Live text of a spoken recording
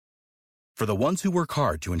For the ones who work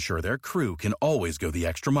hard to ensure their crew can always go the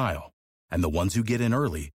extra mile, and the ones who get in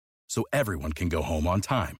early so everyone can go home on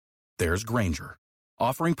time, there's Grainger,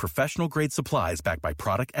 offering professional-grade supplies backed by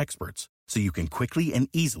product experts so you can quickly and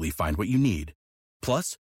easily find what you need.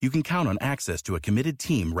 Plus, you can count on access to a committed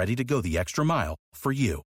team ready to go the extra mile for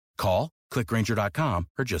you. Call, click Grainger.com,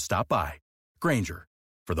 or just stop by. Grainger,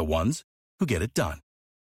 for the ones who get it done.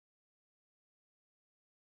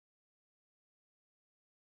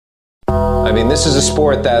 I mean, this is a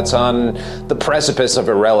sport that's on the precipice of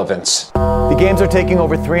irrelevance. The games are taking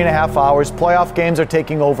over 3.5 hours. Playoff games are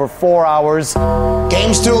taking over 4 hours.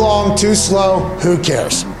 Game's too long, too slow. Who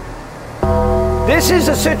cares? This is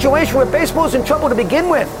a situation where baseball's in trouble to begin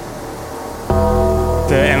with.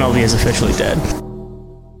 The MLB is officially dead.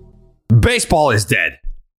 Baseball is dead.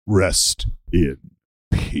 Rest in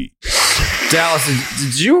peace. Dallas,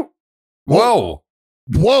 did you? Whoa.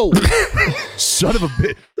 Son of a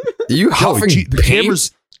bitch. Are you huffing the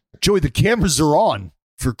cameras? Joey, the cameras are on.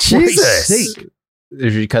 For Christ's sake.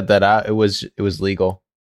 If you cut that out, it was legal.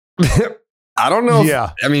 I don't know.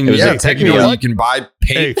 Yeah. I mean, yeah, technically you can buy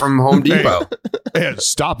paint from Home Depot. Hey,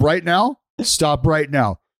 stop right now. Stop right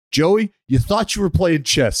now. Joey, you thought you were playing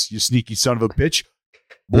chess, you sneaky son of a bitch.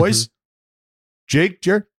 Boys, Jake,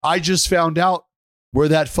 Jared, I just found out where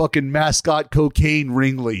that fucking mascot cocaine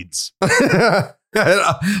ring leads.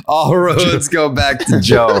 All roads go back to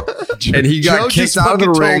Joe. And he got kicked out of the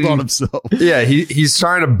ring. On himself. Yeah, he's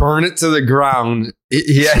trying to burn it to the ground.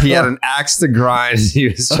 He had an axe to grind. He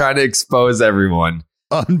was trying to expose everyone.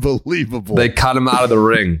 Unbelievable. They cut him out of the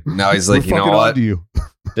ring. Now he's like, you know what?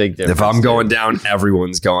 Big difference. If I'm going down,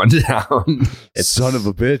 everyone's going down. Son of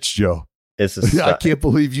a bitch, Joe. I can't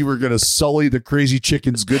believe you were going to sully the Crazy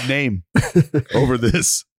Chicken's good name over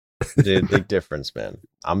this. Dude, big difference, man.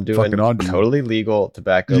 I'm doing totally legal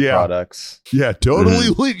tobacco products. Yeah, totally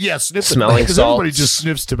legal. Yeah, smelling because salts. everybody just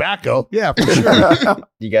sniffs tobacco. Yeah, for sure.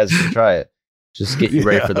 You guys should try it. Just get you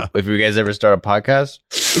ready for if you guys ever start a podcast,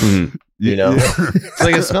 you know, it's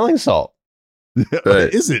like a smelling salt.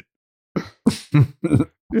 Is it?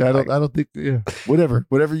 Yeah, I don't think. Yeah, whatever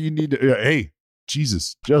you need to. Yeah, hey,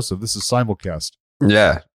 Jesus, Joseph, this is simulcast.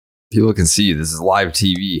 Yeah, people can see you. This is live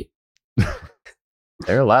TV.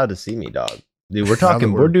 They're allowed to see me, dog. Dude,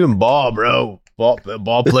 we're doing ball, bro.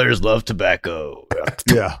 Ball players love tobacco.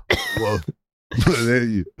 Yeah. Well,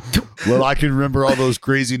 I can remember all those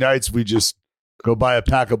crazy nights we just go buy a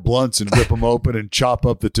pack of blunts and rip them open and chop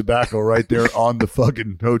up the tobacco right there on the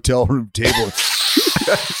fucking hotel room table.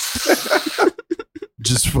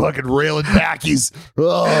 Just fucking railing backies.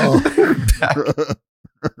 Oh.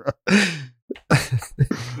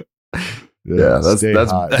 Yeah, that's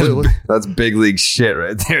big league shit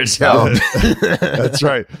right there, Joe. That's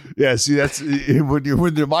right. Yeah, see, that's when you're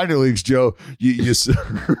in the minor leagues, Joe. You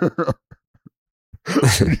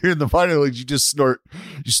when you're in the minor leagues, you snort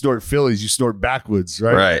Phillies, you snort backwoods,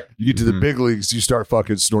 right? Right. You get to the big leagues, you start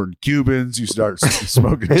fucking snorting Cubans, you start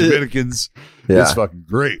smoking Dominicans. Yeah. It's fucking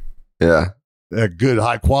great. Yeah, that good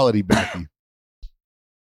high quality backy.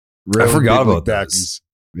 I forgot about backies.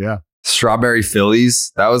 Yeah. Strawberry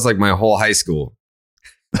Phillies. That was like my whole high school.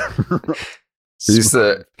 We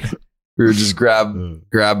would just grab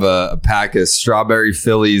a pack of Strawberry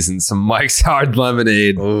Phillies and some Mike's Hard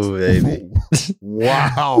Lemonade. Oh, baby.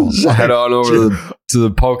 Wow. Head on over to the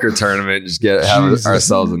poker tournament and just have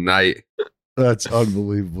ourselves a night. That's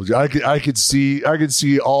unbelievable. I could see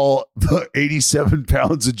all the 87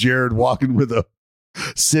 pounds of Jared walking with a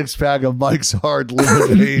 6-pack of Mike's Hard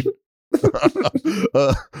Lemonade.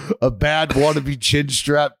 A bad wannabe chin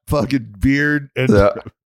strap fucking beard and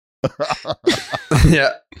yeah.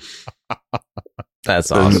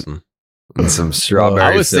 That's awesome. And some strawberry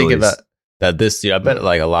I was Phillies. thinking that this year, I bet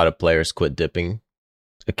like a lot of players quit dipping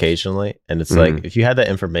occasionally, and it's like if you had that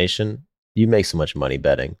information, you make so much money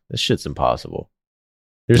betting. This shit's impossible.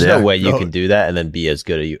 There's no way you can do that and then be as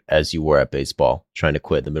good as you were at baseball trying to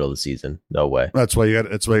quit in the middle of the season. No way. That's why you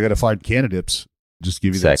got to find candidates. Just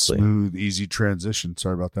give you that smooth, easy transition.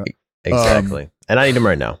 Sorry about that. Exactly. And I need them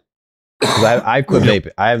right now. I quit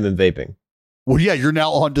vaping. I haven't been vaping. Well, yeah, you're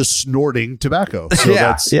now on to snorting tobacco. So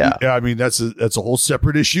I mean, that's a whole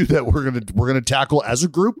separate issue that we're gonna tackle as a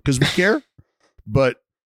group because we care. But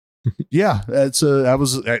yeah,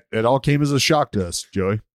 it all came as a shock to us,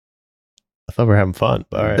 Joey. I thought we were having fun.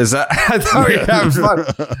 All right. Is that? I thought we were having fun.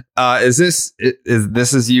 Is this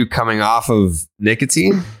you coming off of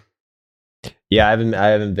nicotine? Yeah, I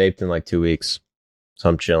haven't vaped in like 2 weeks, so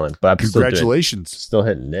I'm chilling. But I'm congratulations, still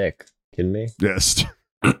hitting Nick. Kidding me? Yes,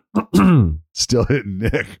 still hitting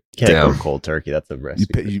Nick. Can't go cold turkey. That's a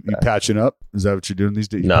recipe. You patching up? Is that what you're doing these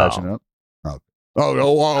days? You no, patching up? Oh.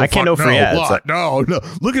 I can't know for yeah. Like, no.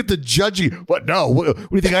 Look at the judgy. What? No. What do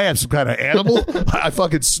you think I am? Some kind of animal? I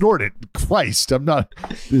fucking snorted. Christ, I'm not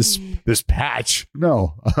this patch.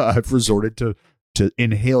 No, I've resorted to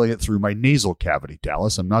inhaling it through my nasal cavity,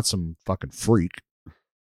 Dallas. I'm not some fucking freak.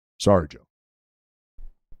 Sorry, Joe.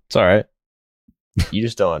 It's all right. You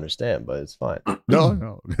just don't understand, but it's fine.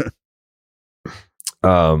 No.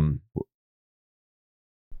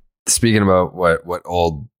 Speaking about what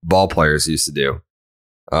old ball players used to do,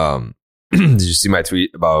 did you see my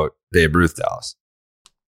tweet about Babe Ruth, Dallas?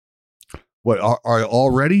 What are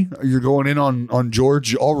already? You're going in on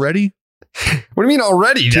George already? What do you mean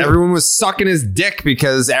already? Everyone was sucking his dick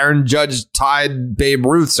because Aaron Judge tied Babe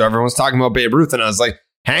Ruth, so everyone was talking about Babe Ruth, and I was like,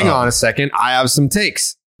 hang on a second, I have some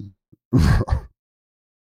takes.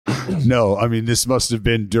 No, I mean, this must have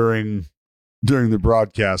been during the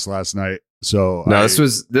broadcast last night. So no, this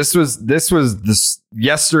was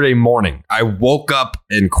yesterday morning. I woke up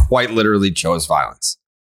and quite literally chose violence.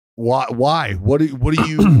 Why? What are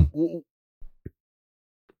you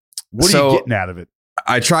getting out of it?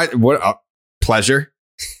 I tried pleasure.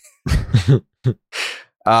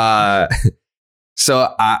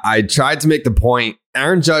 So I tried to make the point.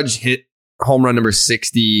 Aaron Judge hit home run number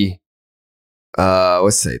 60.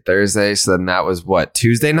 Let's say Thursday. So then that was what,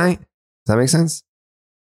 Tuesday night? Does that make sense?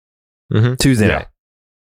 Mm-hmm. Tuesday night.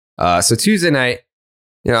 So Tuesday night,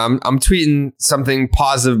 I'm tweeting something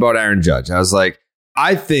positive about Aaron Judge. I was like,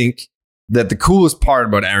 I think that the coolest part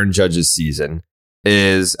about Aaron Judge's season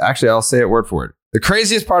is, actually, I'll say it word for word. The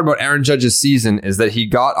craziest part about Aaron Judge's season is that he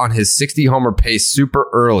got on his 60 homer pace super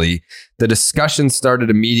early. The discussion started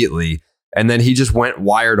immediately, and then he just went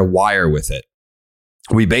wire to wire with it.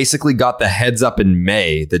 We basically got the heads up in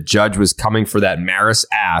May that Judge was coming for that Maris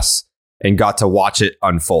ass and got to watch it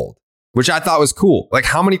unfold, which I thought was cool. Like,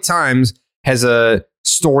 how many times has a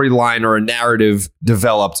storyline or a narrative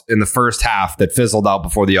developed in the first half that fizzled out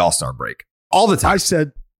before the All-Star break? All the time.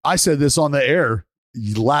 I said this on the air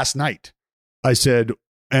last night. I said,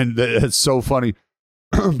 and it's so funny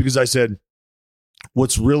because I said,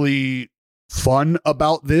 what's really fun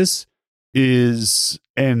about this is,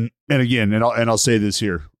 and again, and I'll say this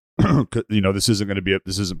here, this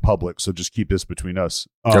isn't public, so just keep this between us.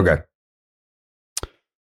 Okay.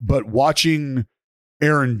 But watching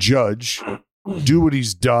Aaron Judge do what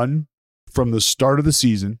he's done from the start of the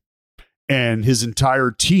season and his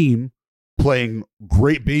entire team playing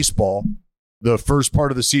great baseball the first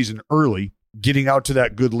part of the season early, getting out to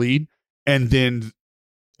that good lead, and then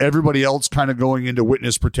everybody else kind of going into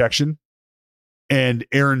witness protection, and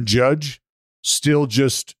Aaron Judge still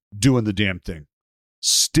just doing the damn thing,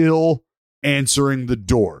 still answering the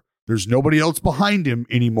door. There's nobody else behind him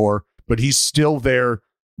anymore, but he's still there,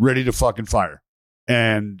 ready to fucking fire.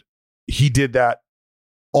 And he did that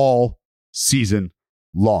all season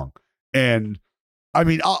long. And I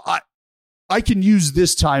mean, I can use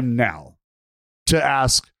this time now to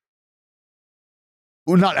ask,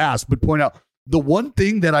 well, not ask, but point out the one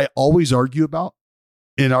thing that I always argue about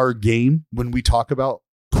in our game when we talk about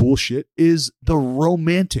cool shit is the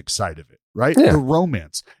romantic side of it, right? Yeah. The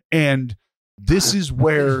romance. And this is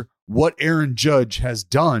where what Aaron Judge has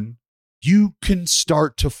done, you can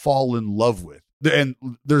start to fall in love with. And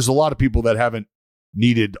there's a lot of people that haven't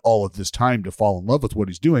needed all of this time to fall in love with what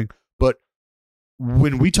he's doing. But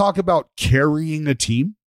when we talk about carrying a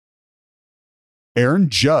team, Aaron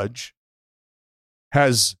Judge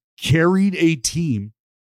has carried a team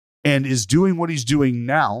and is doing what he's doing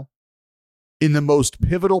now in the most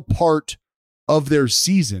pivotal part of their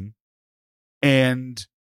season and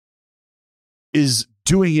is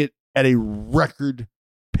doing it at a record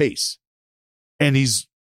pace. And he's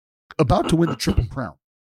about to win the Triple Crown.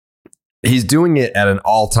 He's doing it at an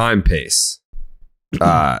all-time pace.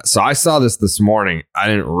 So I saw this morning. I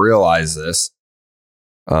didn't realize this.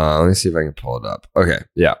 Let me see if I can pull it up. Okay.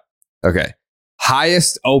 Yeah. Okay.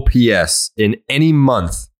 Highest OPS in any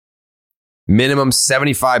month. Minimum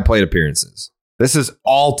 75 plate appearances. This is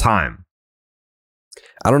all time.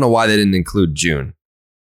 I don't know why they didn't include June.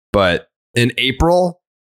 But in April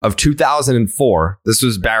of 2004, this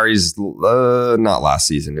was Barry's, not last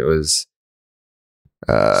season. It was,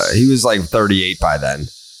 he was like 38 by then.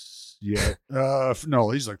 Yeah. No,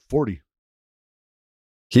 he's like 40.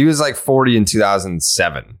 He was like 40 in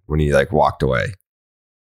 2007 when he like walked away.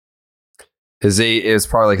 His age is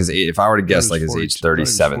probably like his age. If I were to guess, like his age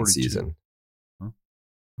 37 season. Huh?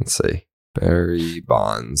 Let's see. Barry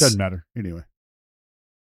Bonds. Doesn't matter. Anyway.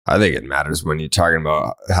 I think it matters when you're talking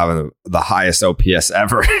about having the highest OPS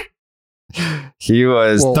ever. He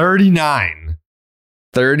was 39.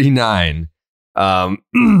 39.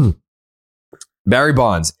 Barry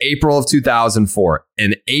Bonds, April of 2004,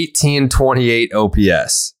 an 1828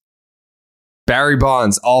 OPS. Barry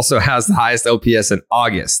Bonds also has the highest OPS in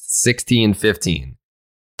August, 1615.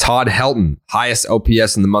 Todd Helton, highest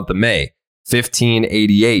OPS in the month of May,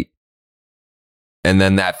 1588. And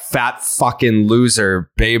then that fat fucking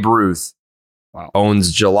loser, Babe Ruth,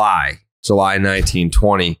 owns July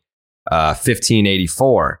 1920,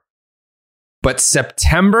 1584. But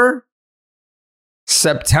September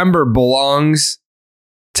belongs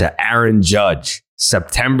to Aaron Judge.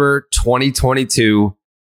 September 2022,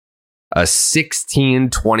 a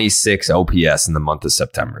 1626 OPS in the month of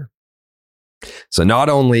September. So not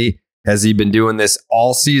only has he been doing this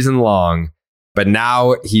all season long, but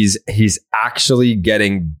now he's actually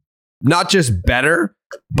getting not just better,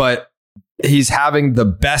 but he's having the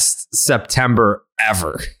best September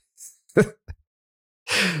ever.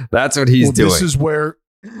 That's what he's doing. This is where,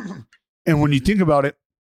 and when you think about it,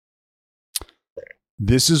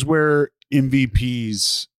 this is where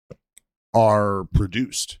MVPs are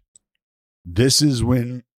produced. This is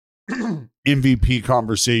when MVP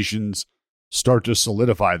conversations start to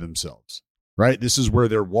solidify themselves, right? This is where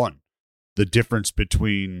they're won. The difference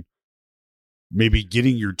between maybe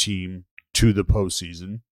getting your team to the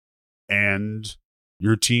postseason and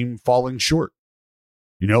your team falling short.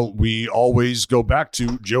 You know, we always go back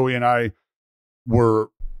to Joey and I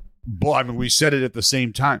we said it at the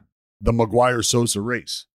same time, the Maguire-Sosa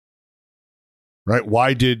race, right?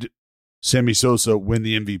 Why did Sammy Sosa win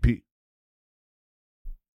the MVP?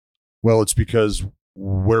 Well, it's because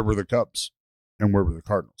where were the Cubs and where were the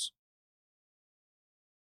Cardinals?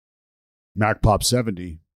 Mac Pop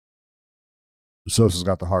 70, Sosa's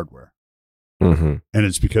got the hardware. Mm-hmm. And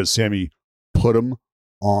it's because Sammy put him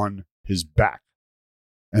on his back.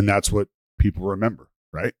 And that's what people remember,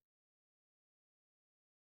 right?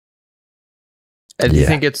 And do you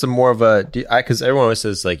think it's more of a, because everyone always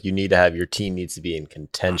says like you need to have your team needs to be in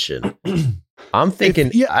contention. I'm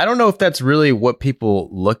thinking, I don't know if that's really what people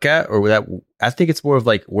look at, or that I think it's more of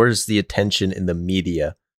like, where's the attention in the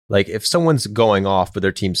media? Like if someone's going off but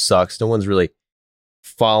their team sucks, no one's really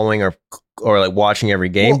following or like watching every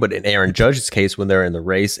game. But in Aaron Judge's case, when they're in the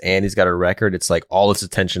race and he's got a record, it's like all its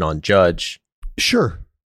attention on Judge. Sure.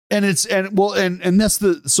 And that's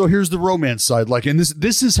so here's the romance side. Like, and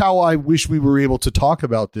this is how I wish we were able to talk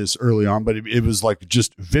about this early on, but it was like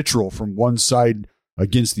just vitriol from one side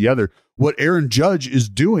against the other. What Aaron Judge is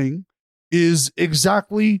doing is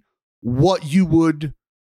exactly what you would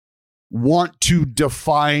want to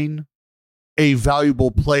define a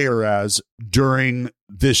valuable player as during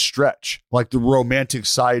this stretch. Like the romantic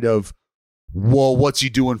side of, well, what's he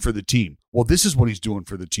doing for the team? Well, this is what he's doing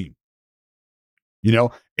for the team. You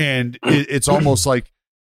know, and it's almost like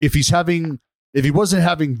if he wasn't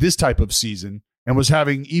having this type of season and was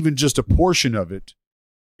having even just a portion of it,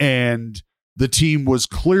 and the team was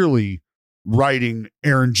clearly riding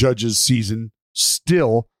Aaron Judge's season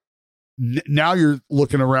still, now you're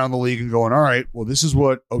looking around the league and going, all right, well, this is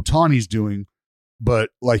what Ohtani's doing.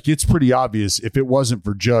 But like, it's pretty obvious if it wasn't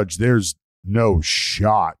for Judge, there's no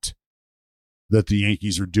shot that the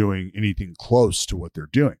Yankees are doing anything close to what they're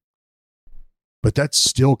doing. But that's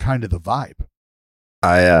still kind of the vibe.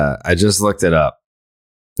 I just looked it up,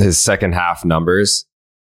 his second half numbers,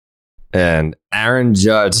 and Aaron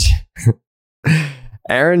Judge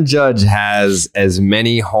has as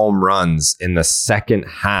many home runs in the second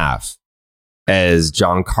half as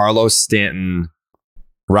Giancarlo Stanton,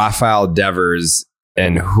 Rafael Devers,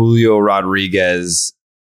 and Julio Rodriguez,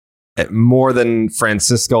 more than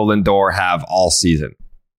Francisco Lindor have all season.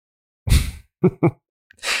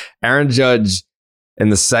 Aaron Judge in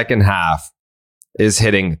the second half is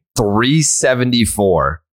hitting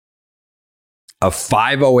 .374, a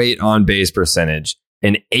 .508 on base percentage,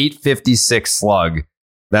 an .856 slug.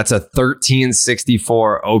 That's a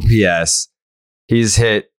 .1364 OPS. He's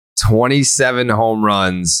hit 27 home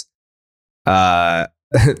runs,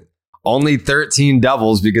 only 13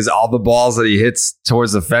 doubles because all the balls that he hits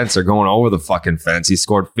towards the fence are going over the fucking fence. He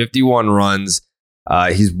scored 51 runs.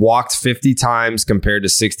 He's walked 50 times compared to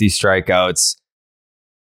 60 strikeouts.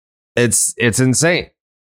 It's insane.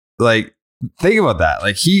 Like, think about that.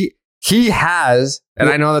 Like he has, and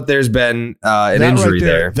I know that there's been an injury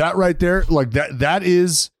there. That right there, like that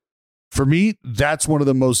is, for me, that's one of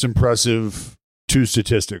the most impressive two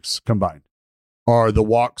statistics combined are the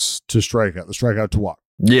walks to strikeout, the strikeout to walk.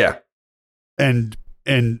 Yeah. And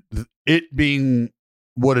it being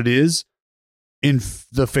what it is in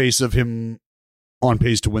the face of him on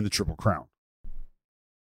pace to win the Triple Crown.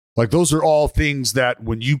 Like, those are all things that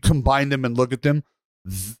when you combine them and look at them,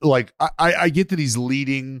 like I get that he's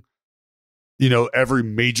leading every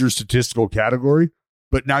major statistical category.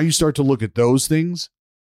 But now you start to look at those things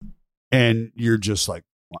and you're just like,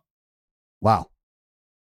 wow.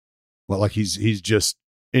 Well, like he's just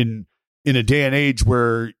in a day and age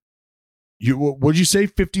where what'd you say?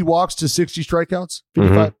 50 walks to 60 strikeouts,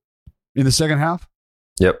 55 in the second half.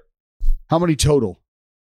 Yep. How many total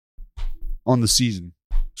on the season?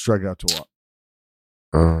 Strikeout to walk.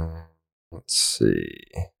 Let's see.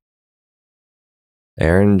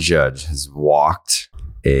 Aaron Judge has walked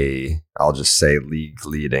I'll just say league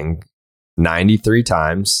leading 93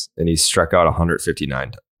 times, and he's struck out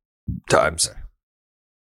 159 times.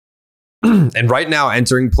 And right now,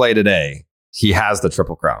 entering play today, he has the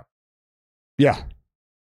Triple Crown. Yeah.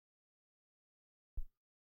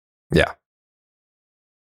 Yeah.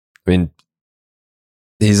 I mean,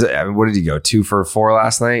 what did he go? 2 for 4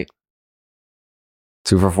 last night?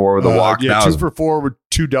 2 for 4 with a walk. Yeah, 2 for 4 with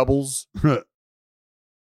 2 doubles.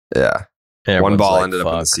 Yeah. One ball ended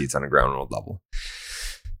up in the seats on a ground rule double.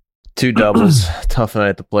 2 doubles. Tough night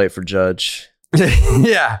at the plate for Judge.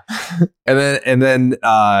 Yeah. And then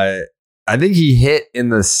I think he hit in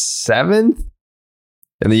the 7th,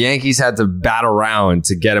 and the Yankees had to bat around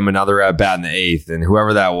to get him another at bat in the 8th. And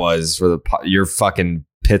whoever that was for your fucking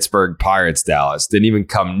Pittsburgh Pirates, Dallas, didn't even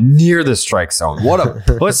come near the strike zone. What a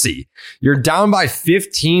pussy. You're down by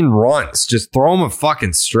 15 runs. Just throw him a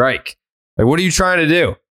fucking strike. Like, what are you trying to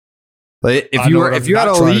do? Like, if you had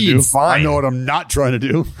a lead, fine. I know what I'm not trying to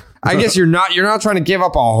do. I guess you're not trying to give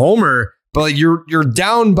up a homer, but like you're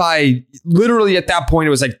down by literally at that point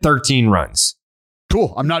it was like 13 runs.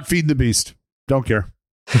 Cool. I'm not feeding the beast. Don't care.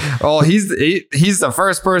 Well, he's the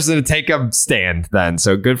first person to take a stand then,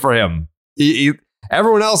 so good for him.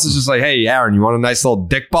 Everyone else is just like, hey, Aaron, you want a nice little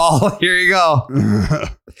dick ball? Here you go.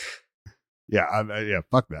 Yeah,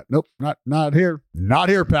 fuck that. Nope, not here. Not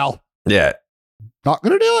here, pal. Yeah. Not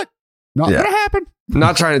going to do it. Not going to happen.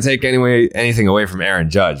 Not trying to take anything away from Aaron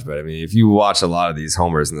Judge, but I mean, if you watch a lot of these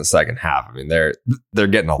homers in the second half, I mean, they're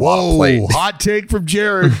getting a lot of plate. Hot take from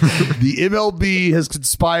Jared. The MLB has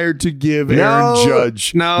conspired to give Aaron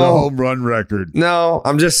Judge the home run record. No,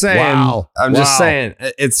 I'm just saying. Wow. I'm just saying.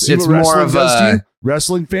 It's more of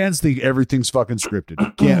wrestling fans think everything's fucking scripted.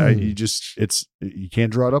 You can't. You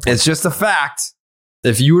can't draw it up. It's just a fact.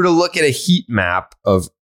 If you were to look at a heat map of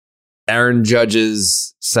Aaron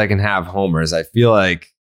Judge's second half homers, I feel like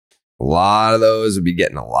a lot of those would be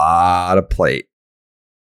getting a lot of plate.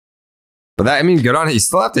 But that, I mean, good on it. You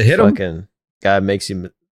still have to hit him. Guy makes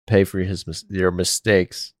you pay for your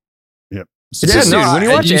mistakes. Yep. When you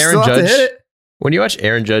watch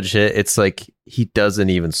Aaron Judge hit, it's like he doesn't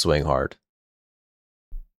even swing hard.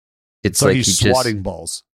 It's like he's swatting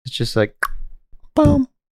balls. It's just like, boom,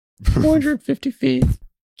 450 feet.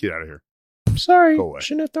 Get out of here. I'm sorry.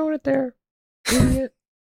 Shouldn't have thrown it there. Idiot.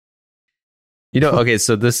 Okay,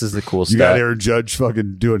 so this is the cool stuff. You got Aaron Judge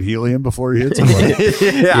fucking doing helium before he hits him.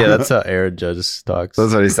 Yeah, that's how Aaron Judge talks.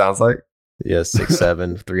 That's what he sounds like. Yeah,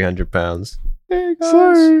 6'7", 300 pounds. Hey, guys.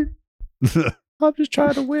 Sorry. I'm just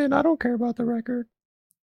trying to win. I don't care about the record.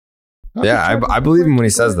 I believe him when he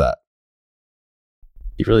says that.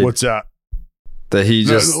 He really. What's that? That he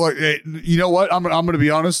just. You know what? I'm going to be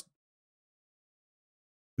honest.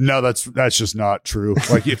 No, that's just not true.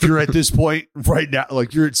 Like, if you're at this point right now,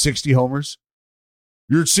 like you're at 60 homers,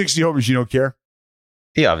 you don't care.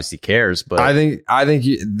 He obviously cares, but I think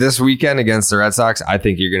this weekend against the Red Sox, I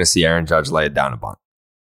think you're going to see Aaron Judge lay it down a bunt.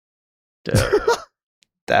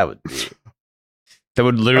 That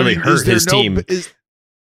would literally hurt his team.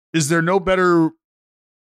 Is there no better?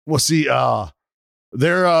 Well, see, they're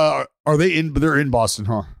in Boston,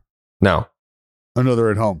 huh? No. Oh no, they're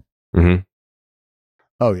at home. Mm-hmm.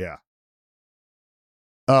 Oh yeah.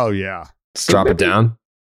 Drop it down.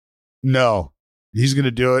 No, he's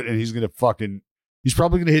gonna do it, and he's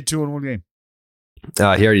probably gonna hit 2 in one game. He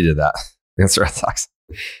already did that against the Red Sox.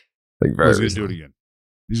 He's gonna do it again.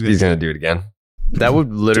 He's gonna do it again. That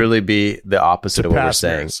would literally be the opposite of what we're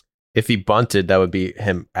saying. If he bunted, that would be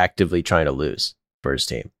him actively trying to lose for his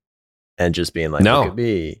team, and just being like, "Look at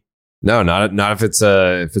me." No, not if it's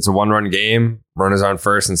a 1-run game. Runners on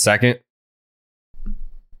first and second.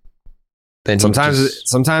 Then sometimes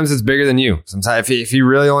it's bigger than you. Sometimes if he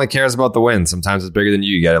really only cares about the win, sometimes it's bigger than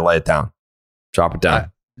you. You got to lay it down, drop it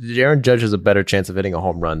down. Aaron Judge has a better chance of hitting a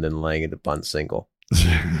home run than laying it a bunt single.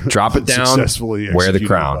 Drop it down, wear the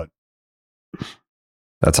crown.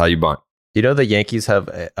 That's how you bunt. The Yankees have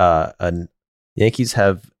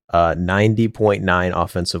 90.9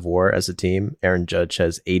 offensive WAR as a team. Aaron Judge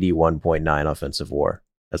has 81.9 offensive WAR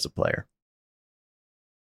as a player.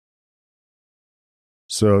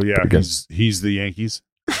 So yeah, he's the Yankees.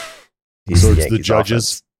 It's the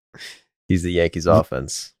Judges. He's the Yankees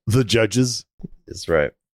offense. The Judges. That's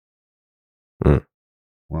right.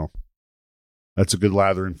 Well, that's a good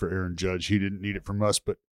lathering for Aaron Judge. He didn't need it from us,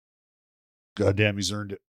 but goddamn, he's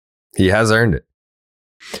earned it. He has earned it.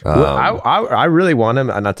 Well, I really want him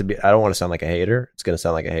not to be. I don't want to sound like a hater. It's going to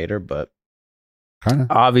sound like a hater, but kind of.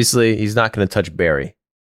 Obviously, he's not going to touch Barry.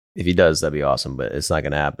 If he does, that'd be awesome, but it's not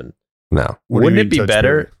going to happen. No. Wouldn't it be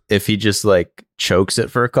better if he just like chokes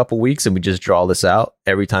it for a couple weeks and we just draw this out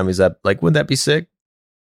every time he's up? Like, wouldn't that be sick?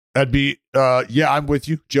 That'd be, yeah, I'm with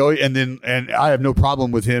you, Joey. And I have no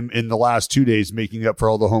problem with him in the last 2 days making up for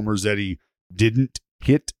all the homers that he didn't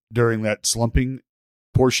hit during that slumping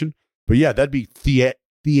portion. But yeah, that'd be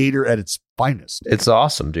theater at its finest. It's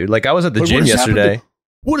awesome, dude. Like I was at the gym yesterday.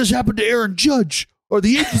 What has happened to Aaron Judge? Are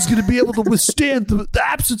the Yankees going to be able to withstand the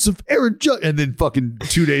absence of Aaron Judge? And then fucking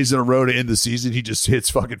 2 days in a row to end the season, he just hits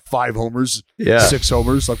fucking 5 homers, 6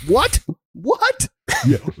 homers. Like, what?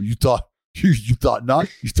 Yeah, you thought not?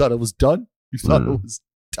 You thought it was done? You thought it was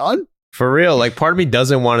done? For real, like part of me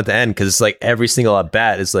doesn't want it to end because it's like every single at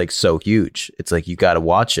bat is like so huge. It's like you got to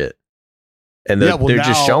watch it. And they're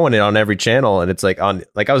just showing it on every channel, and it's like I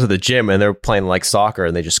was at the gym and they're playing like soccer,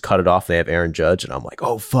 and they just cut it off. They have Aaron Judge, and I'm like,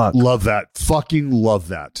 oh fuck, love that, fucking love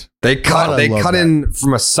that. They cut in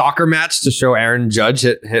from a soccer match to show Aaron Judge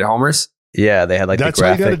hit homers. Yeah, they had like that's the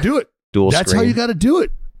how you got to do it. That's how you got to do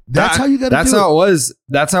it. That's how you got to do it. That's how it was.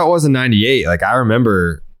 That's how it was in '98. Like I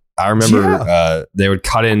remember they would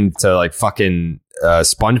cut into like fucking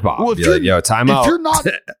SpongeBob. Well, be like, yo, time out. If you're not.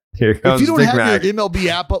 Here comes if you don't Big have Mac. your MLB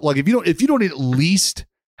app up, like if you don't at least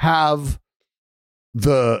have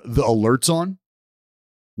the alerts on,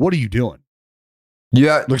 what are you doing?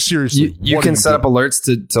 Yeah, like seriously, you can set up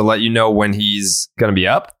alerts to let you know when he's gonna be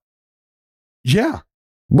up. Yeah.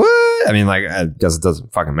 What? I mean, like, I guess it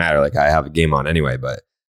doesn't fucking matter. Like, I have a game on anyway, but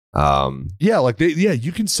yeah, like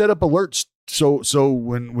you can set up alerts so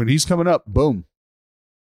when he's coming up, boom.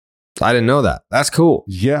 I didn't know that. That's cool.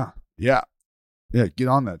 Yeah. Get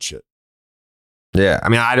on that shit. Yeah, I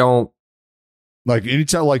mean, I don't like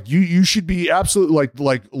anytime. Like you should be absolutely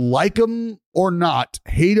like him or not,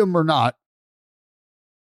 hate him or not.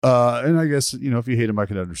 And I guess if you hate him, I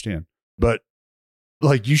can understand. But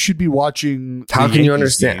like you should be watching. How can you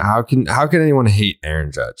understand? Game. How can anyone hate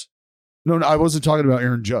Aaron Judge? No, I wasn't talking about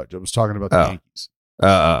Aaron Judge. I was talking about the Yankees.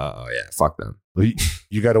 Oh yeah, fuck them.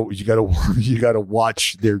 You gotta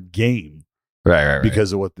watch their game, right.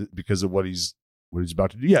 Because of what he's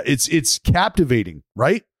about to do. Yeah, it's captivating,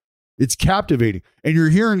 right? It's captivating, and you're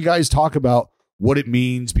hearing guys talk about what it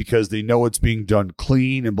means because they know it's being done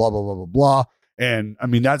clean and blah blah blah blah blah. And I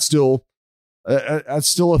mean that's still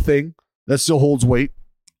a thing that still holds weight.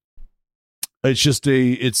 It's just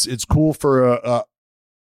it's cool for a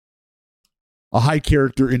high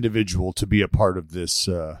character individual to be a part of this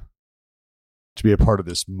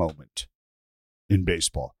moment in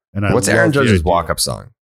baseball. And what's Aaron Judge's walk-up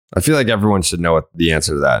song? I feel like everyone should know the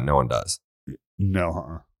answer to that, and no one does.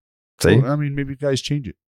 No, See? Well, I mean, maybe guys change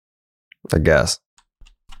it. I guess.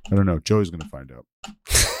 I don't know. Joey's going to find out.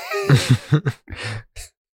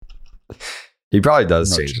 He probably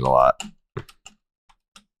does change it a lot.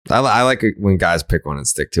 I like it when guys pick one and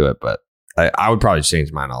stick to it, but I would probably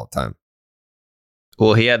change mine all the time.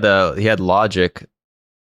 Well, he had Logic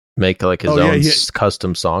make like his own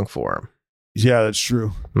custom song for him. Yeah, that's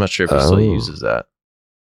true. I'm not sure if he still uses that.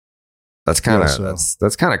 That's kind of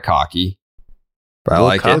that's kind of cocky, but I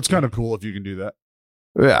like it. It's kind of cool if you can do that.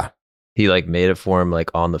 Yeah, he like made it for him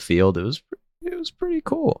like on the field. It was pretty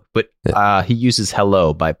cool. But he uses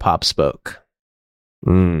 "Hello" by Pop Smoke.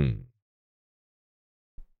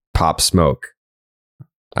 Pop Smoke.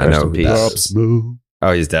 I know who that is.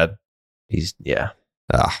 Oh, he's dead.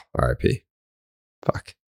 R.I.P.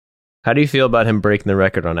 Fuck. How do you feel about him breaking the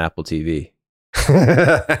record on Apple TV?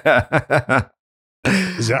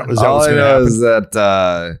 Is that all I know is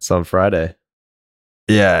that it's on Friday.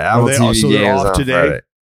 Yeah, Apple TV games on today? Friday.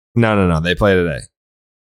 No. They play today.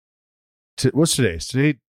 What's today? Is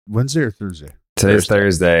today Wednesday or Thursday? Today's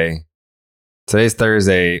Thursday. Today's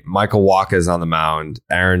Thursday. Michael Wacha is on the mound.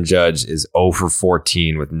 Aaron Judge is 0 for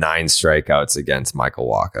 14 with 9 strikeouts against Michael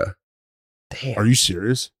Wacha. Damn. Are you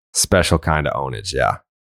serious? Special kind of ownage, yeah.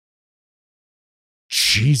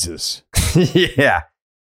 Jesus. Yeah.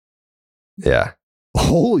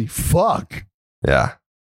 Holy fuck. Yeah.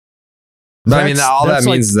 But I mean, all that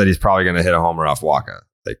means is that he's probably going to hit a homer off Wacha.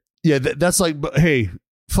 Yeah, that's like, hey,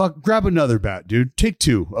 fuck, grab another bat, dude. Take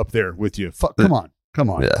 2 up there with you. Fuck, come on.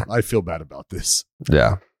 Yeah. I feel bad about this.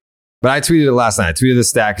 Yeah. But I tweeted it last night. I tweeted the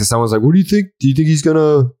stat because someone's like, what do you think? Do you think he's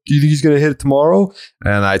gonna hit it tomorrow?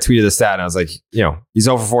 And I tweeted the stat and I was like, he's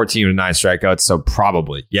 0 for 14 with 9 strikeouts. So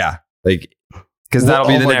probably, yeah. Like, because that'll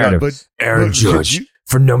be the narrative. God, Aaron Judge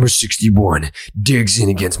for number 61 digs in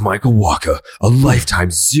against Michael Wacha, a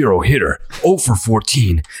lifetime 0 hitter, 0 for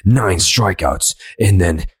 14, 9 strikeouts, and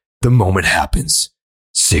then the moment happens,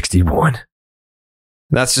 61.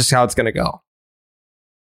 That's just how it's going to go.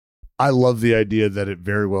 I love the idea that it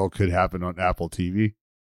very well could happen on Apple TV.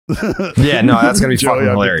 Yeah, no, that's going to be Joey, fucking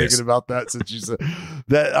I've hilarious. been thinking about that since you said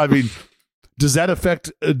that. I mean, does that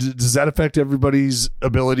affect everybody's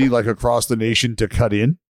ability, like across the nation, to cut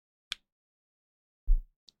in?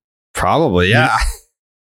 Probably, yeah.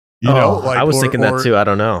 You know, like, I was thinking that too. I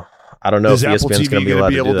don't know. I don't know if ESPN's going to be allowed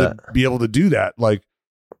to do that. Be able to do that, like,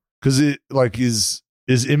 because it like is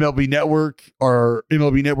MLB Network or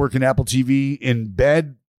MLB Network and Apple TV in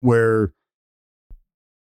bed where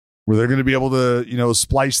they're going to be able to, you know,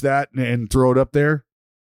 splice that and throw it up there.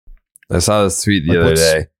 I saw this tweet the other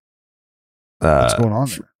day. What's going on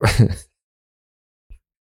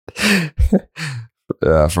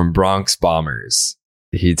there? From Bronx Bombers.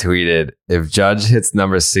 He tweeted, "If Judge hits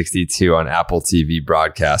number 62 on Apple TV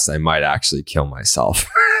broadcast, I might actually kill myself."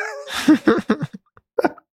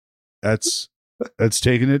 That's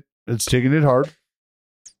taking it. It's taking it hard.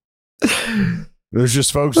 There's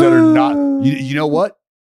just folks that are not. You know what?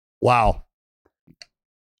 Wow.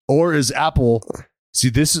 Or is Apple? See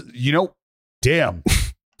this? You know, damn.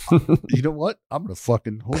 You know what? I'm gonna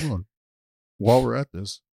fucking hold on while we're at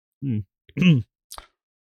this.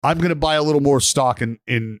 I'm gonna buy a little more stock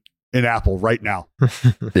in Apple right now.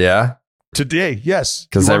 Yeah. Today, yes.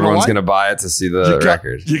 Because everyone's going to buy it to see the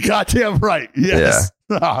record. You goddamn right. Yes.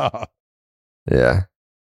 Yeah. Yeah.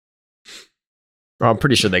 Well, I'm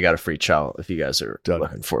pretty sure they got a free trial if you guys are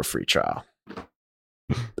looking for a free trial.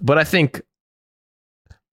 But I think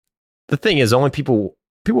the thing is, only people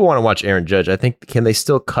want to watch Aaron Judge. I think, can they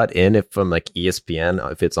still cut in if from like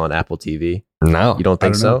ESPN if it's on Apple TV? No. You don't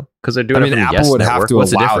think so? Because they're doing it from the Apple Yes would Network. have to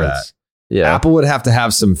What's allow the difference? that. Yeah. Apple would have to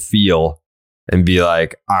have some feel and be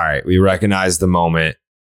like, all right, we recognize the moment,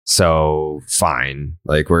 so fine.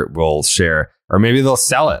 Like we'll share, or maybe they'll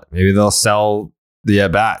sell it. Maybe they'll sell the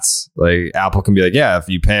at-bats. Like Apple can be like, yeah, if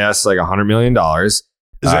you pay us like $100 million,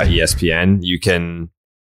 ESPN, you can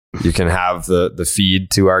have the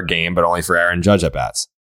feed to our game, but only for Aaron Judge at-bats.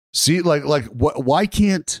 See, like what? Why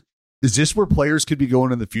can't? Is this where players could be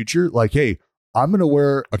going in the future? Like, hey, I'm going to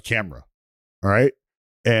wear a camera, all right,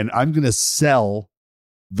 and I'm going to sell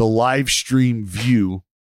the live stream view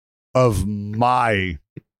of my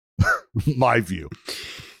view.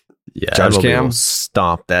 Yeah, Judge MLB Cam will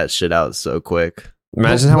stomp that shit out so quick.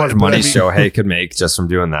 Imagine how much money Shohei could make just from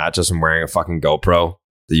doing that, just from wearing a fucking GoPro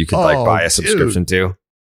that you could like buy a subscription to.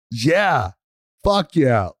 Yeah, fuck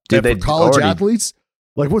yeah, dude. For college athletes,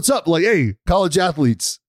 like, what's up? Like, hey, college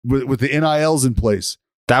athletes with the NILs in place.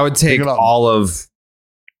 That would take all of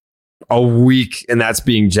a week, and that's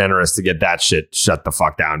being generous, to get that shit shut the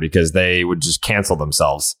fuck down, because they would just cancel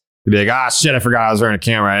themselves. They'd be like, shit, I forgot I was wearing a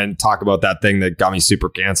camera. I didn't talk about that thing that got me super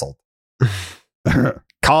canceled.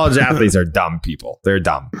 College athletes are dumb people. They're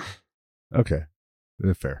dumb. Okay.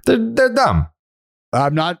 Fair. They're dumb.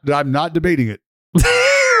 I'm not debating it.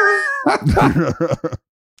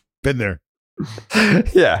 Been there.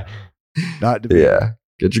 Yeah. Not debating. Yeah.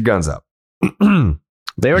 Get your guns up.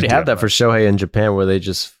 They already have that for Shohei in Japan, where they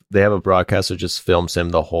have a broadcaster just films him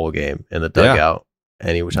the whole game in the dugout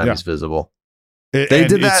anytime he's visible. They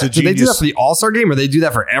did that. Did they do that for the All-Star game, or they do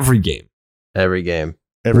that for every game? Every game.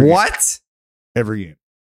 What? Every game.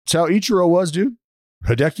 That's how Ichiro was, dude.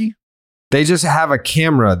 Hideki. They just have a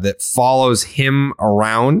camera that follows him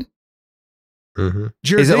around. Mm-hmm.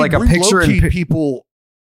 Jared, is it like a picture in people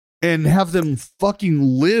and have them fucking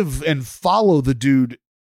live and follow the dude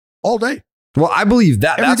all day? Well, I believe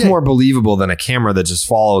that. That's day. more believable than a camera that just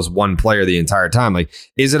follows one player the entire time. Like,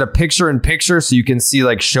 is it a picture in picture so you can see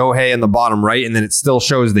like Shohei in the bottom right and then it still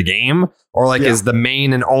shows the game? Or like is the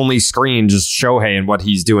main and only screen just Shohei and what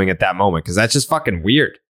he's doing at that moment? Because that's just fucking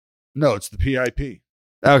weird. No, it's the PIP.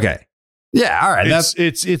 Okay. Yeah, all right.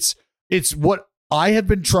 It's what I have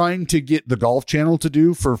been trying to get the Golf Channel to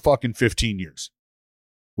do for fucking 15 years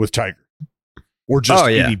with Tiger. Or just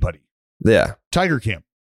anybody. Yeah. Tiger Cam.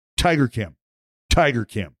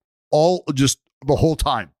 All just the whole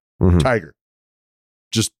time. Mm-hmm. Tiger.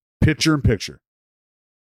 Just picture in picture.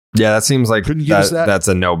 Yeah, that seems like Couldn't give us that? That's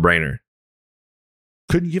a no-brainer.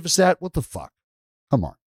 Couldn't give us that? What the fuck? Come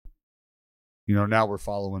on. You know, now we're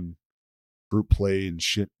following group play and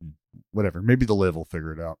shit and whatever. Maybe the Liv will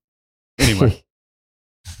figure it out. Anyway.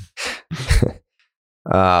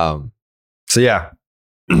 So yeah.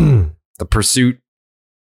 The pursuit.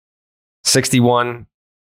 61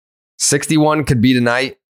 could be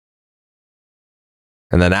tonight.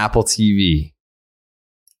 And then Apple TV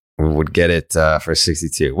would get it for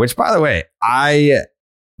 62, which, by the way, I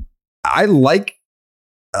like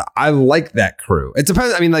that crew. It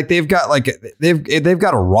depends. I mean, like they've got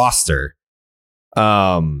a roster.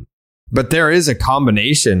 But there is a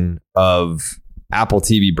combination of Apple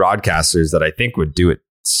TV broadcasters that I think would do it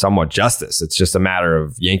somewhat justice. It's just a matter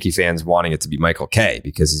of Yankee fans wanting it to be Michael Kay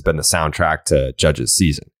because he's been the soundtrack to Judge's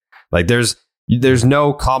season. Like there's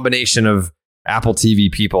no combination of Apple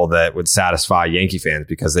TV people that would satisfy Yankee fans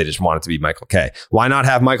because they just want it to be Michael Kay. Why not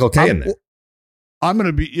have Michael Kay in there? I'm going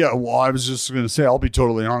to be, I was just going to say, I'll be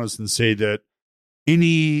totally honest and say that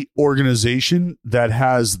any organization that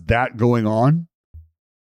has that going on,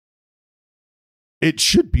 it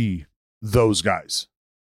should be those guys.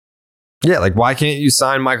 Yeah, like why can't you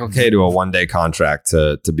sign Michael Kay to a one-day contract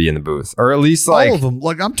to be in the booth, or at least like all of them?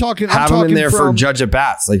 Like I'm talking him in there for Judge at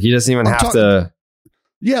bats. Like he doesn't even have to.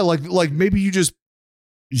 Yeah, like maybe you just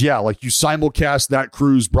like you simulcast that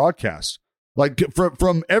crew's broadcast, like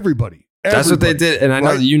from everybody. That's what they did, and I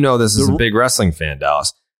know that you know this as a big wrestling fan,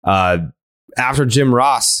 Dallas. After Jim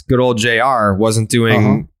Ross, good old JR, wasn't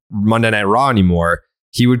doing Monday Night Raw anymore,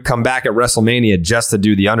 he would come back at WrestleMania just to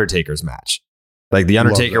do the Undertaker's match. Like the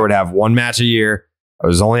Undertaker would have one match a year. It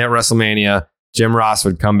was only at WrestleMania. Jim Ross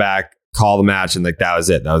would come back, call the match, and like that was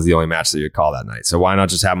it. That was the only match that you would call that night. So why not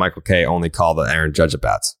just have Michael Kay only call the Aaron Judge at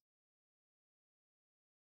bats?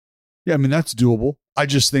 Yeah, I mean that's doable. I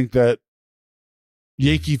just think that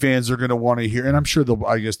Yankee fans are going to want to hear, and I'm sure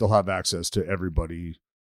I guess they'll have access to everybody.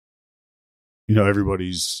 You know,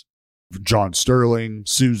 everybody's John Sterling,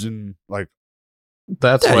 Susan, like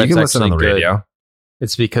that's why you can listen on the radio.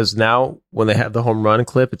 It's because now when they have the home run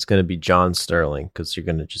clip, it's going to be John Sterling because you're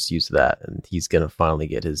going to just use that, and he's going to finally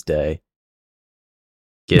get his day.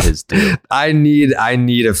 Get his due. I need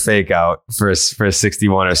a fake out for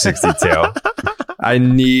 61 or 62. I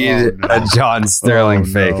need a John Sterling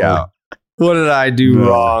fake out. What did I do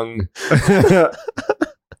wrong?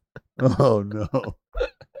 Oh no.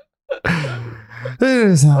 It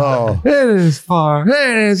is hard. It is far.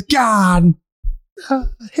 It is God.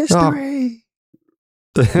 History.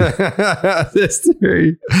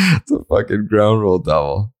 History. It's a fucking ground rule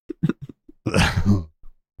double.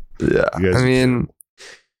 Yeah. I mean,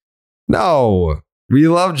 no. We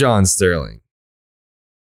love John Sterling.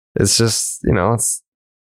 It's just, it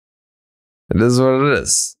is what it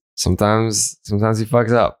is. Sometimes he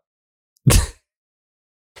fucks up.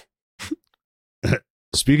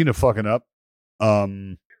 Speaking of fucking up, how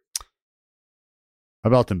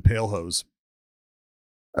about them Pale Hose?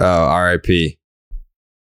 Oh, R.I.P.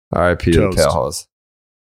 R.I.P. to the Pale Hose.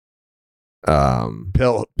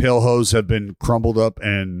 Pale Hose have been crumbled up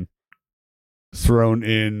and thrown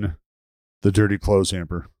in the dirty clothes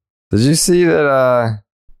hamper. Did you see that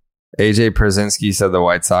AJ Pierzynski said the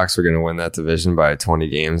White Sox were going to win that division by 20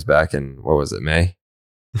 games back in, what was it, May?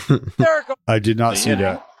 I did not see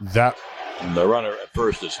that. The runner at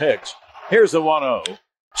first is Hicks. Here's the 1-0.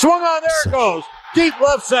 Swung on, there it goes. Deep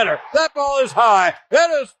left center. That ball is high.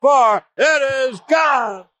 It is far. It is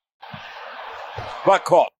gone. But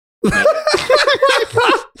caught.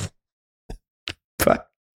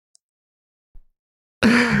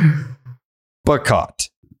 But caught.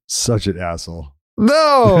 Such an asshole.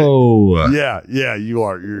 No. Yeah, you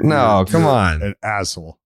are. You're come on. An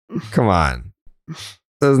asshole. Come on.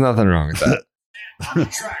 There's nothing wrong with that.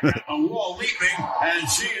 Track, a wall leaping, and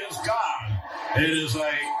she is gone. It is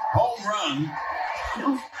a home run.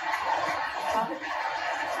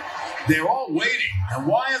 They're all waiting. And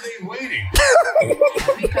why are they waiting?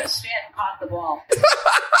 Because Stan caught the ball.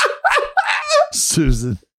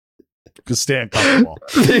 Susan. Because Stan caught the ball.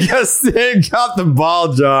 Because Stan caught the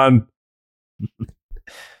ball, John.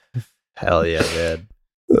 Hell yeah, man.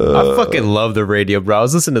 I fucking love the radio, bro. I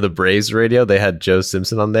was listening to the Braves radio. They had Joe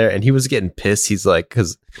Simpson on there, and he was getting pissed. He's like,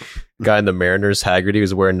 because guy in the Mariners, Haggerty,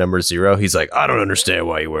 was wearing number 0. He's like, I don't understand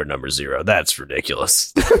why you wear number 0. That's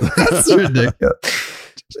ridiculous. That's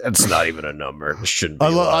ridiculous. That's not even a number. It shouldn't be.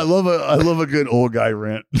 I love a good old guy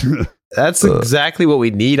rant. That's exactly what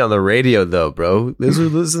we need on the radio, though, bro. Listen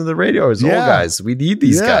to the radio as old guys. We need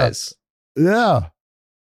these guys. Yeah,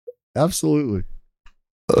 absolutely.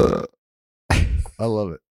 I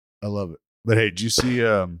love it. But hey, do you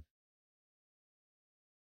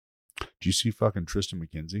see fucking Tristan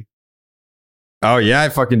McKenzie? Oh yeah, I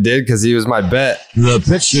fucking did because he was my bet. The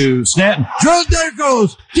pitch to Stanton. There it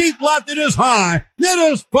goes. Deep left. It is high.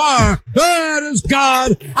 It is far. It is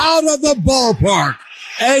gone out of the ballpark.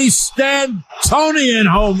 A Stantonian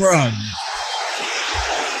home run.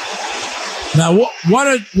 Now,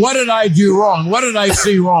 what did I do wrong? What did I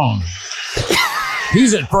see wrong?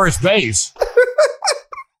 He's at first base.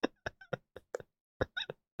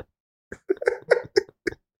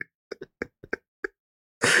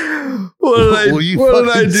 What did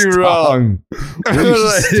I do wrong? What did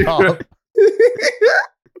I do wrong?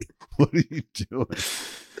 What are you doing?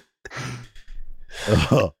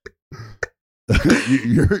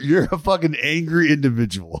 You're a fucking angry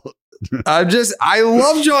individual. I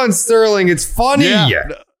love John Sterling. It's funny.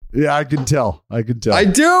 Yeah, I can tell. I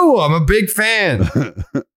do. I'm a big fan.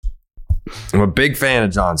 I'm a big fan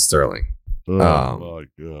of John Sterling. Oh my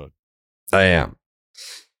God. I am.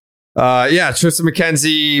 Tristan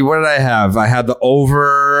McKenzie. What did I have? I had the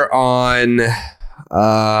over on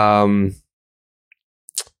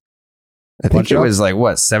I think it was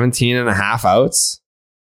like 17 and a half outs.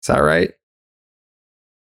 Is that right?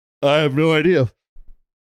 I have no idea.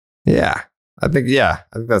 Yeah. I think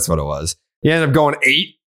that's what it was. He ended up going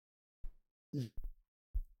 8.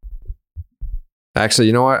 Actually,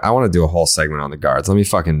 you know what? I want to do a whole segment on the guards. Let me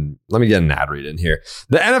get an ad read in here.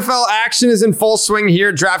 The NFL action is in full swing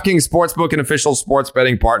here. DraftKings Sportsbook, an official sports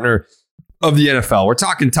betting partner of the NFL. We're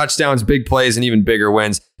talking touchdowns, big plays, and even bigger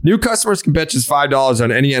wins. New customers can bet just $5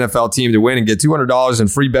 on any NFL team to win and get $200 in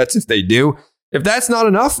free bets if they do. If that's not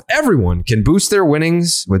enough, everyone can boost their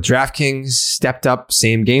winnings with DraftKings stepped up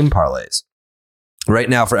same game parlays. Right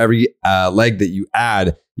now, for every leg that you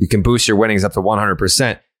add, you can boost your winnings up to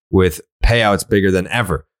 100% with payouts bigger than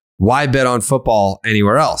ever. Why bet on football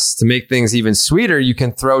anywhere else? To make things even sweeter, you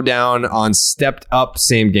can throw down on stepped up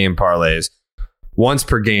same game parlays once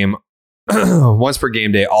per game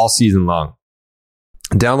day all season long.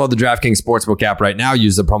 Download the DraftKings Sportsbook app right now.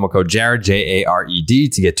 Use the promo code Jared, Jared,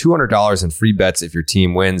 to get $200 in free bets if your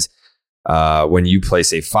team wins when you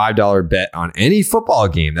place a $5 bet on any football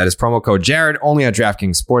game. That is promo code Jared, only at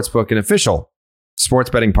DraftKings Sportsbook, an official sports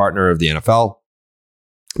betting partner of the NFL.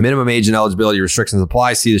 Minimum age and eligibility restrictions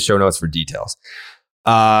apply. See the show notes for details.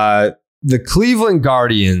 The Cleveland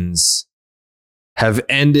Guardians have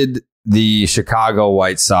ended the Chicago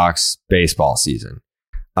White Sox baseball season.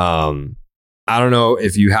 I don't know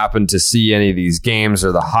if you happen to see any of these games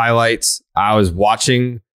or the highlights. I was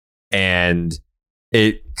watching and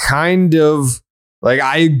it kind of like,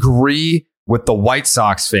 I agree with the White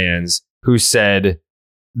Sox fans who said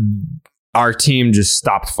our team just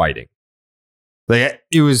stopped fighting. Like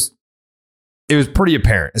it was pretty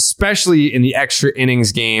apparent, especially in the extra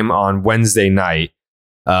innings game on Wednesday night.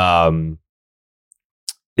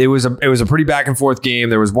 It was a pretty back and forth game.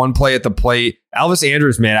 There was one play at the plate. Elvis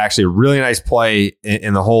Andrus made actually a really nice play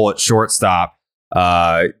in the hole at shortstop.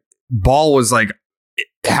 Ball was like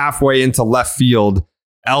halfway into left field.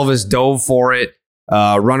 Elvis dove for it.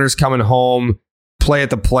 Runners coming home. Play at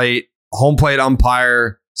the plate. Home plate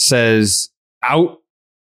umpire says out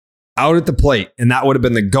at the plate. And that would have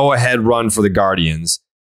been the go-ahead run for the Guardians.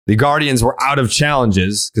 The Guardians were out of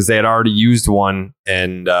challenges because they had already used one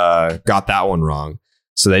and got that one wrong.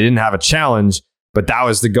 So they didn't have a challenge, but that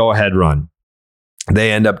was the go-ahead run.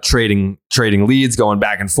 They end up trading leads, going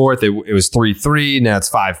back and forth. It was 3-3. Now it's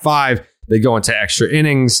 5-5. They go into extra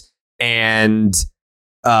innings, and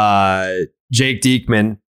Jake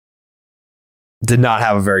Diekman did not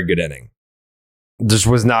have a very good inning. This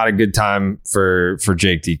was not a good time for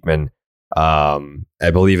Jake Diekman.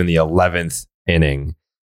 I believe in the 11th inning,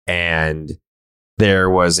 and there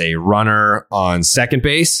was a runner on second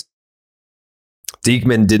base.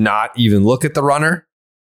 Diekman did not even look at the runner,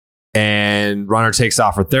 and runner takes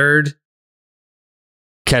off for third.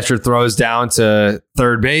 Catcher throws down to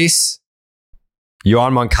third base.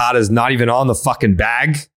 Yoan Moncada is not even on the fucking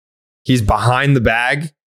bag. He's behind the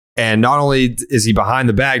bag. And not only is he behind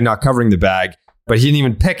the bag, not covering the bag, but he didn't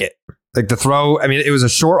even pick it. Like the throw, I mean, it was a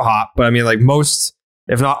short hop, but I mean, like most,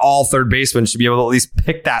 if not all third basemen should be able to at least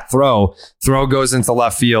pick that throw. Throw goes into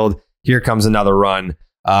left field. Here comes another run.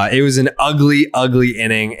 It was an ugly, ugly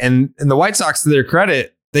inning. And the White Sox, to their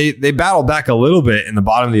credit, they battled back a little bit in the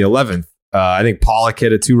bottom of the 11th. I think Pollock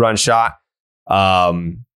hit a 2-run shot.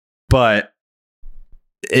 But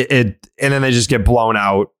and then they just get blown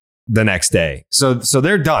out the next day. So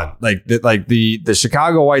they're done. Like the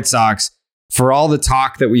Chicago White Sox, for all the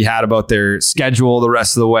talk that we had about their schedule the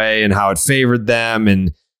rest of the way and how it favored them,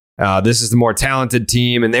 and this is the more talented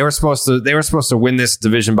team, and they were supposed to win this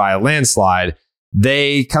division by a landslide.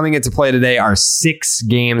 They, coming into play today, are 6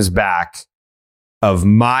 games back of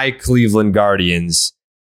my Cleveland Guardians.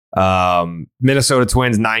 Minnesota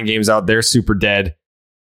Twins, 9 games out. They're super dead.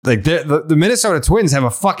 Like the Minnesota Twins have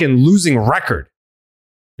a fucking losing record.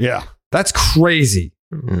 Yeah. That's crazy.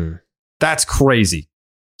 Mm-hmm. That's crazy.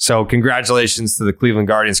 So congratulations to the Cleveland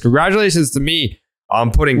Guardians. Congratulations to me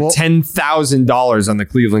on putting $10,000 on the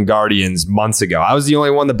Cleveland Guardians months ago. I was the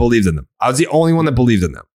only one that believed in them.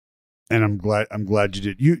 And I'm glad you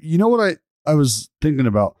did. You know what I was thinking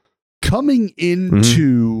about? Coming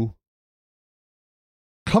into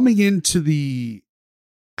coming into the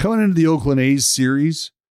Oakland A's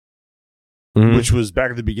series, which was back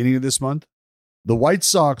at the beginning of this month, the White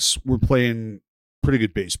Sox were playing pretty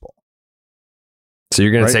good baseball. So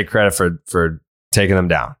you're going to take credit for taking them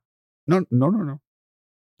down? No.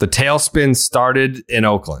 The tailspin started in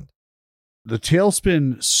Oakland. The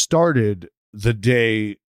tailspin started the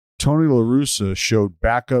day Tony La Russa showed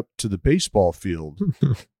back up to the baseball field,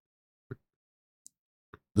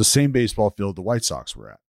 the same baseball field the White Sox were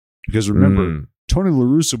at. Because remember, Tony La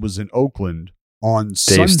Russa was in Oakland on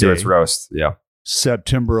Sunday, Stewart's roast,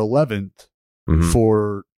 September 11th,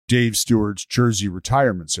 for Dave Stewart's jersey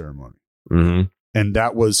retirement ceremony. And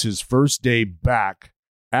that was his first day back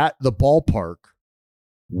at the ballpark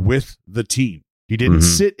with the team. He didn't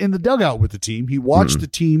sit in the dugout with the team. He watched the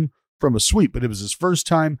team from a suite, but it was his first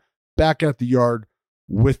time back at the yard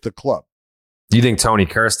with the club. Do you think Tony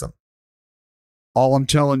cursed him? All I'm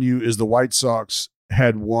telling you is the White Sox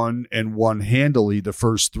had won handily the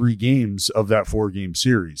first 3 games of that 4-game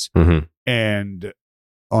series. And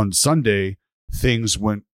on Sunday, things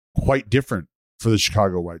went quite different for the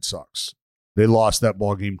Chicago White Sox. They lost that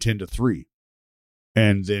ball game 10-3.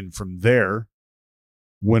 And then from there,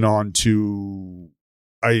 went on to,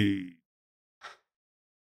 I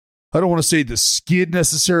don't want to say the skid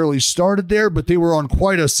necessarily started there, but they were on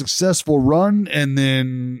quite a successful run. And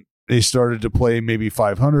then they started to play maybe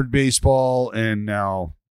 500 baseball. And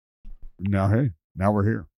now we're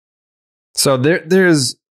here. So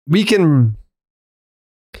we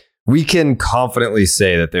can confidently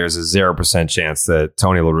say that there's a 0% chance that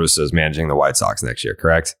Tony La Russa is managing the White Sox next year,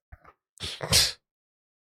 correct?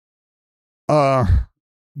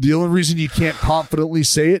 The only reason you can't confidently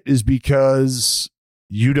say it is because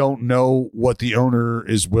you don't know what the owner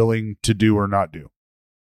is willing to do or not do.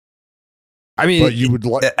 I mean, but you would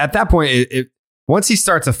at that point, once he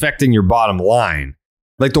starts affecting your bottom line,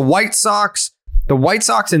 like the White Sox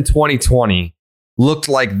in 2020 looked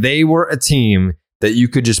like they were a team that you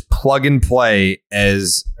could just plug and play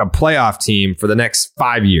as a playoff team for the next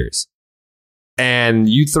 5 years. And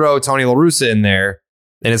you throw Tony La Russa in there,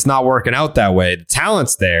 and it's not working out that way. The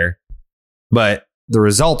talent's there, but the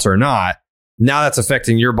results are not. Now that's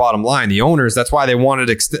affecting your bottom line. The owners, that's why they wanted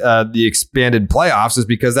the expanded playoffs, is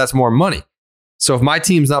because that's more money. So if my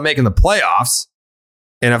team's not making the playoffs,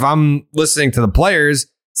 and if I'm listening to the players,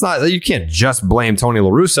 it's not, you can't just blame Tony La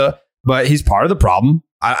Russa, but he's part of the problem.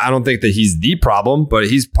 I don't think that he's the problem, but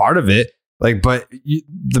he's part of it.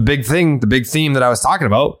 The big theme that I was talking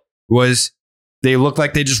about was they looked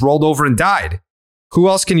like they just rolled over and died. Who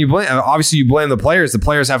else can you blame? Obviously, you blame the players. The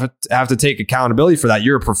players have to take accountability for that.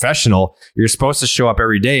 You're a professional. You're supposed to show up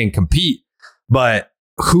every day and compete. But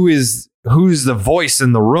who's the voice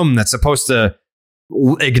in the room that's supposed to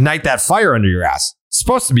ignite that fire under your ass? It's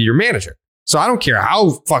supposed to be your manager. So I don't care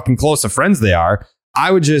how fucking close of friends they are.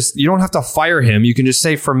 You don't have to fire him. You can just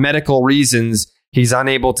say for medical reasons, he's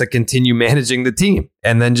unable to continue managing the team,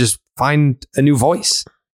 and then just find a new voice.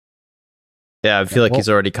 Yeah, I feel like he's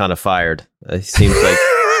already kind of fired. It seems like,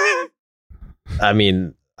 I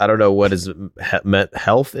mean, I don't know what his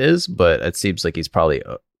health is, but it seems like he's probably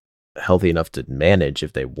healthy enough to manage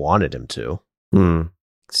if they wanted him to. I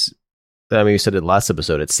mean, you said it last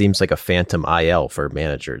episode. It seems like a phantom IL for a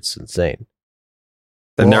manager. It's insane.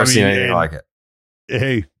 I've never seen anything like it.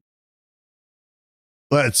 Hey,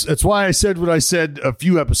 that's why I said what I said a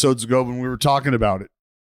few episodes ago when we were talking about it.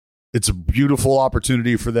 It's a beautiful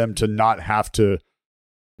opportunity for them to not have to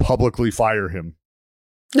publicly fire him.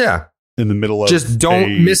 Yeah. In the middle of just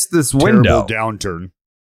don't miss this window downturn.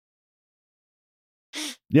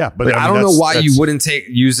 Yeah, but I don't know why you wouldn't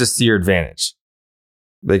use this to your advantage.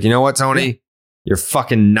 Like, you know what, Tony? Yeah. You're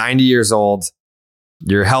fucking 90 years old.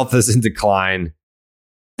 Your health is in decline.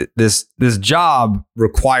 This job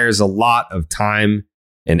requires a lot of time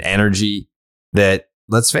and energy that,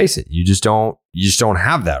 let's face it, you just don't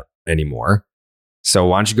have that anymore. So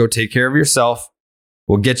why don't you go take care of yourself?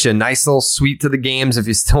 We'll get you a nice little suite to the games if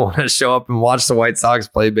you still want to show up and watch the White Sox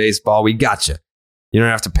play baseball. We got you. You don't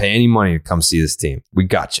have to pay any money to come see this team. We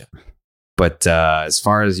got you. But as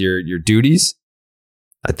far as your duties,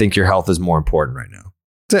 I think your health is more important right now.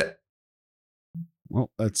 That's it. Well,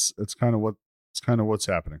 that's kind of what's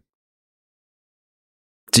happening.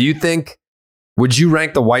 Do you think? Would you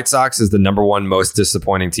rank the White Sox as the number one most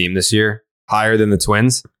disappointing team this year, higher than the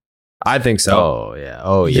Twins? I think so. Oh yeah.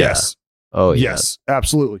 Oh yeah. Yes. Oh yeah. Yes.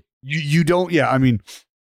 Absolutely. You don't. Yeah. I mean.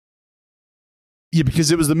 Yeah,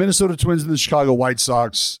 because it was the Minnesota Twins and the Chicago White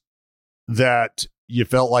Sox that you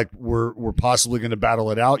felt like were possibly going to battle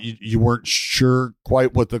it out. You weren't sure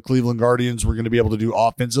quite what the Cleveland Guardians were going to be able to do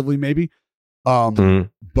offensively, maybe.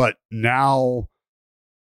 But now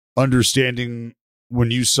understanding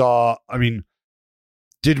when you saw, I mean,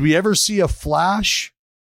 did we ever see a flash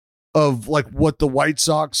of like what the White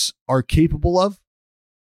Sox are capable of?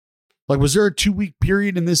 Like, was there a 2-week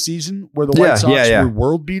period in this season where the White Sox were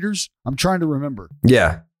world beaters? I'm trying to remember.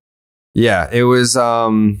 Yeah. It was,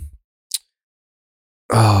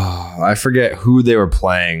 I forget who they were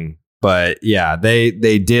playing, but yeah, they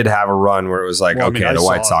did have a run where it was like, the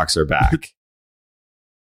White Sox are back.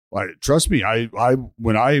 Trust me, I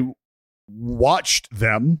when I watched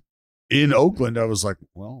them in Oakland, I was like,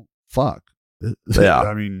 well, fuck. Yeah.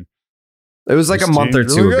 I mean, it was like a month or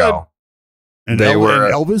two ago. And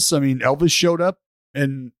Elvis showed up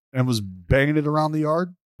and was banging it around the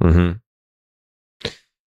yard. Mm-hmm.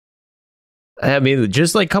 I mean,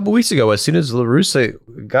 just like a couple weeks ago, as soon as La Russa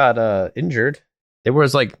got injured, it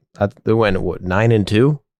was like they went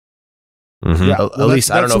 9-2. Mm-hmm. Yeah, At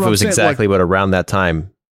least I don't know if it was exactly, but around that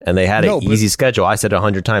time, and they had an easy schedule. I said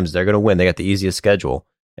 100 times they're going to win. They got the easiest schedule,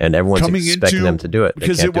 and everyone's expecting them to do it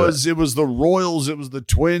because it was the Royals, it was the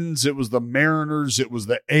Twins, it was the Mariners, it was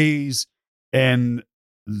the A's, and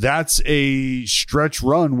that's a stretch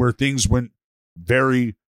run where things went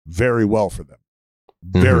very, very well for them.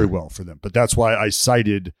 Very well for them. But that's why I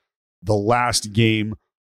cited the last game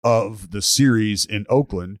of the series in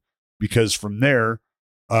Oakland, because from there,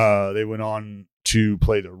 they went on to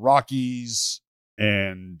play the Rockies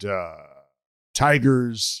and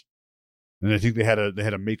Tigers. And I think they had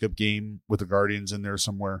a makeup game with the Guardians in there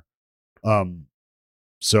somewhere.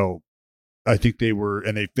 So I think they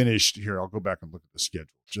finished here. I'll go back and look at the schedule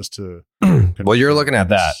just to. Well, you're looking at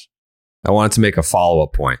that. I wanted to make a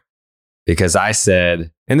follow-up point. Because I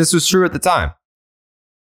said, and this was true at the time,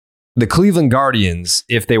 the Cleveland Guardians,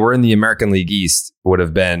 if they were in the American League East, would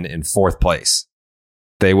have been in 4th place.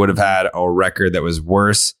 They would have had a record that was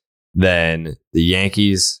worse than the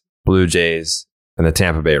Yankees, Blue Jays, and the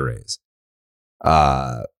Tampa Bay Rays.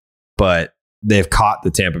 But they've caught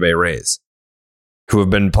the Tampa Bay Rays, who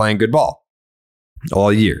have been playing good ball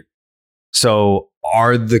all year. So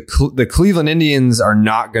are the Cleveland Indians are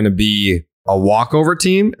not going to be a walkover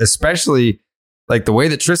team, especially like the way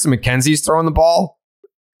that Tristan McKenzie's throwing the ball.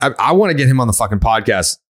 I want to get him on the fucking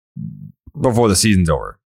podcast before the season's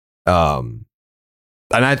over. And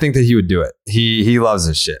I think that he would do it. He loves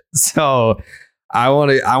this shit. So I want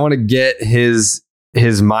to get his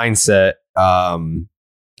mindset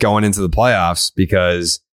going into the playoffs,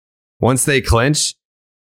 because once they clinch,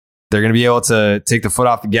 they're going to be able to take the foot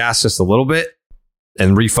off the gas just a little bit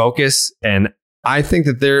and refocus. And I think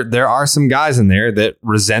that there are some guys in there that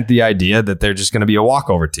resent the idea that they're just going to be a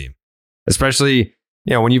walkover team. Especially,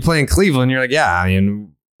 when you play in Cleveland, you're like, yeah, I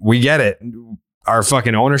mean, we get it. Our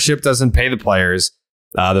fucking ownership doesn't pay the players.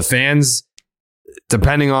 The fans,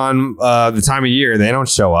 depending on the time of year, they don't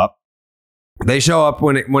show up. They show up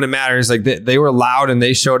when it matters. Like they were loud and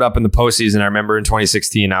they showed up in the postseason. I remember in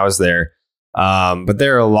 2016, I was there. But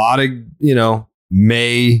there are a lot of,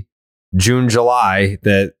 May, June, July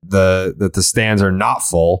that the stands are not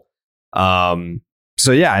full.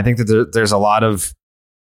 So yeah, I think that there's a lot of,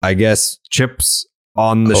 I guess, chips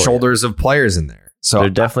on the shoulders of players in there. So they're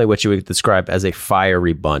definitely what you would describe as a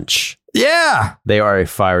fiery bunch. Yeah, they are a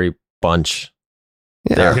fiery bunch.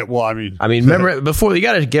 Yeah. Well, I mean, remember before, you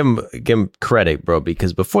got to give them credit, bro,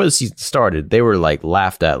 because before the season started, they were like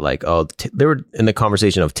laughed at, like, they were in the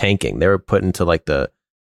conversation of tanking. They were put into like the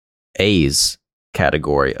A's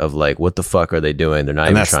category of like, what the fuck are they doing? They're not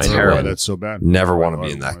even trying to win. That's so bad. Never want to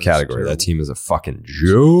be in that category. That team is a fucking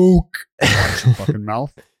joke. Watch your fucking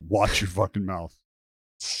mouth. Watch your fucking mouth.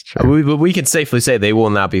 We can safely say they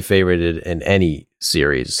will not be favorited in any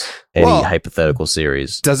series, hypothetical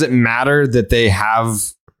series. Does it matter that they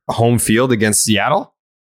have home field against Seattle?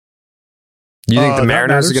 Do you think the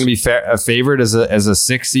Mariners are going to be favored as a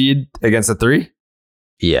 6 seed against a 3?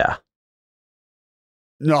 Yeah.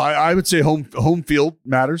 No, I would say home field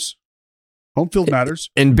matters. Home field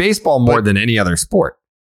matters. In baseball more than any other sport.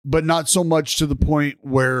 But not so much to the point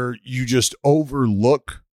where you just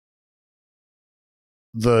overlook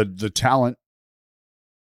the talent.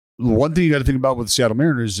 One thing you got to think about with the Seattle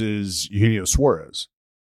Mariners is Eugenio Suarez.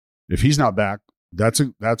 If he's not back, that's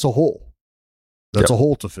a hole. That's a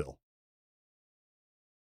hole to fill.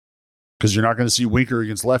 Because you're not going to see Winker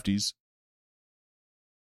against lefties.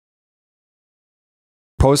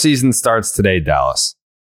 Postseason starts today, Dallas.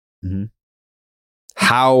 Mm-hmm.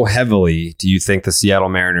 How heavily do you think the Seattle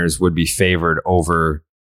Mariners would be favored over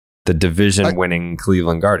the division-winning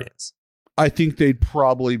Cleveland Guardians? I think they'd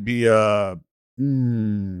probably be like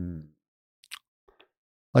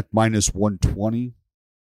minus 120.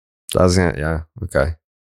 Yeah. Okay.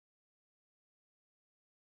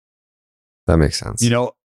 That makes sense.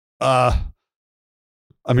 I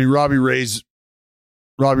mean, Robbie Ray is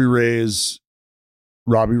Robbie Ray.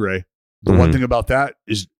 The one thing about that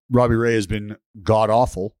is Robbie Ray has been god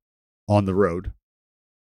awful on the road.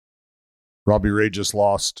 Robbie Ray just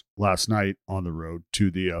lost last night on the road to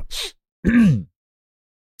the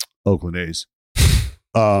Oakland A's.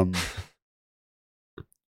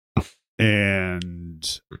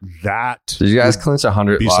 And that did you guys clinch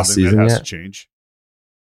 100 last season that has yet? To change.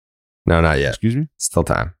 No, not yet. Excuse me? Still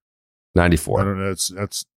time. 94. I don't know.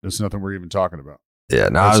 That's nothing we're even talking about. Yeah,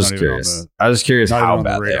 no, I was just curious. I was just curious how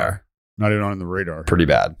bad they are. Not even on the radar. Pretty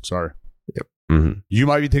bad. Sorry. Yep. Mm-hmm. You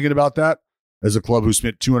might be thinking about that as a club who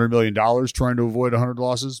spent $200 million trying to avoid 100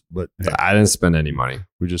 losses, but hey, I didn't spend any money.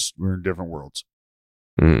 We're in different worlds.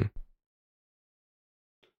 Mm.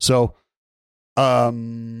 So,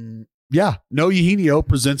 yeah, no Eugenio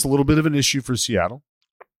presents a little bit of an issue for Seattle.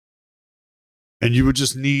 And you would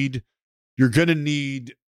just you're going to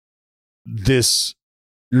need this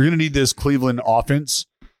Cleveland offense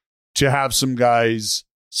to have some guys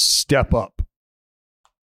step up.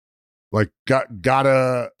 Like,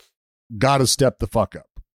 gotta step the fuck up.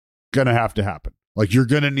 Gonna have to happen. Like, you're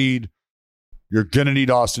gonna need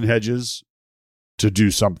Austin Hedges to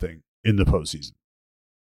do something in the postseason.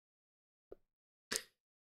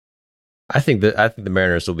 I think the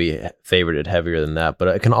Mariners will be favorited heavier than that, but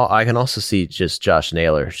I can also see just Josh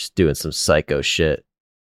Naylor just doing some psycho shit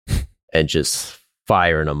and just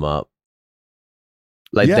firing them up.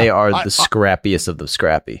 Like, they are the scrappiest of the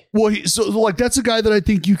scrappy. Well, that's a guy that I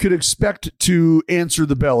think you could expect to answer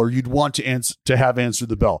the bell, or you'd want to have answered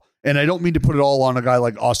the bell. And I don't mean to put it all on a guy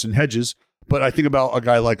like Austin Hedges, but I think about a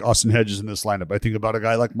guy like Austin Hedges in this lineup. I think about a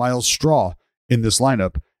guy like Miles Straw in this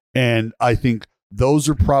lineup. And I think those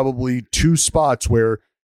are probably two spots where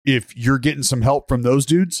if you're getting some help from those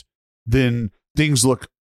dudes, then things look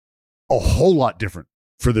a whole lot different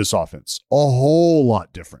for this offense. A whole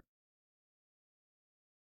lot different.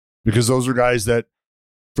 Because those are guys that,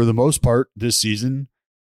 for the most part, this season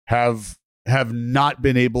have not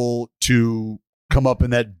been able to come up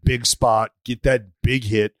in that big spot, get that big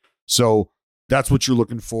hit. So that's what you're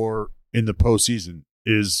looking for in the postseason,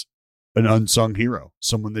 is an unsung hero,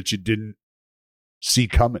 someone that you didn't see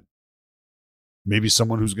coming. Maybe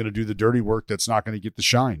someone who's going to do the dirty work that's not going to get the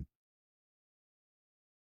shine.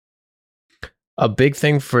 A big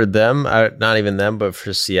thing for them, not even them, but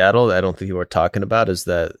for Seattle, I don't think we're talking about, is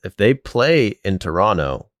that if they play in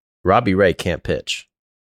Toronto, Robbie Ray can't pitch.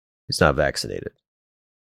 He's not vaccinated.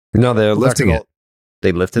 No, they're lifting it.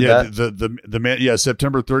 They lifted that? The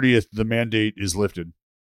September 30th, the mandate is lifted.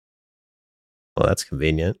 Well, that's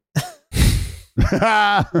convenient. You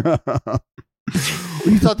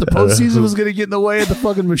thought the postseason was going to get in the way of the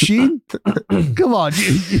fucking machine? Come on.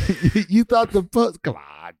 You thought come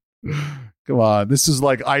on. This is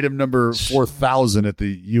like item number 4,000 at the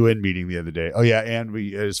UN meeting the other day. Oh yeah, and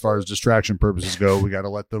we, as far as distraction purposes go, we got to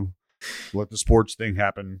let the sports thing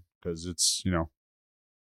happen, because it's, yeah.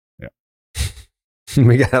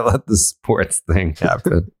 We got to let the sports thing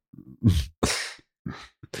happen.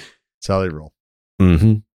 That's how they roll.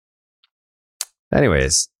 Mm-hmm.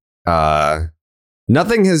 Anyways,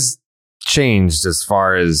 nothing has changed as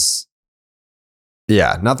far as the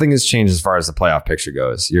playoff picture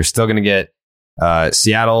goes. You're still going to get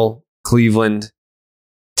Seattle, Cleveland,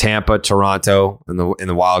 Tampa, Toronto in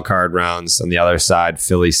the wild card rounds. On the other side,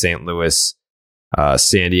 Philly, St. Louis,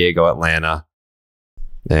 San Diego, Atlanta,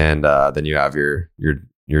 and then you have your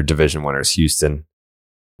division winners: Houston,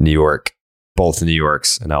 New York, both New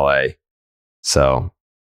Yorks, and LA. So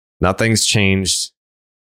nothing's changed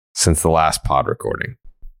since the last pod recording.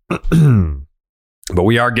 But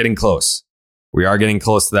we are getting close. We are getting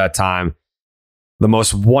close to that time. The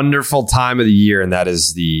most wonderful time of the year, and that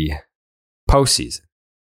is the postseason.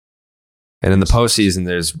 And in the postseason,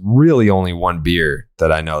 there's really only one beer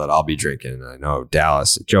that I know that I'll be drinking. And I know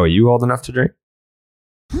Dallas. Joey, you old enough to drink?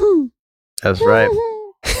 That's right.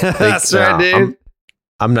 That's right, dude.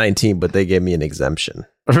 I'm 19, but they gave me an exemption.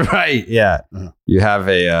 Right, yeah. You have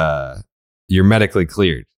you're medically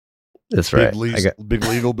cleared. That's right. Big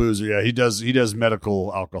legal boozer. Yeah, he does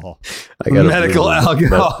medical alcohol. I got medical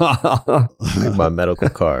alcohol. My medical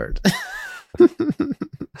card.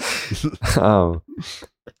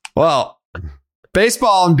 Well,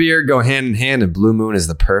 baseball and beer go hand in hand, and Blue Moon is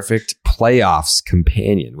the perfect playoffs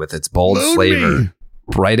companion with its bold flavor,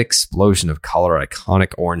 bright explosion of color,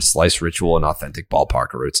 iconic orange slice ritual, and authentic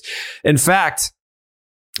ballpark roots. In fact,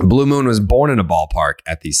 Blue Moon was born in a ballpark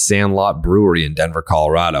at the Sandlot Brewery in Denver,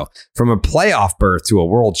 Colorado. From a playoff berth to a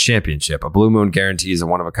world championship, a Blue Moon guarantees a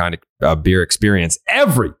one-of-a-kind beer experience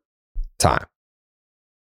every time.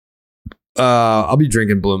 I'll be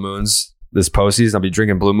drinking Blue Moons this postseason. I'll be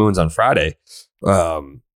drinking Blue Moons on Friday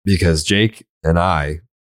because Jake and I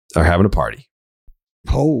are having a party.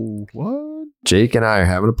 Oh, what? Jake and I are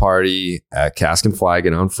having a party at Cask and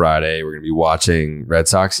Flagon on Friday. We're going to be watching Red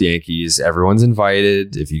Sox Yankees. Everyone's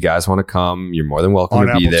invited. If you guys want to come, you're more than welcome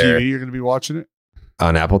to be there. On Apple TV, you're going to be watching it?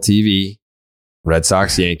 On Apple TV, Red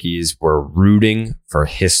Sox Yankees. We're rooting for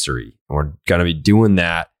history. And we're going to be doing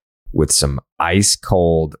that with some ice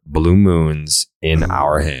cold Blue Moons in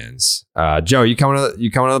our hands. Joe, you coming to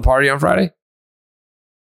the party on Friday?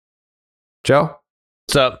 Joe?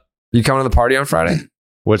 What's up? You coming to the party on Friday?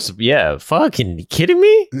 Fucking kidding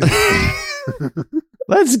me?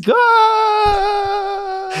 Let's go.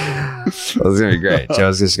 That's gonna be great.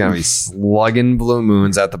 Joe's just gonna be slugging Blue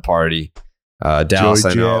Moons at the party. Dallas,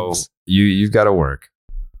 I know you've got to work.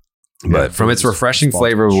 But from its refreshing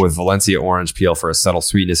flavor with Valencia orange peel for a subtle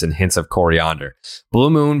sweetness and hints of coriander, Blue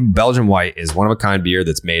Moon Belgian White is one-of-a-kind beer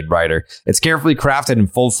that's made brighter. It's carefully crafted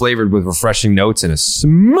and full-flavored with refreshing notes and a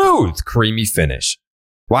smooth, creamy finish.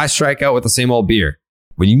 Why strike out with the same old beer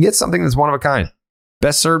when you can get something that's one-of-a-kind?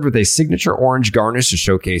 Best served with a signature orange garnish to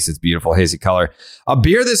showcase its beautiful hazy color. A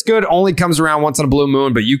beer this good only comes around once on a Blue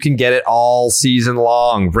Moon, but you can get it all season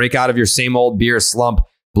long. Break out of your same old beer slump.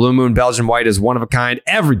 Blue Moon Belgian White is one of a kind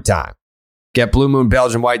every time. Get Blue Moon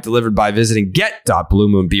Belgian White delivered by visiting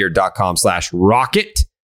get.bluemoonbeer.com/rocket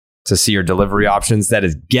to see your delivery options. That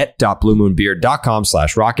is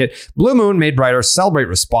get.bluemoonbeer.com/rocket. Blue Moon, made brighter. Celebrate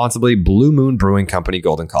responsibly. Blue Moon Brewing Company,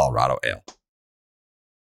 Golden, Colorado Ale.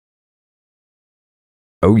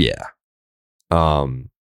 Oh yeah. Did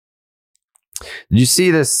you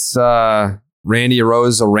see this Randy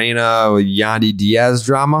Arozarena Yandy Diaz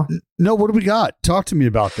drama? No, what do we got? Talk to me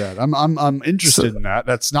about that. I'm interested in that.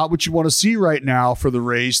 That's not what you want to see right now for the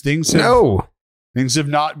Rays. Things have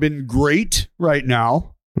not been great right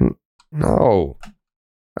now. No.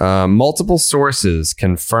 Multiple sources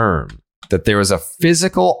confirm that there was a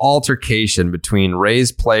physical altercation between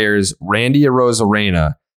Rays players Randy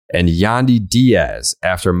Arozarena and Yandy Diaz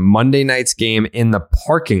after Monday night's game in the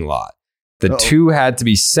parking lot. The two had to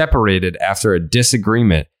be separated after a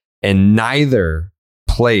disagreement, and neither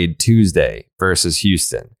played Tuesday versus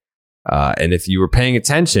Houston. And if you were paying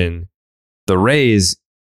attention, the Rays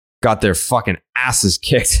got their fucking asses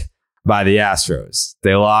kicked by the Astros.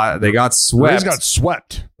 They got swept. The Rays got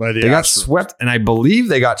swept by the Astros. They got swept, and I believe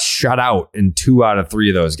they got shut out in 2 out of 3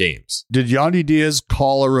 of those games. Did Yandy Diaz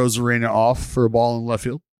call Arozarena off for a ball in left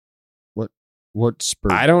field? What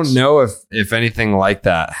spurred I don't know if anything like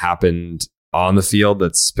that happened on the field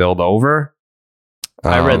that spilled over.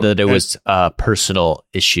 I read that it was a personal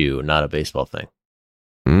issue, not a baseball thing.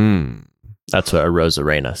 That's what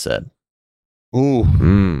Arozarena said.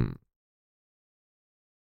 Ooh.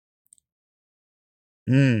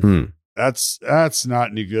 That's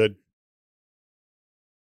not any good.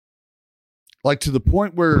 Like to the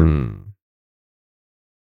point where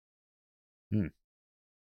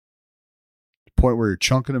you're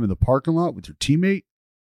chunking him in the parking lot with your teammate.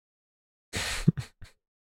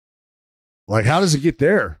 Like, how does it get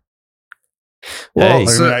there? Well, I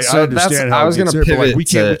understand how I was going to pivot. We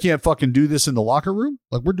can't fucking do this in the locker room.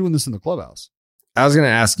 Like, we're doing this in the clubhouse. I was going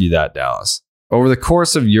to ask you that, Dallas. Over the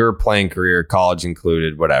course of your playing career, college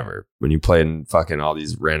included, whatever, when you played in fucking all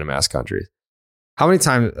these random ass countries, how many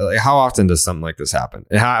times, how often does something like this happen?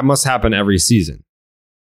 It must happen every season.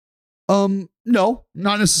 No,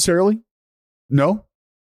 not necessarily. No,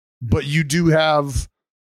 but you do have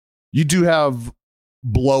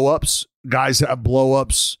blow-ups. Guys have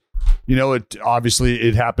blow-ups. You know, it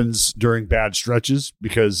happens during bad stretches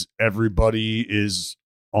because everybody is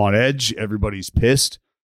on edge. Everybody's pissed.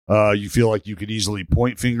 You feel like you could easily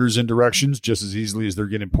point fingers in directions just as easily as they're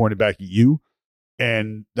getting pointed back at you.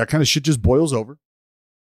 And that kind of shit just boils over.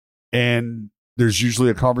 And there's usually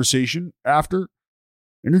a conversation after,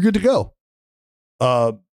 and you're good to go.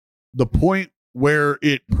 The point where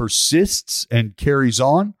it persists and carries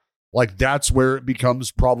on, like that's where it becomes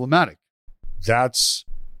problematic. That's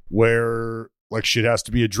where like shit has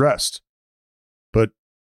to be addressed. But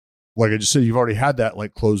like I just said, you've already had that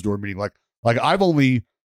like closed door meeting. Like I've only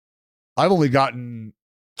gotten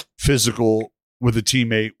physical with a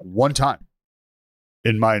teammate one time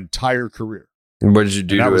in my entire career. And what did you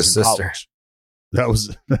do to his sister? That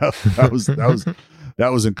was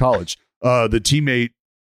in college. The teammate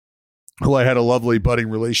who I had a lovely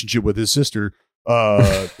budding relationship with, his sister,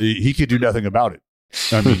 he could do nothing about it.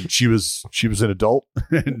 I mean, she was an adult,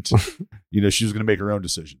 and she was going to make her own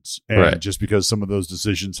decisions. And just because some of those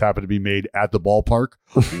decisions happened to be made at the ballpark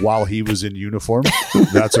while he was in uniform,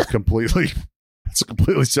 that's a completely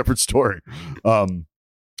separate story.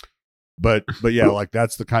 But yeah, like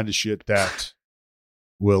that's the kind of shit that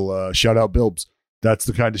will shout out Bilbs. That's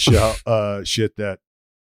the kind of shit that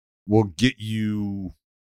will get you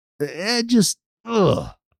just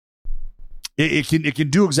ugh. It can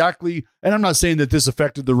do exactly, and I'm not saying that this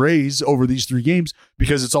affected the Rays over these 3 games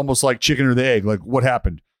because it's almost like chicken or the egg. Like, what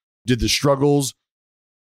happened? Did the struggles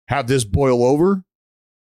have this boil over?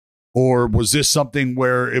 Or was this something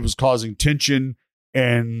where it was causing tension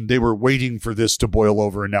and they were waiting for this to boil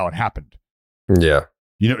over and now it happened? Yeah.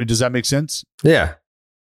 You know, does that make sense? Yeah.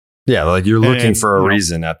 Yeah, like you're looking for a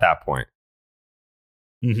reason at that point.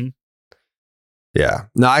 Mm-hmm. Yeah.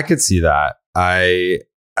 No, I could see that. I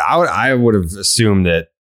would have assumed that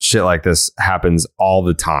shit like this happens all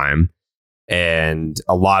the time. And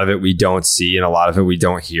a lot of it we don't see and a lot of it we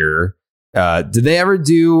don't hear. Did they ever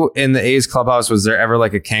do in the A's clubhouse? Was there ever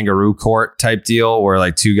like a kangaroo court type deal where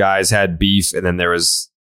like 2 guys had beef and then it was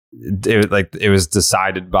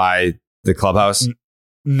decided by the clubhouse?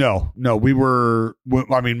 No, we were,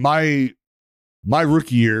 I mean, my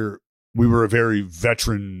rookie year, we were a very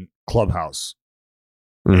veteran clubhouse.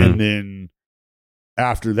 Mm-hmm. And then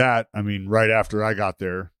after that, I mean, right after I got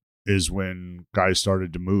there is when guys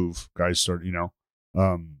started to move.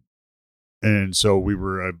 And so we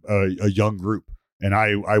were a young group. And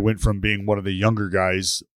I went from being one of the younger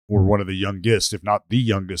guys or one of the youngest, if not the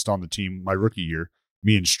youngest on the team my rookie year,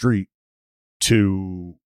 me and Street,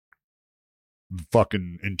 to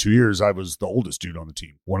fucking in 2 years, I was the oldest dude on the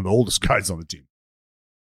team, one of the oldest guys on the team.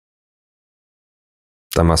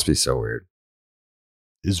 That must be so weird.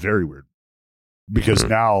 It's very weird. Because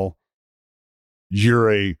now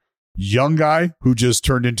you're a young guy who just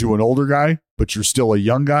turned into an older guy, but you're still a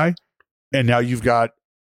young guy. And now you've got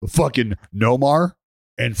fucking Nomar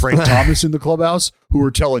and Frank Thomas in the clubhouse who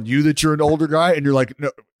are telling you that you're an older guy. And you're like,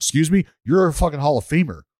 no, excuse me, you're a fucking Hall of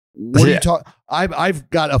Famer. What are you talking? I've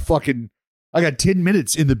got I got 10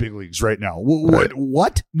 minutes in the big leagues right now.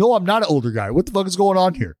 What? No, I'm not an older guy. What the fuck is going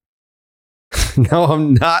on here? No,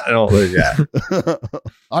 I'm not an older guy.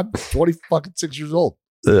 I'm 26 years old.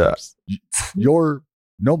 Yeah. You're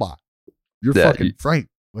Nomar. You're fucking Frank.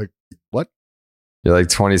 Like, what? You're like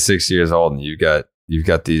 26 years old and you've got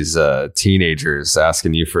these teenagers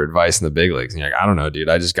asking you for advice in the big leagues. And you're like, I don't know, dude.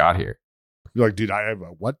 I just got here. You're like, dude, I have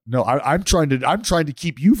what? No, I'm trying to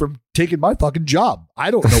keep you from taking my fucking job.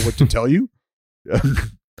 I don't know what to tell you.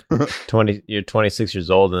 You're 26 years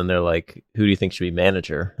old, and then they're like, "Who do you think should be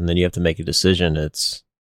manager?" And then you have to make a decision. It's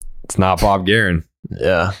not Bob Guerin.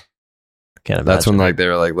 Yeah, can't imagine. That's when like they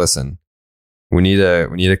were like, "Listen, we need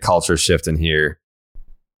a culture shift in here.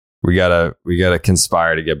 We gotta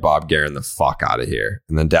conspire to get Bob Guerin the fuck out of here."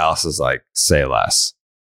 And then Dallas is like, "Say less."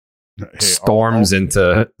 Storms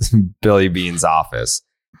into Billy Beane's office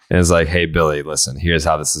and is like, "Hey, Billy, listen, here's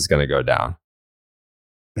how this is going to go down.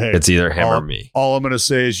 Hey, it's either him or me." All I'm going to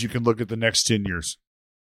say is you can look at the next 10 years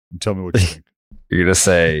and tell me what you think. You're going to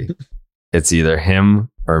say it's either him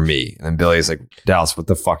or me. And then Billy's like, "Dallas, what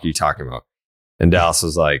the fuck are you talking about?" And Dallas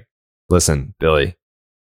was like, "Listen, Billy,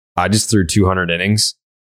 I just threw 200 innings.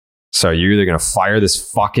 So you're either going to fire this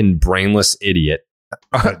fucking brainless idiot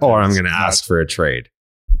or I'm going to ask for a trade."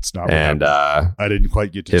 It's not. And I didn't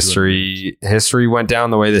quite get to history went down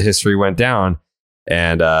the way that history went down.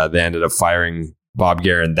 And they ended up firing Bob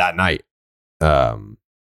Guerin that night on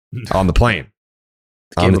the plane,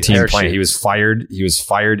 on the team plane. He was fired. He was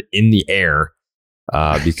fired in the air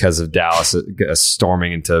because of Dallas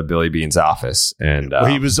storming into Billy Beane's office. And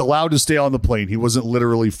he was allowed to stay on the plane. He wasn't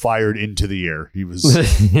literally fired into the air. He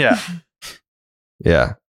was. Yeah.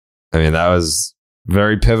 I mean, that was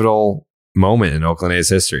very pivotal moment in Oakland A's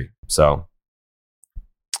history. So,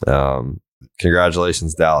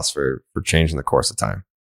 congratulations, Dallas, for changing the course of time.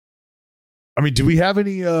 I mean, do we have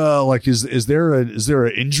any is there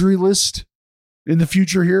an injury list in the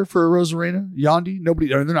future here for Arozarena, Yandy? Nobody,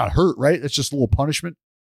 they're not hurt, right? It's just a little punishment.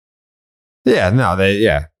 Yeah, no,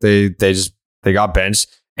 they got benched,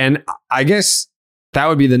 and I guess that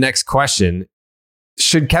would be the next question.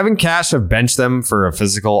 Should Kevin Cash have benched them for a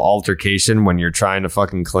physical altercation when you're trying to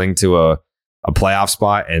fucking cling to a playoff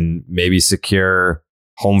spot and maybe secure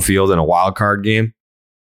home field in a wild card game?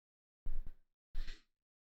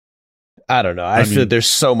 I don't know. I feel there's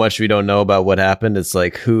so much we don't know about what happened. It's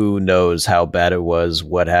like, who knows how bad it was,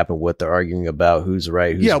 what happened, what they're arguing about, who's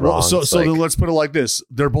right, who's wrong. Well, so then let's put it like this.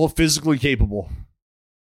 They're both physically capable.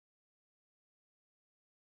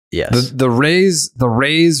 Yes. The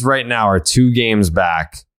Rays right now are 2 games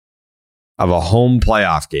back of a home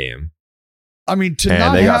playoff game. I mean, to and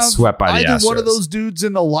not they have got swept by the either Astros. One of those dudes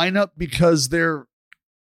in the lineup because they're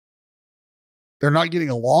not getting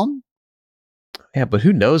along. Yeah, but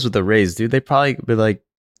who knows with the Rays, dude? They probably be like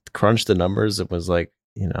crunched the numbers. It was like,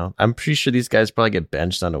 I'm pretty sure these guys probably get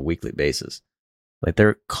benched on a weekly basis. Like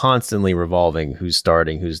they're constantly revolving who's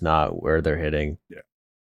starting, who's not, where they're hitting. Yeah.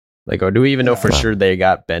 Like, or do we even know for sure they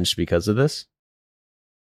got benched because of this?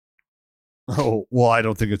 Oh, well, I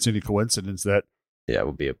don't think it's any coincidence that it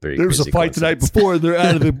would be a pretty there's a fight the night before and they're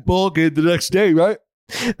out of the ball game the next day, right?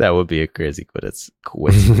 That would be a crazy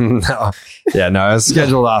coincidence. No, it's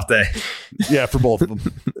scheduled off day. Yeah, for both of them.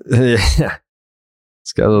 Yeah,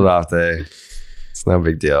 scheduled off day. It's no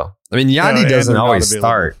big deal. I mean, Yandy doesn't always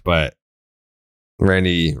start, but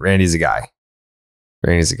Randy's a guy.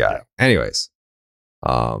 Anyways,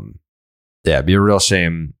 it'd be a real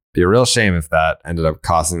shame. If that ended up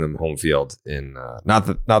costing them home field. In not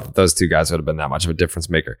that those two guys would have been that much of a difference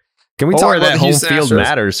maker. Can we talk about that home field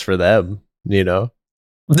matters for them?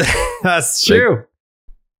 That's true.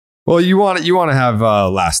 Well, you want to have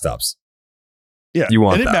last stops. Yeah, you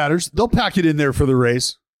want and it matters. They'll pack it in there for the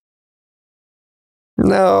race.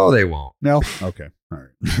 No, they won't. No, okay, all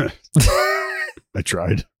right. I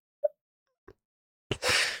tried.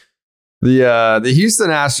 The Houston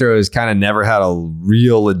Astros kind of never had a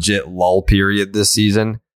real legit lull period this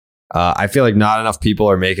season. I feel like not enough people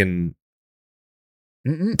are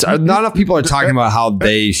talking about how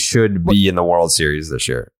they should be in the World Series this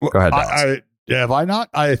year. Go ahead, Dallas. Have I not?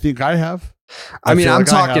 I think I have. I mean, I'm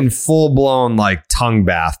talking full blown like tongue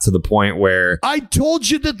bath to the point where I told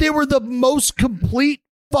you that they were the most complete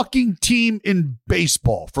fucking team in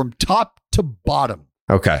baseball from top to bottom.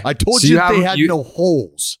 Okay. I told you they had no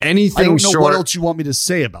holes. Anything I don't know short, what else you want me to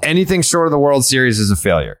say about anything short of the World Series is a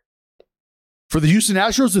failure. For the Houston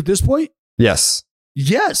Astros at this point? Yes.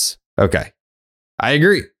 Yes. Okay. I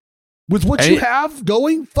agree. With what you have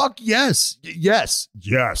going? Fuck yes. Yes.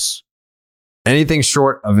 Yes. Anything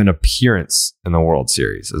short of an appearance in the World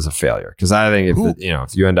Series is a failure. Because I think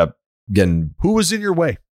if you end up getting... Who is in your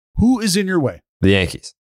way? Who is in your way? The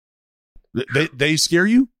Yankees. They scare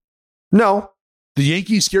you? No. The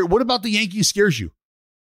Yankees scare. What about the Yankees scares you?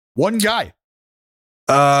 One guy.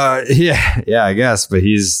 Yeah, I guess, but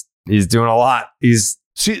he's doing a lot.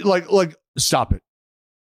 Stop it.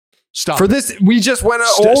 Stop for it. This. We just went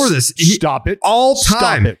over this. Stop it. All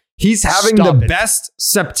time. Stop it. He's having the best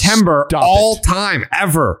September all time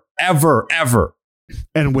ever.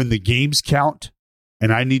 And when the games count,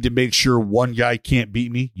 and I need to make sure one guy can't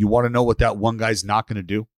beat me, you want to know what that one guy's not going to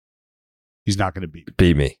do? He's not going to beat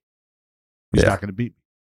me. He's not going to beat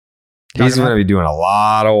me. He's going to be doing a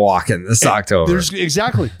lot of walking this October. There's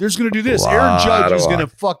going to do this. Aaron Judge is going to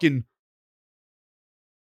fucking...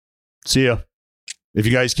 See ya. If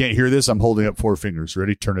you guys can't hear this, I'm holding up 4 fingers.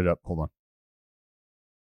 Ready? Turn it up. Hold on.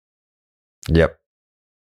 Yep.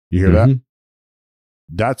 You hear that?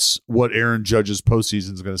 That's what Aaron Judge's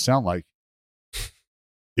postseason is going to sound like.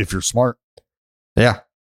 If you're smart. Yeah.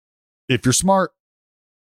 If you're smart.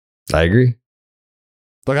 I agree.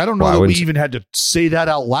 Like, I don't know that we even had to say that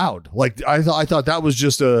out loud. Like, I thought that was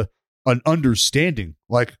just an understanding.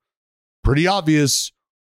 Like, pretty obvious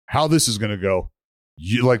how this is going to go.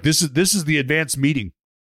 This is the advanced meeting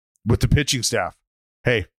with the pitching staff.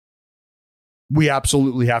 Hey, we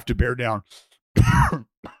absolutely have to bear down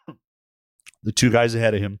the 2 guys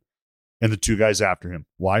ahead of him and the 2 guys after him.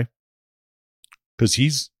 Why? Because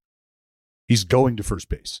he's going to first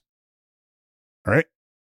base. All right?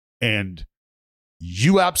 And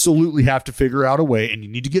you absolutely have to figure out a way, and you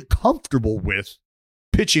need to get comfortable with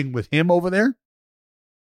pitching with him over there,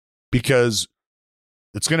 because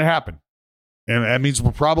it's going to happen. And that means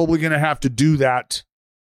we're probably going to have to do that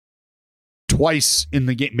twice in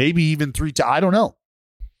the game, maybe even 3 times. I don't know.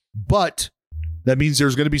 But that means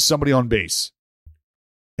there's going to be somebody on base.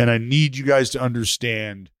 And I need you guys to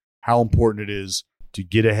understand how important it is to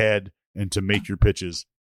get ahead and to make your pitches,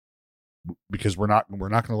 because we're not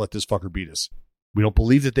going to let this fucker beat us. We don't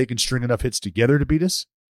believe that they can string enough hits together to beat us.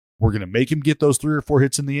 We're going to make him get those 3 or 4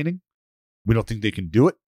 hits in the inning. We don't think they can do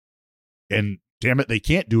it. And damn it, they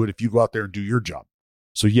can't do it if you go out there and do your job.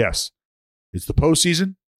 So yes, it's the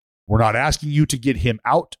postseason. We're not asking you to get him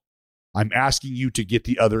out. I'm asking you to get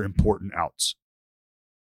the other important outs.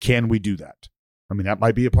 Can we do that? I mean, that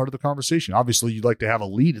might be a part of the conversation. Obviously, you'd like to have a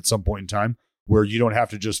lead at some point in time where you don't have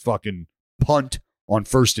to just fucking punt on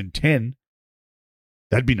 1st and 10.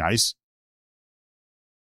 That'd be nice.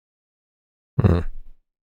 It's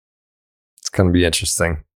going to be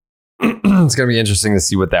interesting. It's going to be interesting to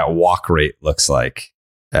see what that walk rate looks like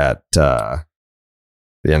at the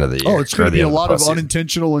end of the year. Oh, it's going to be a lot of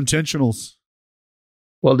unintentional intentionals.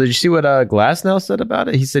 Well, did you see what Glasnow said about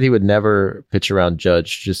it? He said he would never pitch around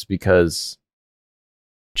Judge just because,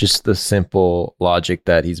 just the simple logic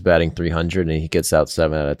that he's batting 300 and he gets out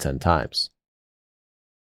 7 out of 10 times.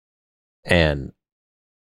 And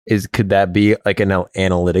could that be like an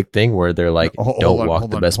analytic thing where they're like, don't walk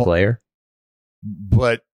the best player?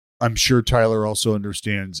 But I'm sure Tyler also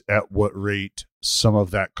understands at what rate some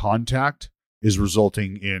of that contact is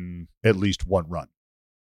resulting in at least one run.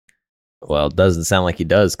 Well, it doesn't sound like he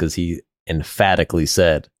does because he emphatically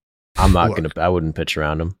said, I wouldn't pitch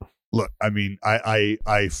around him. Look, I mean,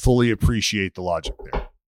 I fully appreciate the logic there.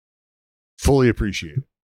 Fully appreciate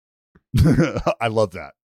it. I love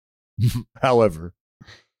that. However,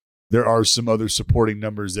 there are some other supporting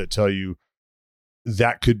numbers that tell you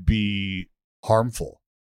that could be harmful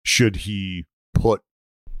should he put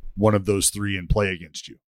one of those three in play against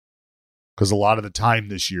you. Because a lot of the time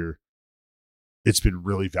this year, it's been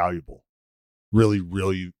really valuable. Really,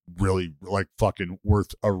 really, really like fucking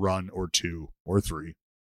worth a run or two or three.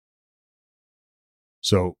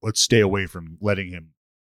 So let's stay away from letting him,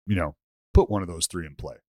 put one of those three in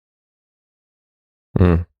play.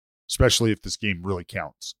 Especially if this game really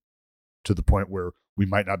counts to the point where we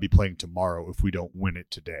might not be playing tomorrow if we don't win it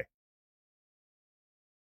today.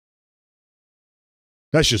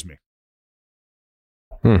 That's just me.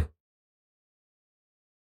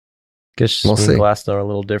 Guess We'll see. Glasnow are a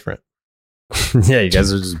little different. Yeah, you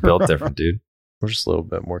guys are just built different, dude. We're just a little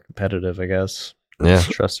bit more competitive, I guess. Yeah.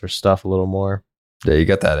 Trust our stuff a little more. Yeah, you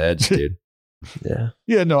got that edge, dude. Yeah.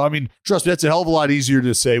 Yeah, no, I mean, trust me, that's a hell of a lot easier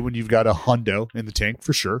to say when you've got a hundo in the tank,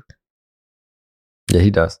 for sure. Yeah,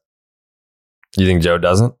 he does. You think Joe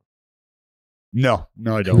doesn't? No,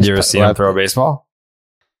 I don't. You ever see him throw a baseball?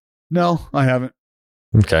 No, I haven't.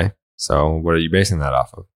 Okay. So what are you basing that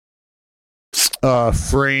off of?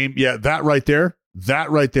 Frame. Yeah, that right there.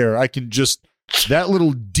 I can just, that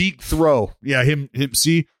little deep throw. Yeah, him.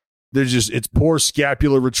 See, there's just, it's poor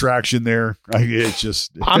scapular retraction there. It's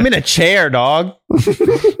just. I'm in a chair, dog.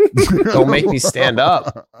 Don't make me stand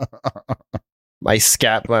up. My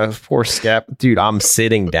poor scap. Dude, I'm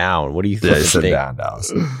sitting down. What do you think? Yeah, sit down,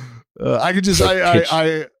 Dallas. I could just,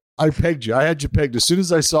 I pegged you. I had you pegged. As soon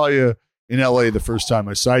as I saw you in LA the first time,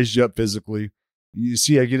 I sized you up physically. You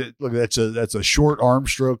see, I get it. Look, that's a short arm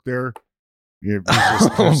stroke there.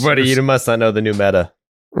 Buddy, you must not know the new meta.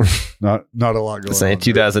 Not a lot going on. This ain't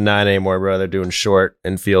 2009 anymore, bro. They're doing short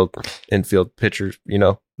infield pitchers,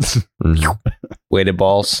 weighted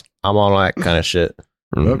balls. I'm on that kind of shit.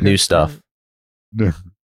 Okay. New stuff.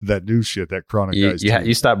 That new shit, that chronic guys.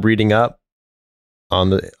 You stop breathing up on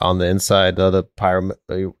the inside of the pyro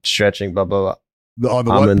stretching, blah blah blah. On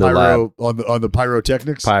the I'm what? in the Pyro, lab. on the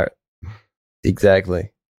pyrotechnics.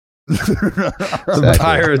 Exactly.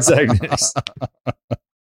 Pyrotechnics.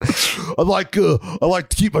 I like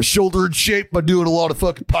to keep my shoulder in shape by doing a lot of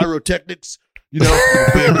fucking pyrotechnics. Big,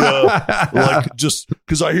 like just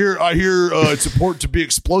because I hear it's important to be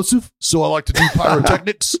explosive, so I like to do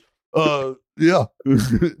pyrotechnics. Yeah.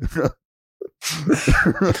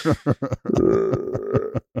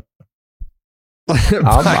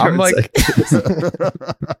 I'm like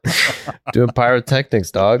doing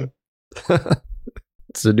pyrotechnics, dog.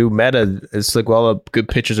 It's a new meta. It's like what all the good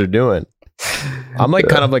pitchers are doing. I'm like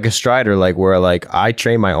kind of like a strider, like where like I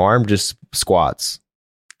train my arm just squats.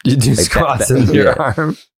 You do like squats in your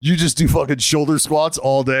arm. You just do fucking shoulder squats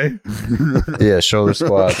all day. Yeah, shoulder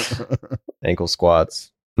squats, ankle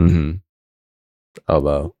squats,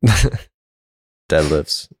 elbow,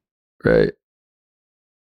 deadlifts. Right.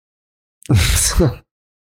 A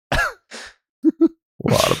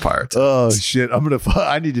lot of pyrotechnics. Oh shit!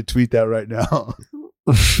 I need to tweet that right now.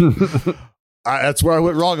 That's where I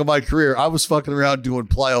went wrong in my career. I was fucking around doing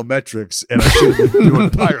plyometrics, and I should have been doing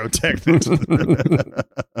pyrotechnics.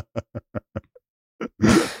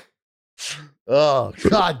 Oh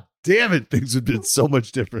god damn it! Things would have been so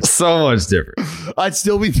much different. So much different. I'd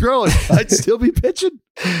still be throwing. I'd still be pitching.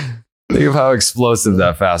 Think of how explosive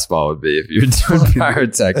that fastball would be if you were doing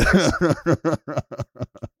pyrotechnics.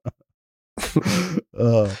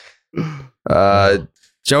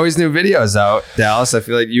 Joey's new video is out, Dallas. I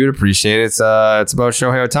feel like you would appreciate it. It's about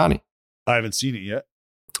Shohei Ohtani. I haven't seen it yet.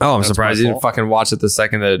 Oh, I'm surprised you didn't fucking watch it the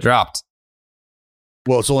second that it dropped.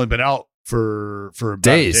 Well, it's only been out for about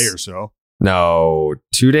a day or so. No,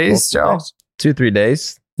 2 days, Joe? 2-3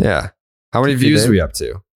 days. Yeah. How many views are we up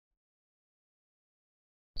to?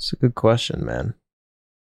 It's a good question, man.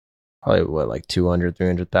 Probably what, like 200,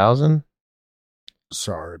 300,000?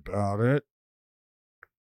 Sorry about it.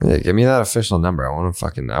 Yeah, give me that official number. I want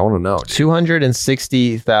to know. Dude.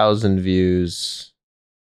 260,000 views.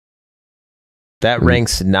 That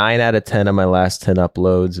ranks 9 out of 10 on my last 10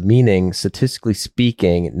 uploads, meaning, statistically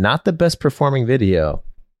speaking, not the best performing video.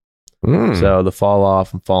 So the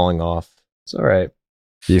I'm falling off. It's all right.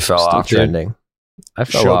 You fell Still off, trending. I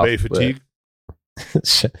fell Show off. bay fatigue.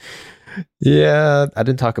 Yeah, I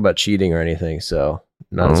didn't talk about cheating or anything, so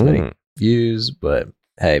not as many views. But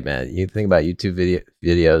hey, man, you think about YouTube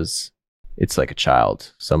videos, it's like a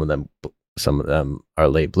child. Some of them are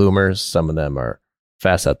late bloomers. Some of them are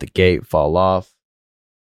fast out the gate, fall off.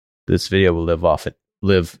 This video will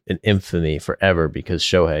live in infamy forever because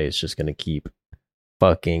Shohei is just going to keep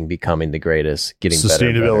fucking becoming the greatest, getting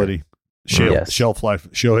sustainability, better. Yes. shelf life,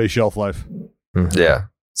 Shohei shelf life. Mm-hmm. Yeah.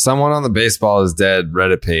 Someone on the Baseball is Dead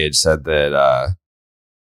Reddit page said that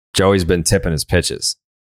Joey's been tipping his pitches.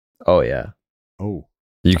 Oh yeah. Oh,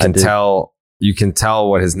 you can tell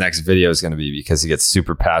what his next video is going to be because he gets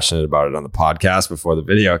super passionate about it on the podcast before the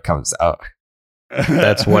video comes out.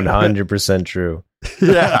 That's 100% true.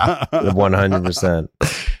 Yeah. 100%.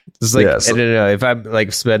 It's like, I don't know, if I'm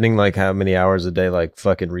like spending like how many hours a day like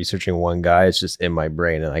fucking researching one guy, it's just in my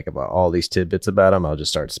brain, and like about all these tidbits about him, I'll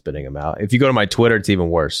just start spitting them out. If you go to my Twitter, it's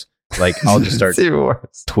even worse. Like I'll just start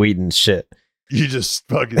tweeting shit. You just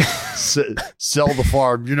fucking sell the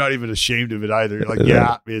farm. You're not even ashamed of it either. You're like,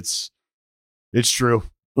 yeah, it's true.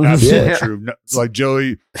 Absolutely true. No, like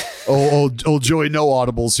Joey, old Joey, no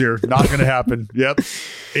audibles here. Not going to happen. Yep.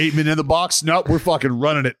 8 men in the box. Nope. We're fucking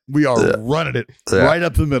running it. We are running it right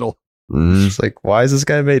up the middle. It's like, why has this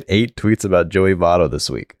guy made 8 tweets about Joey Votto this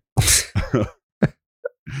week? What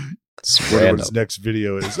his next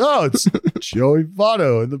video is. Oh, it's Joey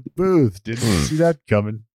Votto in the booth. Didn't see that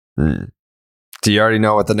coming. Do you already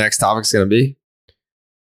know what the next topic's going to be?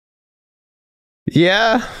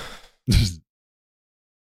 Yeah.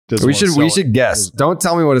 We should guess. Don't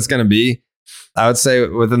tell me what it's going to be. I would say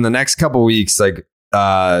within the next couple weeks, like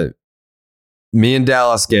me and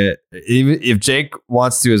Dallas get, even if Jake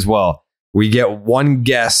wants to as well, we get one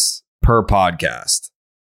guess per podcast.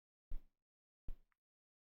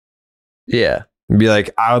 Yeah. Be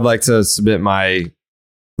like, I would like to submit my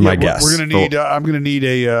guess. We're gonna need. I'm gonna need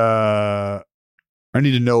a. I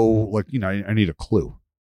need to know, like, you know, I need a clue.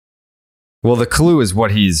 Well, the clue is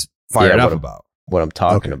what he's fired up about. What I'm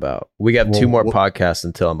talking about. We got 2 more podcasts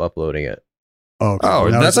until I'm uploading it. Okay.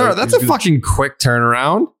 Oh, that's a fucking quick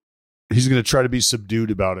turnaround. He's going to try to be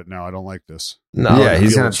subdued about it now. I don't like this. No, yeah,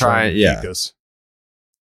 he's going to try. Yeah.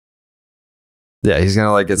 Yeah, he's going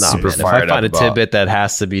to like get super fired up. If I find a tidbit that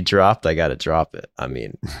has to be dropped, I got to drop it. I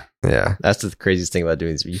mean, yeah, that's the craziest thing about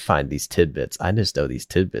doing this. You find these tidbits. I just know these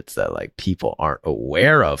tidbits that like people aren't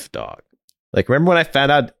aware of, dog. Like, remember when I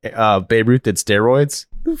found out Babe Ruth did steroids?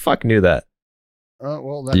 Who the fuck knew that?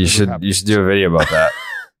 Well, you should do a video about that.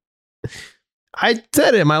 I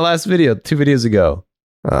said it in my last video 2 videos ago.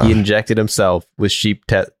 He injected himself with sheep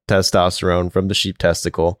testosterone from the sheep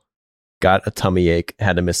testicle, got a tummy ache,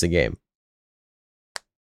 had to miss a game.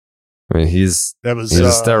 I mean, he's a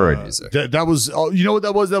steroid user. That was, you know what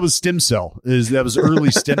that was? That was stem cell. That was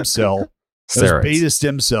early stem cell. That was beta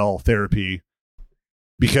stem cell therapy.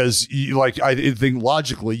 Because, I think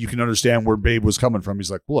logically, you can understand where Babe was coming from.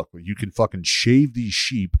 He's like, look, you can fucking shave these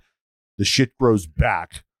sheep. The shit grows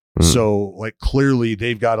back. So, like, clearly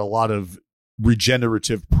they've got a lot of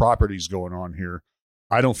regenerative properties going on here.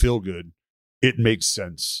 I don't feel good. It makes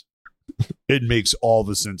sense. It makes all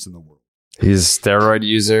the sense in the world. He's a steroid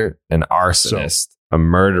user, an arsonist, a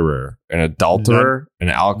murderer, an adulterer, an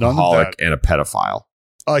alcoholic, and a pedophile.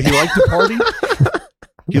 He liked to party.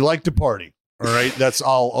 He liked to party. All right, that's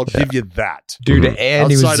all. I'll give you that, dude.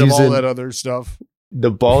 And outside he was of all that other stuff,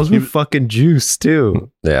 the balls were fucking juice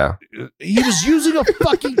too. Yeah, he was using a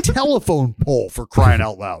fucking telephone pole, for crying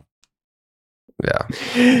out loud. Yeah,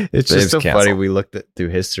 it's just so funny. We looked through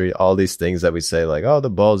history, all these things that we say, like, "Oh,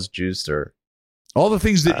 the ball's juiced," or all the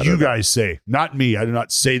things that you guys say, not me. I do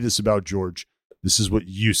not say this about George. This is what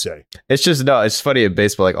you say. It's just, no, it's funny in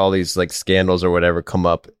baseball, like all these like scandals or whatever come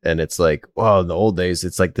up, and it's like, well, in the old days,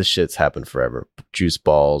 it's like this shit's happened forever. Juice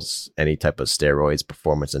balls, any type of steroids,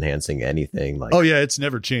 performance enhancing, anything. Like, oh yeah, it's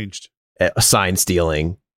never changed. Sign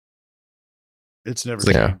stealing. It's never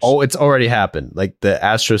changed. Oh, it's already happened. Like the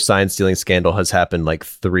Astros sign stealing scandal has happened like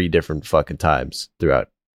 3 different fucking times throughout.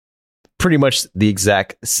 Pretty much the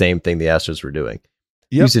exact same thing the Astros were doing.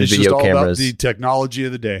 Yep, using it's video just all cameras. about the technology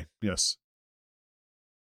of the day. Yes.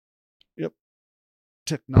 Yep.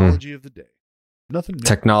 Technology of the day. Nothing new.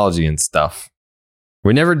 Technology and stuff.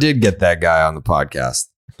 We never did get that guy on the podcast.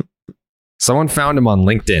 Someone found him on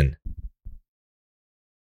LinkedIn.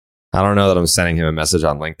 I don't know that I'm sending him a message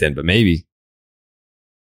on LinkedIn, but maybe.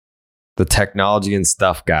 The technology and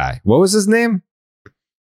stuff guy. What was his name?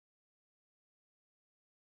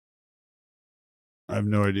 I have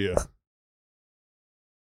no idea.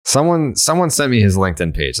 Someone sent me his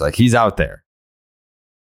LinkedIn page. Like, he's out there.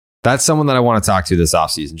 That's someone that I want to talk to this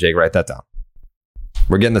offseason. Jake, write that down.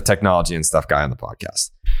 We're getting the technology and stuff guy on the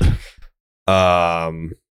podcast.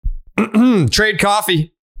 Trade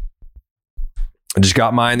coffee. I just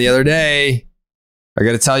got mine the other day. I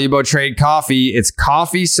got to tell you about Trade Coffee. It's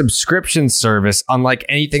coffee subscription service unlike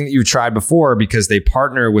anything that you've tried before because they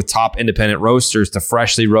partner with top independent roasters to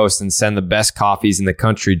freshly roast and send the best coffees in the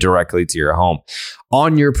country directly to your home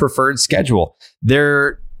on your preferred schedule.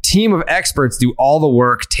 Their team of experts do all the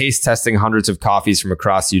work, taste testing hundreds of coffees from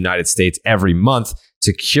across the United States every month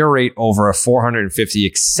to curate over 450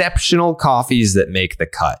 exceptional coffees that make the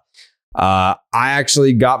cut. I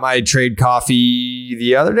actually got my Trade Coffee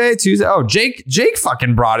the other day, Tuesday. Oh, Jake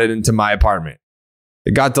fucking brought it into my apartment.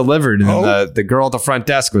 It got delivered, and the girl at the front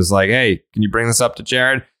desk was like, "Hey, can you bring this up to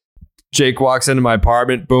Jared?" Jake walks into my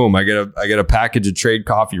apartment. Boom! I get a package of Trade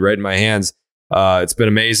Coffee right in my hands. It's been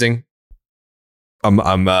amazing.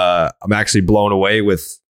 I'm actually blown away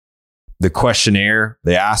with the questionnaire.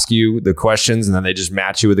 They ask you the questions, and then they just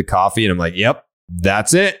match you with the coffee. And I'm like, "Yep,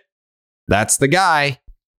 that's it. That's the guy."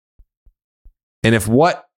 And if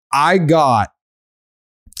what I got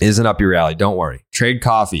isn't up your alley, don't worry. Trade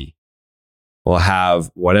Coffee will have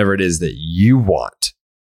whatever it is that you want.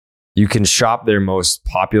 You can shop their most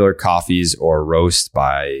popular coffees or roast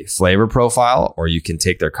by flavor profile, or you can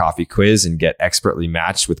take their coffee quiz and get expertly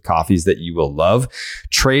matched with coffees that you will love.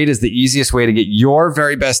 Trade is the easiest way to get your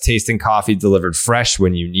very best tasting coffee delivered fresh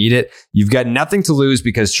when you need it. You've got nothing to lose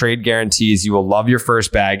because Trade guarantees you will love your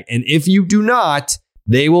first bag. And if you do not,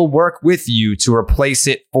 they will work with you to replace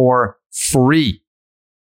it for free.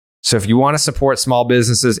 So if you want to support small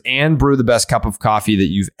businesses and brew the best cup of coffee that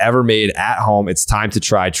you've ever made at home, it's time to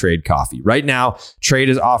try Trade Coffee. Right now, Trade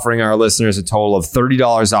is offering our listeners a total of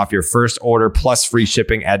 $30 off your first order plus free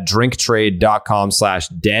shipping at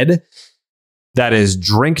drinktrade.com/dead. That is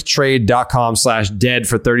drinktrade.com/dead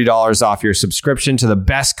for $30 off your subscription to the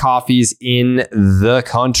best coffees in the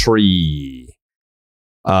country.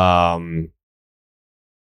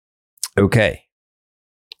 Okay.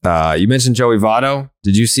 You mentioned Joey Votto.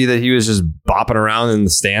 Did you see that he was just bopping around in the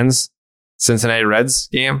stands? Cincinnati Reds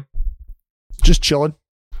game? Just chilling.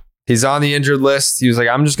 He's on the injured list. He was like,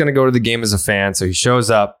 I'm just going to go to the game as a fan. So he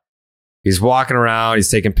shows up. He's walking around.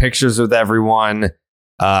 He's taking pictures with everyone.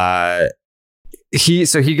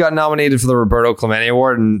 He got nominated for the Roberto Clemente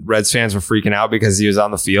Award, and Reds fans were freaking out because he was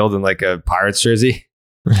on the field in like a Pirates jersey.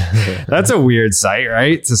 That's a weird sight,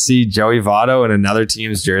 right? To see Joey Votto in another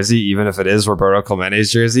team's jersey, even if it is Roberto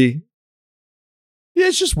Clemente's jersey. Yeah,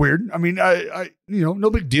 it's just weird. I mean, I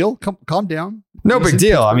no big deal. Calm down. No big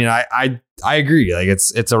deal. I mean, I agree. Like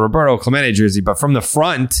it's a Roberto Clemente jersey, but from the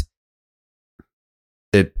front,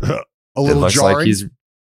 it looks jarring. like he's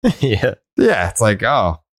yeah. It's like,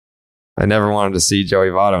 oh, I never wanted to see Joey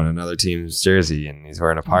Votto in another team's jersey, and he's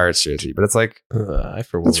wearing a Pirates jersey. But it's like,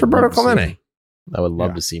 it's Roberto Clemente. I would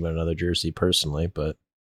love to see him in another jersey personally, but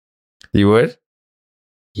you would?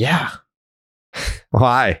 Yeah.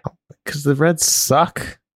 Why? Because the Reds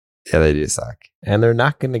suck. Yeah, they do suck. And they're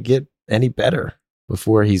not going to get any better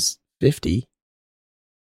before he's 50.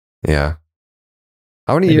 Yeah.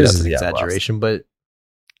 How many Maybe years that's is an he exaggeration, but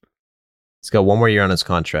he's got one more year on his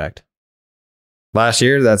contract. Last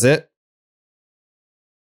year, that's it?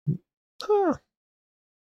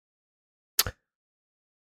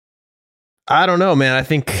 I don't know, man. I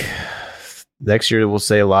think next year will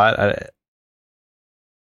say a lot. I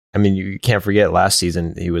mean, you can't forget last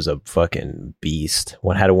season, he was a fucking beast.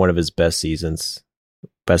 Had one of his best seasons,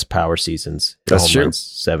 best power seasons. That's true.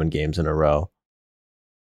 7 games in a row.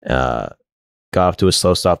 Got off to a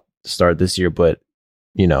slow start this year, but,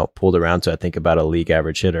 pulled around to, I think, about a league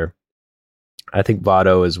average hitter. I think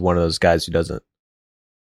Votto is one of those guys who doesn't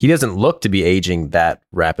look to be aging that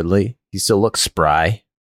rapidly. He still looks spry.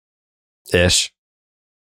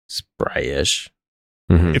 Spry-ish.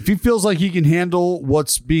 Mm-hmm. If he feels like he can handle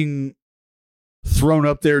what's being thrown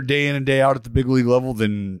up there day in and day out at the big league level,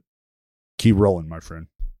 then keep rolling, my friend.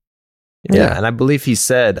 Yeah, and I believe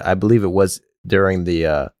it was during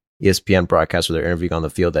the ESPN broadcast where they're interviewing on the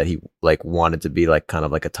field that he wanted to be kind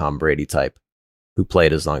of like a Tom Brady type who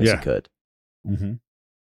played as long as he could. Mm-hmm.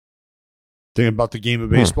 Thing about the game of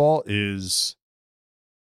baseball is,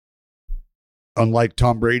 unlike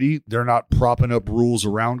Tom Brady, they're not propping up rules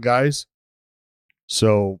around guys.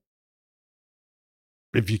 So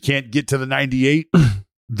if you can't get to the 98,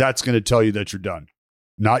 that's going to tell you that you're done.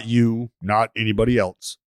 Not you, not anybody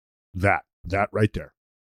else. That right there.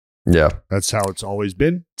 Yeah. That's how it's always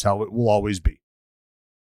been. It's how it will always be.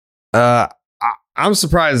 I'm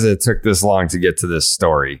surprised that it took this long to get to this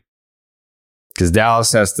story. Because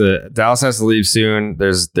Dallas has to leave soon.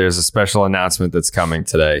 There's a special announcement that's coming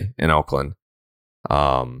today in Oakland.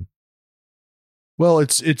 Well,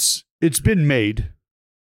 it's been made.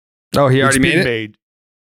 Oh, he already made it?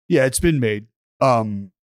 Yeah, it's been made.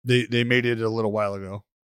 They made it a little while ago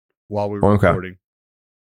while we were recording.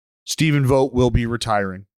 Stephen Vogt will be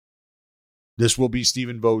retiring. This will be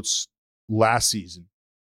Stephen Vogt's last season.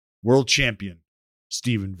 World champion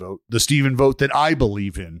Stephen Vogt, the Stephen Vogt that I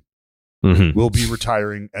believe in, will be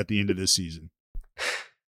retiring at the end of this season.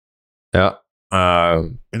 Yeah. I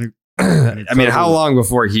mean, how long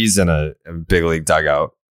before he's in a big league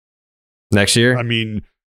dugout? Next year? I mean,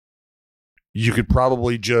 you could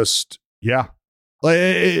probably just,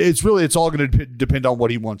 it's all going to depend on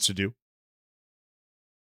what he wants to do.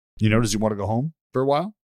 Does he want to go home for a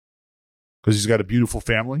while? Because he's got a beautiful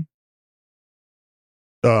family.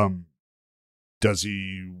 Does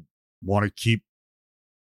he want to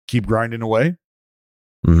keep grinding away?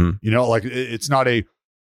 It's not I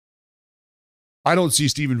don't see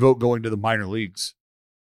Stephen Vogt going to the minor leagues.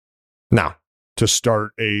 No. To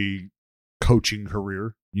start a coaching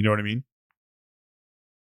career. You know what I mean?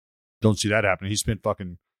 Don't see that happening. He spent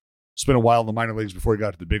a while in the minor leagues before he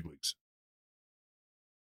got to the big leagues.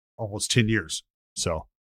 Almost 10 years. So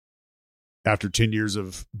after 10 years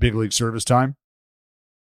of big league service time,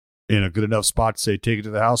 in a good enough spot to say, take it to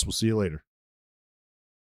the house, we'll see you later.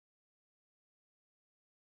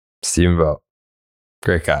 Stephen Vogt.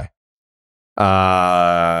 Great guy.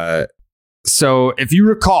 So if you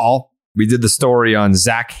recall, we did the story on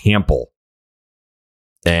Zach Hampel.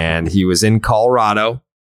 And he was in Colorado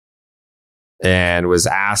and was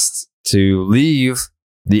asked to leave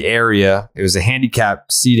the area. It was a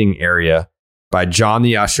handicap seating area by John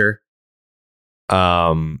the Usher.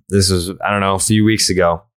 This was, a few weeks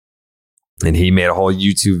ago. And he made a whole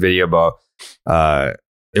YouTube video about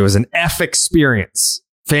it was an F experience,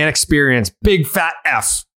 fan experience, big fat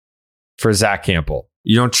F for Zach Hampel.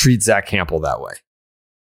 You don't treat Zach Hampel that way.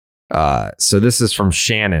 So this is from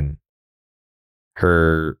Shannon.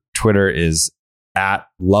 Her Twitter is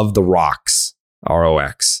 @LoveTheRocks,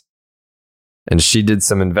 ROX. And she did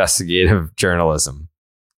some investigative journalism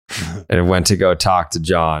and went to go talk to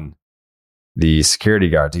John, the security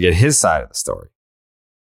guard, to get his side of the story.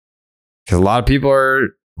 Because a lot of people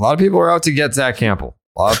are out to get Zach Hampel.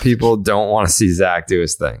 A lot of people don't want to see Zach do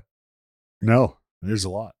his thing. No, there's a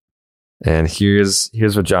lot. And here's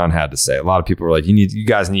what John had to say. A lot of people were like, you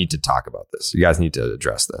guys need to talk about this. You guys need to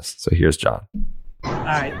address this. So here's John. All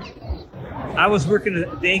right. I was working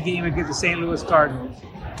a day game against the St. Louis Cardinals.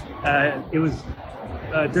 It was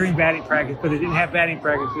during batting practice, but they didn't have batting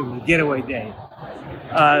practice. It was a getaway day.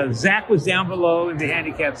 Zach was down below in the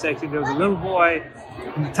handicap section. There was a little boy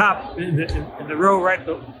in the top, in the row right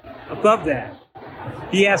above that.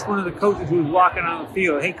 He asked one of the coaches who was walking on the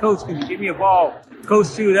field, "Hey, coach, can you give me a ball?" Coach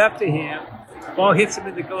threw it up to him. Ball hits him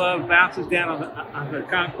in the glove, bounces down on the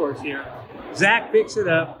concourse here. Zach picks it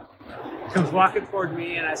up, comes walking toward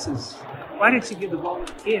me, and I says, "Why didn't you give the ball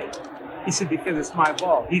to the kid?" He said, "Because it's my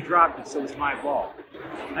ball. He dropped it, so it's my ball."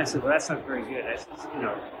 I said, "Well, that's not very good." I said,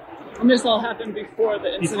 And this all happened before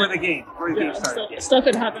the incident? Before the game started. So stuff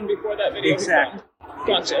had happened before that video. Exactly.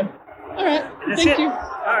 Gotcha. All right. Thank you. All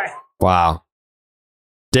right. Wow.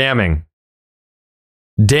 Damning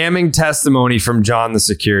testimony from John, the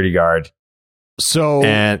security guard. So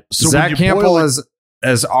Zach Hampel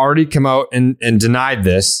has already come out and denied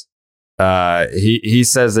this. He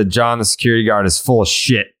says that John, the security guard, is full of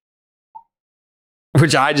shit,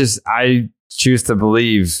 which I choose to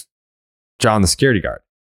believe John, the security guard.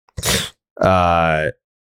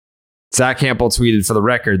 Zach Hampel tweeted, "For the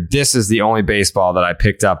record, this is the only baseball that I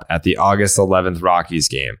picked up at the August 11th Rockies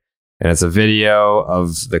game." And it's a video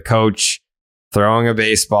of the coach throwing a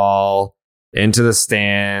baseball into the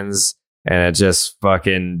stands, and it just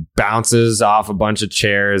fucking bounces off a bunch of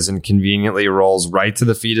chairs and conveniently rolls right to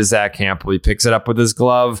the feet of Zach Hampel. He picks it up with his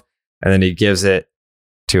glove, and then he gives it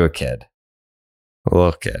to a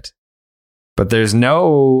little kid. But there's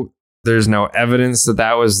no evidence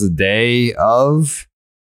that was the day of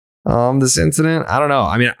this incident. I don't know.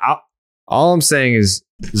 I mean, all I'm saying is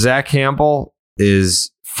Zach Hampel is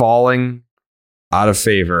falling out of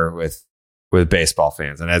favor with baseball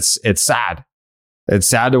fans, and it's sad. It's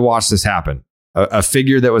sad to watch this happen. A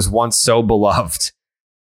figure that was once so beloved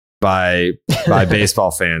by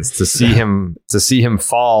baseball fans, to see him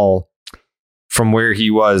fall from where he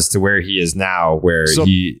was to where he is now, where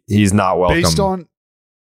he's not welcome.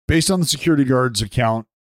 Based on the security guard's account,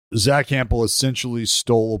 Zach Hampel essentially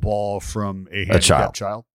stole a ball from a handicapped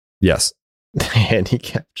child. Yes.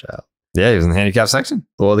 Handicapped child. Yeah, he was in the handicap section.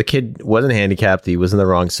 Well, the kid wasn't handicapped. He was in the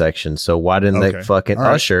wrong section. So why didn't the fucking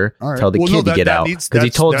usher tell the kid to get out? Because he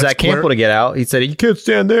told Zach Campbell to get out. He said, "You can't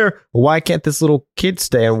stand there." Well, why can't this little kid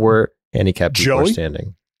stand where handicapped people are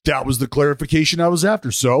standing? That was the clarification I was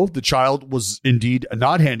after. So the child was indeed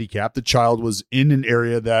not handicapped. The child was in an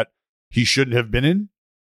area that he shouldn't have been in.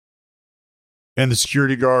 And the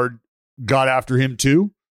security guard got after him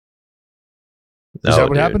too. Is that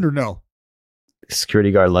what happened or no?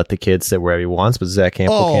 Security guard let the kid sit wherever he wants, but Zach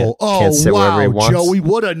Campbell can't sit wherever he wants. Joey,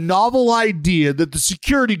 what a novel idea that the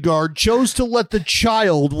security guard chose to let the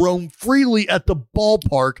child roam freely at the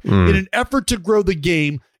ballpark in an effort to grow the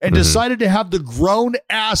game and decided to have the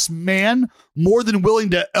grown-ass man more than willing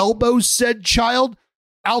to elbow said child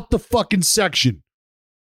out the fucking section.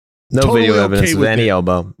 No totally video evidence of any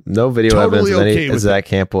elbow. No video evidence of any Zach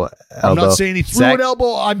Campbell elbow. I'm not saying he threw an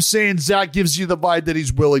elbow. I'm saying Zach gives you the vibe that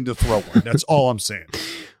he's willing to throw one. That's all I'm saying.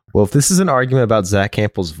 Well, if this is an argument about Zach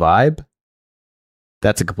Campbell's vibe,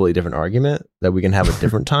 that's a completely different argument that we can have a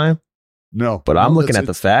different time. No. But I'm looking at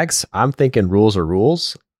the facts. I'm thinking rules are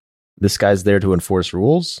rules. This guy's there to enforce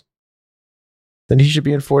rules. Then he should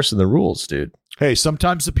be enforcing the rules, dude. Hey,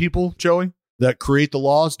 sometimes the people, Joey, that create the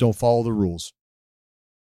laws don't follow the rules.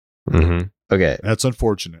 Okay. That's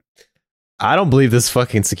unfortunate. I don't believe this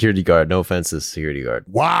fucking security guard. No offense to this security guard.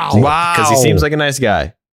 Wow. Because he seems like a nice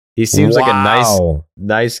guy. He seems like a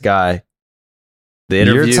nice guy. The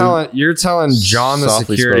interview. You're telling John, the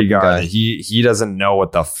security guard, that he doesn't know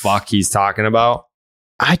what the fuck he's talking about?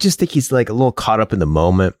 I just think he's like a little caught up in the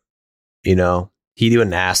moment. You know, he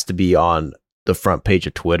didn't ask to be on the front page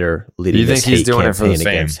of Twitter leading this hate campaign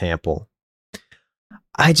against Hampel.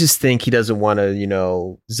 I just think he doesn't want to, you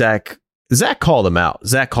know, Zach called him out.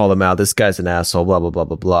 This guy's an asshole, blah, blah, blah,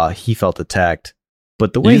 blah, blah. He felt attacked.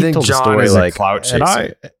 But the way he told the story, like,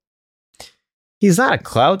 he's not a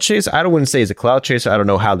cloud chaser. I wouldn't say he's a cloud chaser. I don't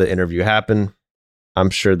know how the interview happened.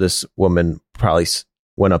 I'm sure this woman probably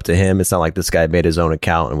went up to him. It's not like this guy made his own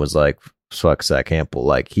account and was like, fuck Zach Campbell.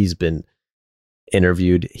 Like, he's been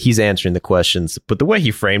interviewed. He's answering the questions. But the way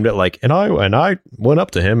he framed it, like, and I went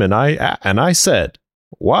up to him and I said,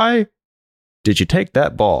 why did you take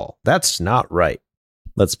that ball? That's not right.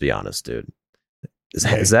 Let's be honest, dude.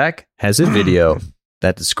 Zach has a video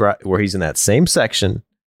that describes where he's in that same section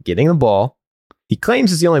getting the ball. He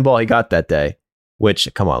claims it's the only ball he got that day,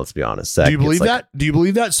 which, come on, let's be honest. Zach, do you believe that? Do you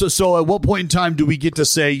believe that? So at what point in time do we get to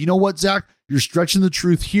say, you know what, Zach, you're stretching the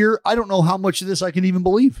truth here. I don't know how much of this I can even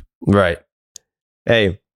believe. Right.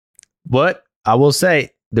 Hey, but I will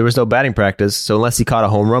say there was no batting practice. So unless he caught a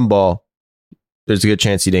home run ball, there's a good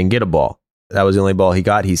chance he didn't get a ball. That was the only ball he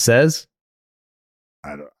got, he says.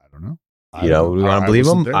 I don't know. We want to believe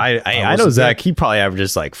him? I know Zach, he probably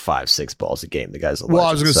averages like 5-6 balls a game. The guy's a legend. Well,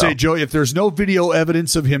 I was going to say, Joey, if there's no video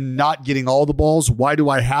evidence of him not getting all the balls, why do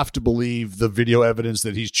I have to believe the video evidence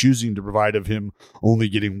that he's choosing to provide of him only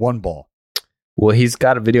getting one ball? Well, he's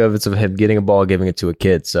got a video evidence of him getting a ball, giving it to a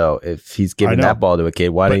kid. So if he's giving that ball to a kid,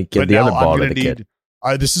 why didn't he give the other ball to the kid?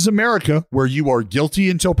 This is America where you are guilty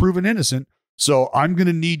until proven innocent. So I'm going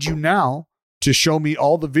to need you now to show me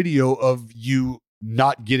all the video of you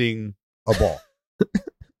not getting a ball.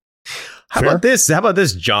 How about this,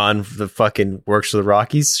 John, the fucking works for the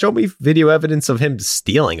Rockies? Show me video evidence of him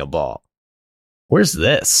stealing a ball. Where's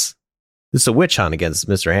this? This is a witch hunt against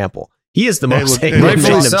Mr. Hampel. He is the most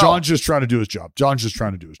John's just trying to do his job.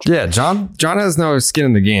 Yeah, John has no skin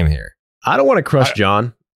in the game here. I don't want to crush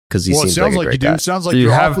John because he seems like a great guy. It sounds like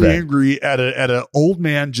you're awfully angry at an old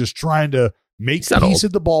man just trying to make peace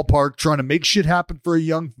at the ballpark, trying to make shit happen for a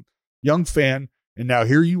young fan. And now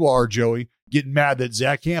here you are, Joey, getting mad that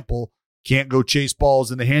Zach Campbell can't go chase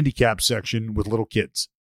balls in the handicap section with little kids.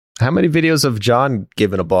 How many videos of John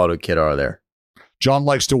giving a ball to a kid are there? John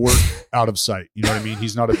likes to work out of sight. You know what I mean?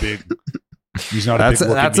 He's not a big.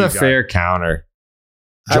 That's a fair counter.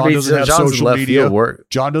 John doesn't have social media.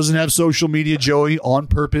 John doesn't have social media, Joey, on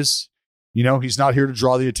purpose. You know, he's not here to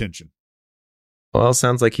draw the attention. Well, it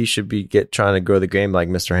sounds like he should be trying to grow the game like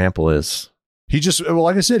Mr. Hampel is. He just, well,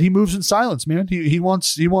 like I said, he moves in silence, man. He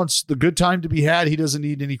wants the good time to be had. He doesn't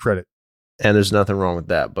need any credit. And there's nothing wrong with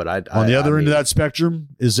that. But on the other end of that spectrum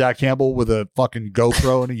is Zach Campbell with a fucking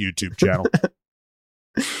GoPro and a YouTube channel.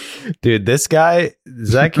 Dude, this guy,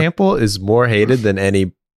 Zach Campbell, is more hated than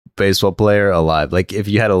any baseball player alive. Like, if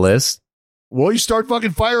you had a list. Well, you start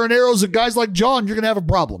fucking firing arrows at guys like John, you're going to have a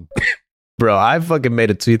problem. Bro, I fucking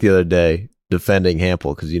made a tweet the other day defending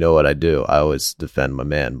Hampel because you know what I do. I always defend my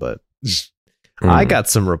man, but I got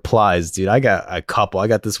some replies, dude. I got a couple. I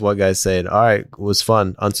got this one guy saying, all right, it was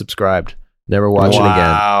fun. Unsubscribed. Never watch it again.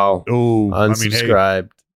 Wow. Oh, unsubscribed.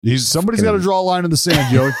 Somebody's got to draw a line in the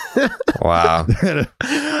sand, Joey. Wow.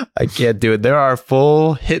 I can't do it. There are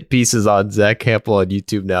full hit pieces on Zach Campbell on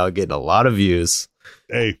YouTube now getting a lot of views.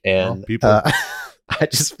 Hey, and people. I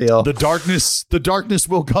just feel the darkness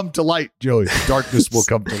will come to light, Joey. The darkness will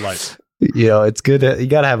come to light. It's good. You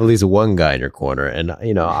got to have at least one guy in your corner. And,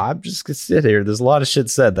 I'm just going to sit here. There's a lot of shit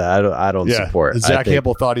said that I don't support. Zach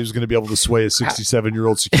Campbell thought he was going to be able to sway a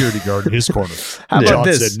 67-year-old security guard in his corner. How about John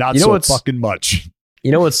this? said, not so fucking much.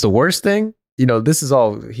 You know what's the worst thing? This is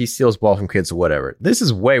all, he steals ball from kids or whatever. This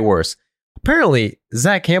is way worse. Apparently,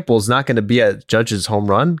 Zach Campbell's not going to be at Judge's home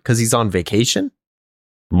run because he's on vacation.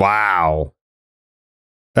 Wow.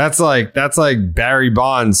 That's like Barry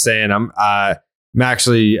Bonds saying, I'm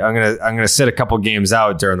gonna sit a couple games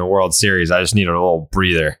out during the World Series. I just need a little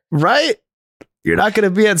breather. Right? You're not going to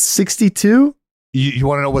be at 62? You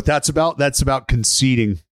want to know what that's about? That's about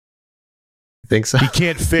conceding. Think so? He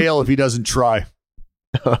can't fail if he doesn't try.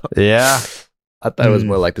 Yeah. I thought it was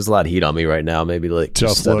more like there's a lot of heat on me right now. Maybe like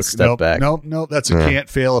tough look. Step back. Nope. That's a can't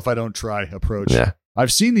fail if I don't try approach. Yeah.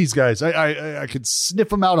 I've seen these guys. I could sniff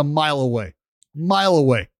them out a mile away.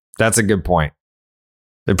 That's a good point.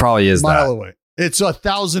 It probably is mile away. It's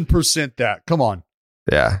 1,000% that. Come on.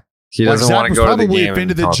 Yeah. He doesn't want to go to the game. Probably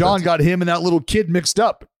offended that John got him and that little kid mixed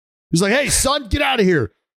up. He's like, hey, son, get out of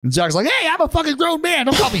here. And Zach's like, hey, I'm a fucking grown man.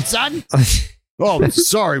 Don't call me son. Oh,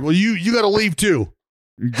 sorry. Well, you got to leave too.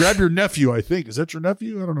 You grab your nephew, I think. Is that your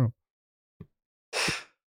nephew? I don't know.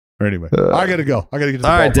 Anyway, I got to go. I got to get to the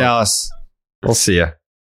all right, ballpark. Dallas. We'll see you.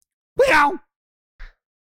 Meow.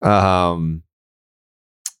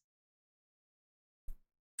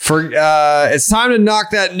 It's time to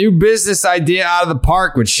knock that new business idea out of the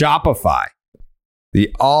park with Shopify,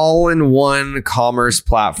 the all-in-one commerce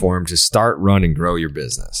platform to start, run, and grow your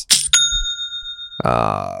business.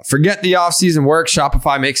 Forget the off-season work.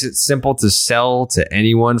 Shopify makes it simple to sell to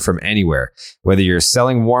anyone from anywhere. Whether you're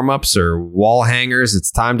selling warm-ups or wall hangers,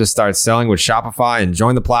 it's time to start selling with Shopify and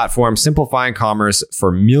join the platform, simplifying commerce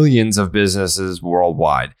for millions of businesses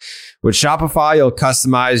worldwide. With Shopify, you'll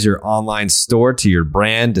customize your online store to your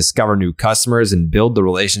brand, discover new customers, and build the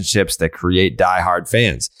relationships that create diehard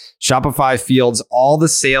fans. Shopify fields all the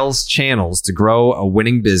sales channels to grow a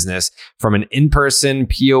winning business, from an in-person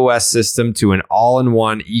POS system to an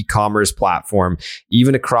all-in-one e-commerce platform,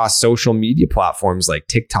 even across social media platforms like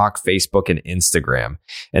TikTok, Facebook, and Instagram.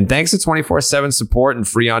 And thanks to 24/7 support and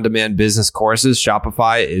free on-demand business courses,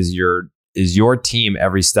 Shopify is your team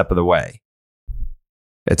every step of the way.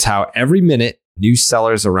 It's how every minute new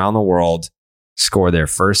sellers around the world score their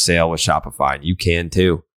first sale with Shopify, and you can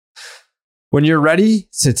too. When you're ready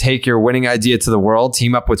to take your winning idea to the world,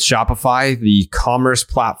 team up with Shopify, the commerce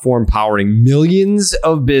platform powering millions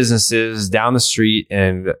of businesses down the street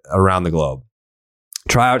and around the globe.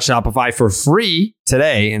 Try out Shopify for free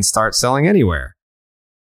today and start selling anywhere.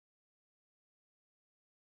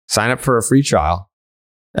 Sign up for a free trial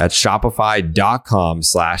at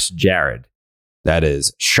shopify.com/Jared. That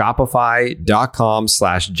is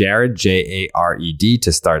shopify.com/Jared, Jared,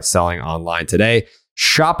 to start selling online today.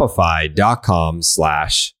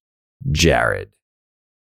 Shopify.com/Jared.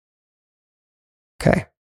 Okay.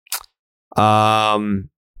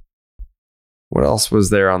 What else was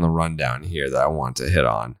there on the rundown here that I want to hit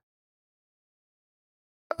on?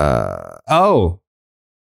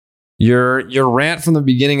 Your rant from the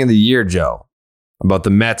beginning of the year, Joe, about the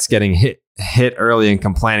Mets getting hit early and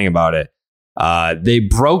complaining about it. They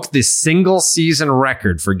broke the single season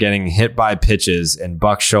record for getting hit by pitches, and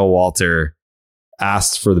Buck Showalter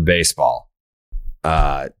asked for the baseball.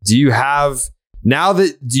 Do you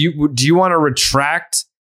want to retract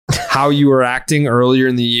how you were acting earlier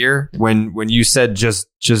in the year when you said just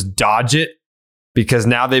dodge it? Because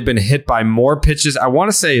now they've been hit by more pitches. I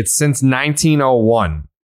want to say it's since 1901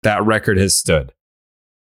 that record has stood.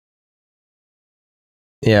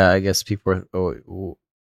 Yeah, I guess people are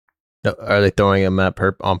they throwing him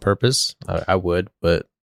on purpose? I would, but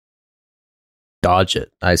dodge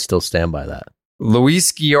it. I still stand by that.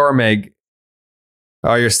 Luis Guillorme.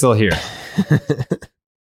 Oh, you're still here.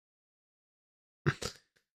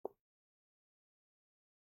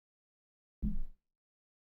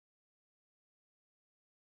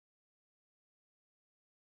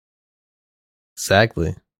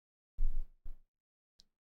 Exactly.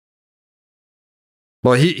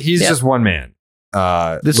 Well, he's just one man.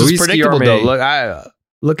 This Luis is predictable, Guillorme, though.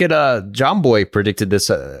 Look at John Boy predicted this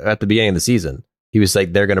at the beginning of the season. He was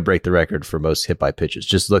like, they're going to break the record for most hit by pitches.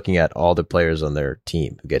 Just looking at all the players on their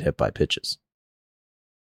team who get hit by pitches.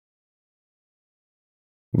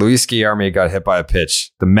 Luis Guillorme got hit by a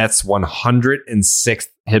pitch. The Mets' 106th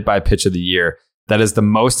hit by pitch of the year. That is the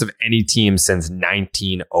most of any team since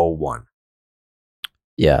 1901.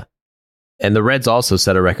 Yeah. And the Reds also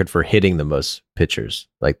set a record for hitting the most pitchers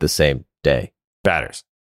like the same day. Batters.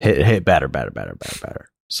 Hit batter.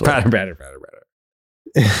 So batter.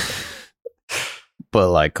 But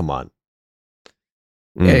like, come on.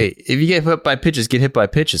 Hey, if you get hit by pitches, get hit by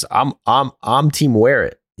pitches. I'm team wear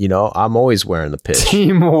it. You know, I'm always wearing the pitch.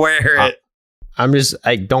 Team wear it. I'm just,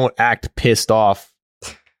 I don't act pissed off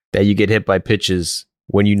that you get hit by pitches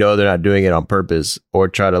when you know they're not doing it on purpose, or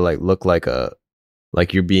try to like look like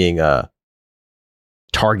you're being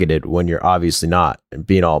targeted when you're obviously not, and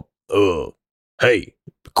being all, oh, hey,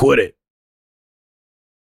 quit it.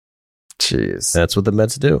 Jeez. That's what the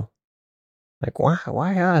Mets do. Like,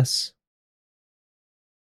 why us?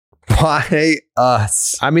 Why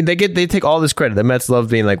us? I mean, they take all this credit. The Mets love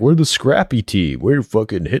being like, we're the scrappy team. We're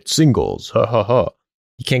fucking hit singles. Ha ha ha.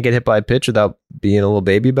 You can't get hit by a pitch without being a little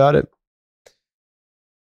baby about it.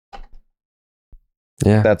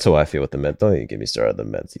 Yeah. That's how I feel with the Mets. Don't even get me started on the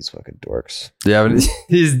Mets. These fucking dorks. Yeah, but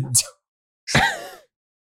he's.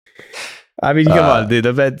 I mean, come on, dude.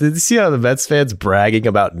 Did you see how the Mets fans bragging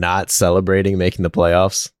about not celebrating making the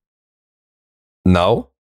playoffs? No.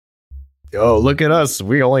 Oh, look at us.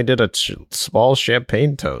 We only did a small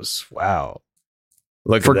champagne toast. Wow.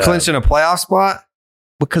 Look for at clinching a playoff spot?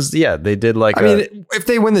 Because, yeah, they did like I mean, if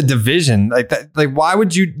they win the division, like that, like why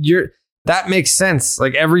would that makes sense.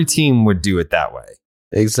 Like every team would do it that way.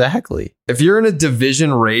 Exactly. If you're in a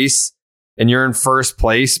division race and you're in first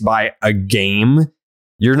place by a game,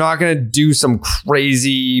 you're not going to do some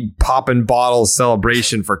crazy popping bottles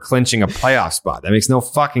celebration for clinching a playoff spot. That makes no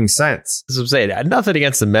fucking sense. That's what I'm saying. Nothing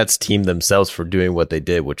against the Mets team themselves for doing what they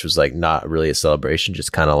did, which was like not really a celebration,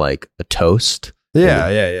 just kind of like a toast.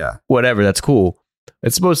 Yeah. Whatever. That's cool.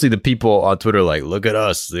 It's mostly the people on Twitter like, look at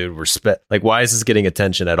us, dude. Like, why is this getting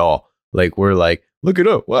attention at all? Like, we're like, look it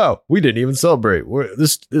up. Wow, we didn't even celebrate.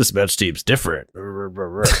 This Mets team's different.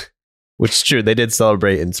 Which is true. They did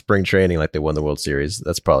celebrate in spring training like they won the World Series.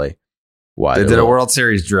 That's probably why they did a World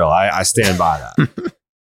Series drill. I stand by that.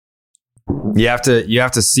 You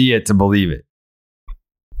have to see it to believe it.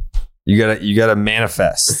 You gotta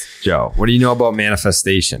manifest, Joe. What do you know about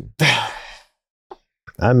manifestation?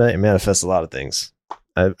 I manifest a lot of things.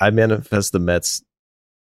 I manifest the Mets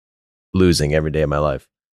losing every day of my life.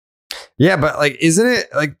 Yeah, but like, isn't it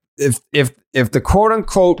like if the quote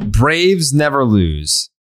unquote Braves never lose?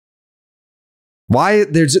 Why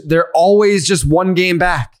they're always just one game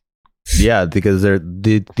back? Yeah, because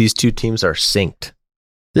these two teams are synced.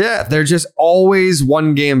 Yeah, they're just always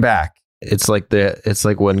one game back. It's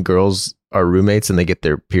like when girls are roommates and they get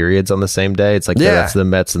their periods on the same day. It's like that's the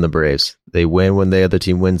Mets and the Braves. They win when the other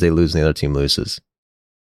team wins. They lose when the other team loses.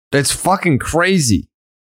 It's fucking crazy.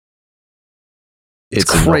 It's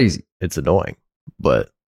crazy. It's annoying,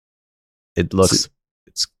 but it looks.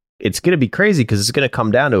 It's going to be crazy because it's going to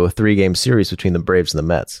come down to a 3-game series between the Braves and the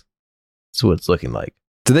Mets. That's what it's looking like.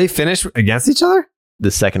 Do they finish against each other?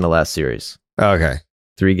 The second to last series. Okay.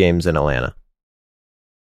 3 games in Atlanta.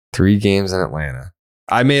 3 games in Atlanta.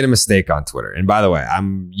 I made a mistake on Twitter. And by the way,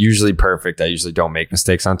 I'm usually perfect. I usually don't make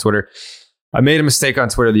mistakes on Twitter. I made a mistake on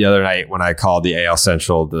Twitter the other night when I called the AL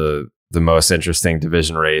Central the most interesting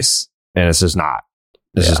division race. And it's just not.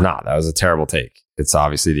 It's just not. That was a terrible take. It's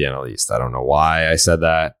obviously the NL East. I don't know why I said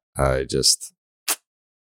that. I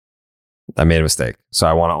made a mistake. So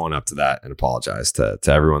I want to own up to that and apologize to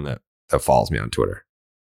everyone that follows me on Twitter.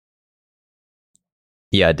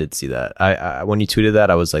 Yeah, I did see that. I when you tweeted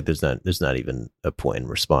that, I was like, there's not even a point in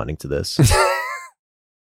responding to this.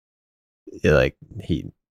 Yeah,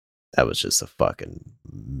 that was just a fucking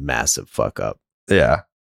massive fuck up. Yeah.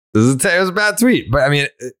 It was a bad tweet. But I mean,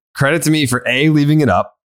 credit to me for leaving it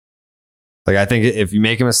up. Like, I think if you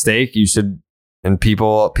make a mistake, you should. And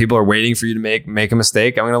people are waiting for you to make a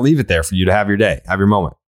mistake. I'm going to leave it there for you to have your day, have your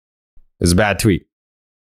moment. It was a bad tweet,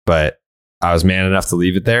 but I was man enough to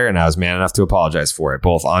leave it there, and I was man enough to apologize for it,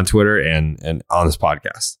 both on Twitter and on this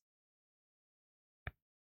podcast.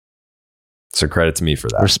 So credit to me for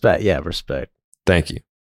that. Respect. Yeah, respect. Thank you.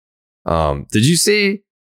 Did you see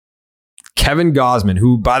Kevin Gausman,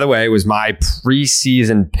 who, by the way, was my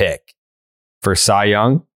preseason pick for Cy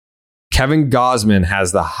Young? Kevin Gausman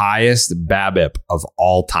has the highest BABIP of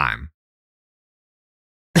all time.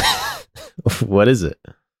 What is it?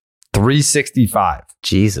 365.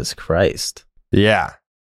 Jesus Christ. Yeah.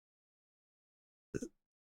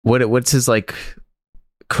 What's his like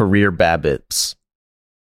career BABIPs?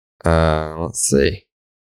 Let's see.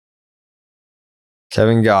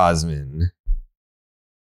 Kevin Gausman.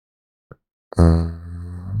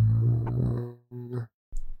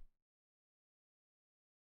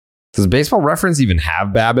 Does Baseball Reference even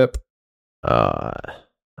have BABIP? I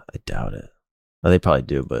doubt it. Well, they probably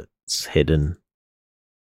do, but it's hidden.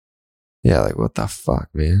 Yeah, like what the fuck,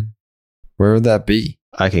 man? Where would that be?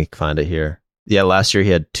 I can find it here. Yeah, last year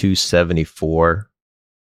he had 274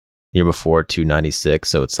 Year before 296.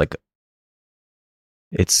 So it's like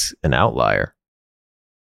it's an outlier.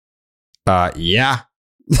 Yeah.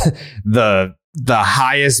 the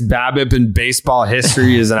highest BABIP in baseball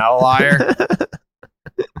history is an outlier.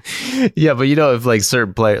 Yeah, but if like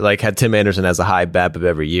certain player like had Tim Anderson has a high BABIP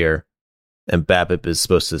every year, and BABIP is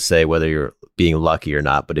supposed to say whether you're being lucky or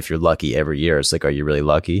not. But if you're lucky every year, it's like, are you really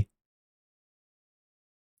lucky?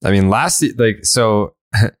 I mean, so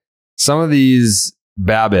some of these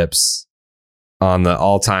BABIPs on the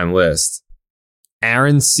all-time list: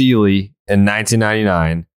 Aaron Seeley in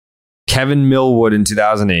 1999, Kevin Millwood in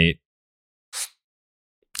 2008,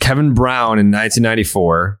 Kevin Brown in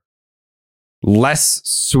 1994, Les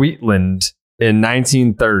Sweetland in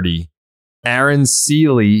 1930, Aaron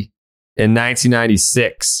Seeley in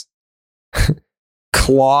 1996,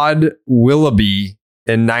 Claude Willoughby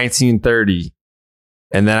in 1930,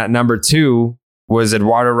 and then at number 2 was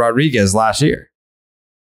Eduardo Rodriguez last year.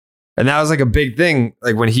 And that was like a big thing.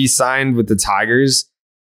 Like when he signed with the Tigers,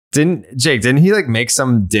 didn't he like make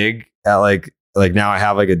some dig at like now I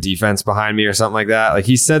have like a defense behind me or something like that? Like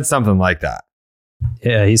he said something like that.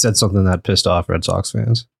 Yeah, he said something that pissed off Red Sox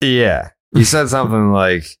fans. Yeah. He said something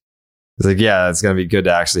like, it's like, yeah, it's going to be good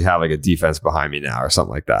to actually have like a defense behind me now or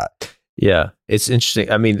something like that. Yeah, it's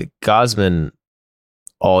interesting. I mean, Gausman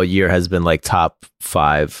all year has been like top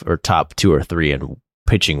 5 or top 2 or 3 in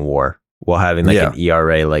pitching WAR while having like an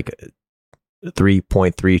ERA like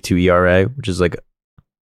 3.32 ERA, which is like,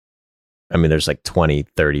 I mean, there's like 20,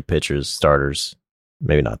 30 pitchers, starters,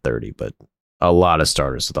 maybe not 30, but a lot of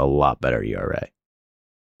starters with a lot better ERA.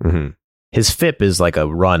 Mm-hmm. His FIP is like a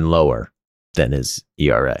run lower than his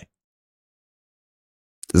ERA.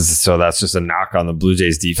 So that's just a knock on the Blue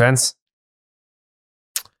Jays defense?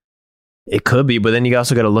 It could be, but then you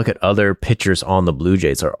also got to look at other pitchers on the Blue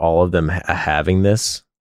Jays. Are all of them having this?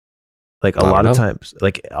 Like a lot of times,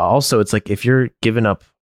 like also it's like if you're giving up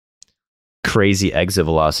crazy exit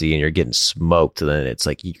velocity and you're getting smoked, then it's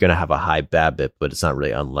like you're going to have a high BABIP, but it's not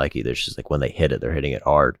really unlucky. There's just like when they hit it, they're hitting it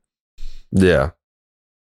hard. Yeah.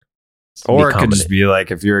 Or it could just be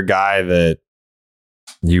like if you're a guy that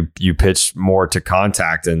you pitch more to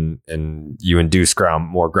contact and you induce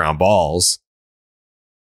more ground balls.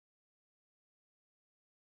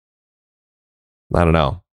 I don't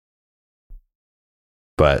know.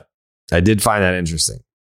 But I did find that interesting.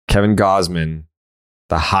 Kevin Gausman,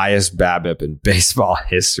 the highest BABIP in baseball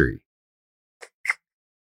history.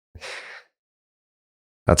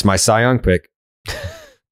 That's my Cy Young pick.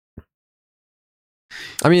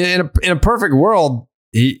 I mean, in a perfect world,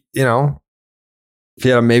 he, if he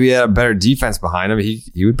had a better defense behind him,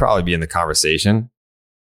 he would probably be in the conversation.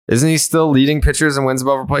 Isn't he still leading pitchers in wins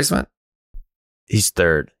above replacement? He's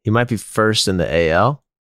third. He might be first in the AL.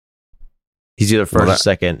 He's either first or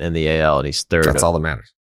second in the AL, and he's third. That's all that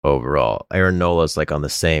matters. Overall, Aaron Nola's like on the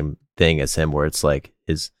same thing as him, where it's like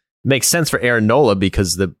makes sense for Aaron Nola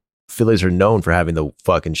because the Phillies are known for having the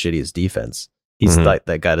fucking shittiest defense. He's like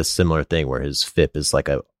that got a similar thing where his FIP is like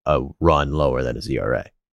a run lower than his ERA.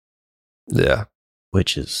 Yeah,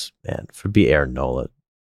 which is, man, for be Aaron Nola,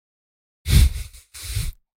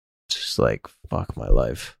 just like fuck my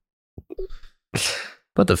life.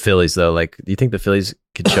 But the Phillies though, like, do you think the Phillies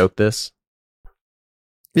could choke this?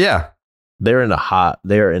 Yeah. They're in the hot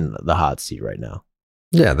seat right now.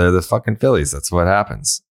 Yeah, they're the fucking Phillies. That's what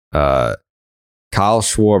happens. Kyle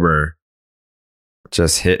Schwarber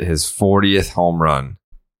just hit his 40th home run.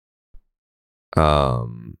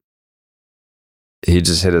 He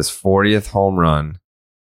just hit his 40th home run.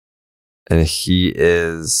 And he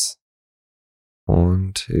is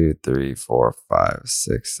 1, 2, 3, 4, 5,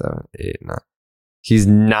 6, 7, 8, 9. He's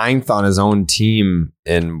 9th on his own team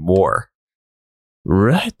in WAR.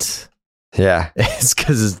 Right? Yeah. It's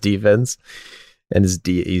because his defense and he's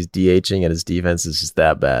DHing and his defense is just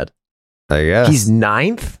that bad. I guess. He's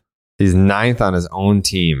 9th? He's 9th on his own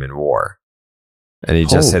team in WAR. And he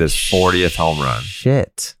just hit his 40th home run.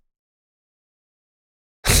 Shit.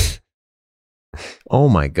 Oh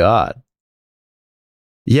my God.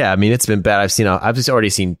 Yeah, I mean, it's been bad. I've just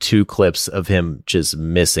already seen 2 clips of him just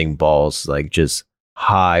missing balls, like just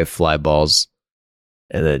high fly balls,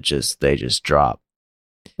 and then they just drop.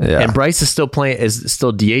 Yeah. And Bryce is still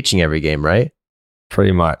DHing every game, right?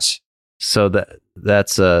 Pretty much. So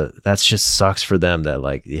that's just sucks for them that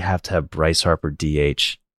like you have to have Bryce Harper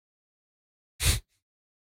DH.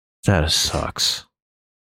 That sucks.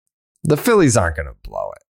 The Phillies aren't going to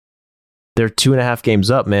blow it. They're 2.5 games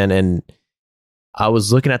up, man, and I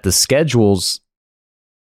was looking at the schedules.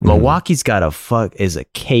 Milwaukee's got is a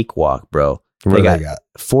cakewalk, bro. They got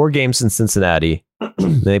 4 games in Cincinnati.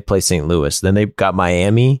 Then they play St. Louis. Then they got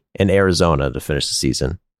Miami and Arizona to finish the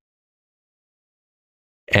season.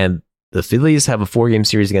 And the Phillies have a 4-game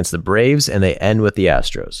series against the Braves, and they end with the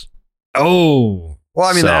Astros. Oh, well,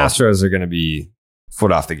 I mean, the Astros are going to be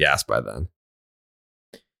foot off the gas by then.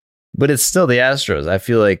 But it's still the Astros. I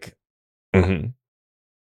feel like, mm-hmm.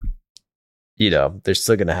 They're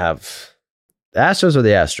still going to have the Astros or the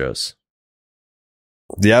Astros.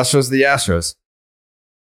 The Astros, the Astros.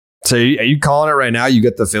 So are you calling it right now? You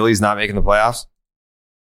get the Phillies not making the playoffs?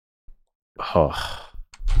 Oh.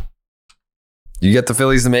 You get the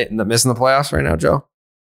Phillies missing the playoffs right now, Joe?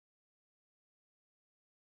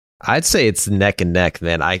 I'd say it's neck and neck,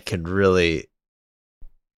 man. I could really...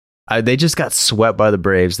 they just got swept by the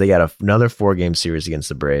Braves. They got another 4-game series against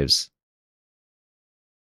the Braves.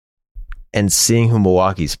 And seeing who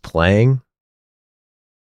Milwaukee's playing...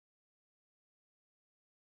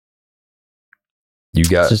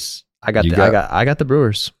 I got the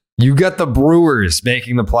Brewers. You got the Brewers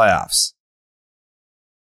making the playoffs.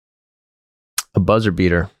 A buzzer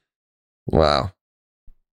beater. Wow.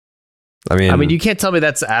 I mean, you can't tell me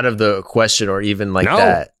that's out of the question or even like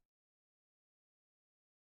that.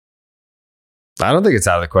 I don't think it's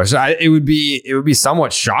out of the question. It would be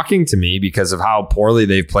somewhat shocking to me because of how poorly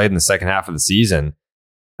they've played in the second half of the season.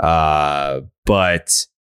 But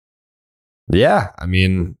yeah, I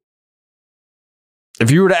mean, if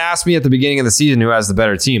you were to ask me at the beginning of the season who has the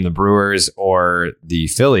better team, the Brewers or the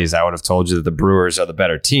Phillies, I would have told you that the Brewers are the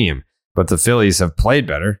better team. But the Phillies have played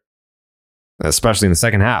better, especially in the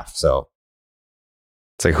second half. So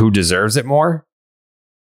it's like, who deserves it more?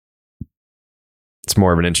 It's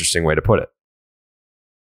more of an interesting way to put it.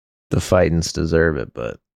 The Fightins deserve it,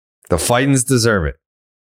 but... The Fightins deserve it.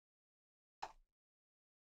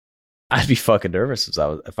 I'd be fucking nervous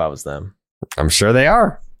if I was them. I'm sure they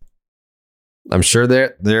are. I'm sure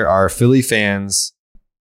there are Philly fans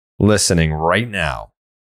listening right now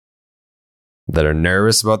that are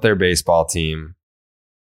nervous about their baseball team.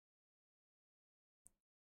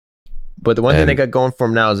 But the one thing they got going for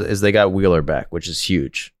them now is they got Wheeler back, which is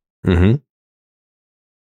huge. Mm-hmm.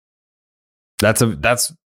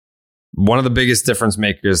 That's one of the biggest difference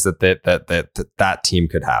makers that team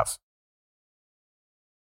could have.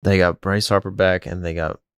 They got Bryce Harper back and they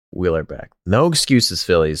got Wheeler back. No excuses,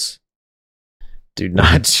 Phillies. Do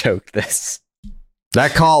not joke this.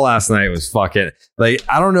 That call last night was fucking like,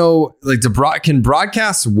 I don't know, like can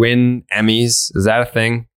broadcasts win Emmys? Is that a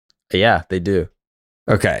thing? Yeah, they do.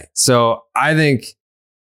 Okay. So I think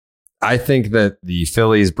that the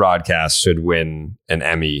Phillies broadcast should win an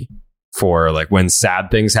Emmy for like when sad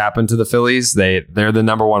things happen to the Phillies. They're the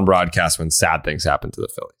number one broadcast when sad things happen to the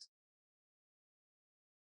Phillies.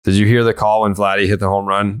 Did you hear the call when Vladdy hit the home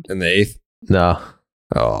run in the 8th? No.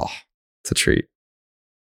 Oh, it's a treat.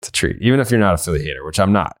 It's a treat. Even if you're not a Philly hater, which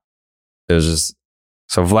I'm not. It was just...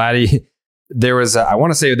 So Vladdy... I want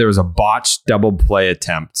to say there was a botched double play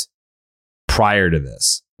attempt prior to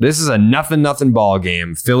this. This is a nothing ball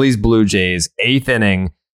game. Phillies Blue Jays, 8th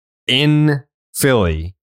inning in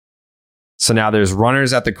Philly. So now there's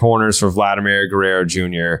runners at the corners for Vladimir Guerrero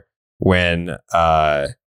Jr. when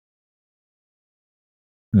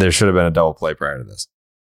there should have been a double play prior to this.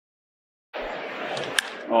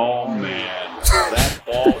 Oh, man. That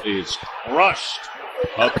ball is crushed.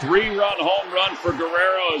 A 3-run home run for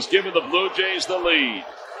Guerrero has given the Blue Jays the lead.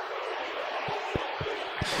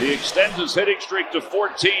 He extends his hitting streak to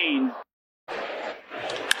 14.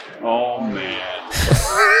 Oh, man.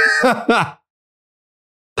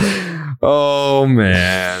 Oh,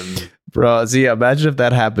 man. Bro, see, imagine if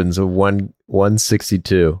that happens with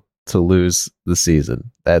 162 to lose the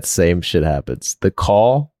season. That same shit happens. The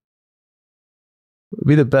call would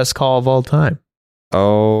be the best call of all time.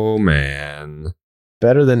 Oh, man.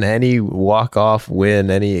 Better than any walk-off win,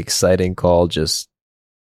 any exciting call, just...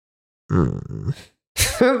 Oh,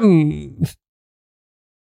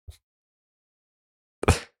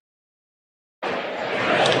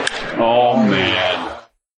 man.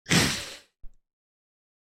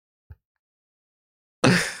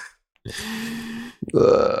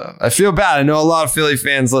 I feel bad. I know a lot of Philly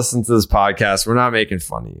fans listen to this podcast. We're not making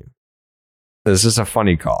fun of you. It's just a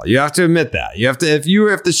funny call. You have to admit that. If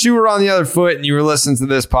the shoe were on the other foot and you were listening to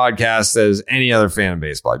this podcast as any other fan of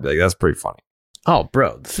baseball, I'd be like, that's pretty funny. Oh,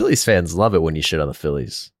 bro, the Phillies fans love it when you shit on the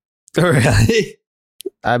Phillies. Really?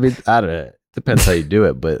 I mean, I don't know. It depends how you do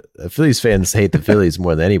it, but the Phillies fans hate the Phillies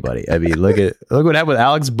more than anybody. I mean, look what happened with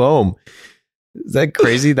Alex Boehm. Is that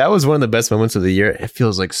crazy? That was one of the best moments of the year. It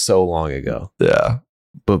feels like so long ago. Yeah.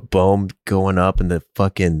 But Boehm going up in the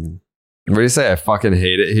fucking... What do you say? I fucking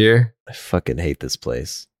hate it here. I fucking hate this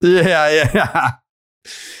place. Yeah.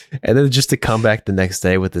 And then just to come back the next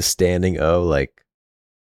day with the standing O, like...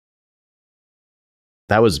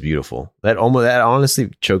 That was beautiful. That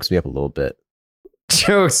honestly chokes me up a little bit.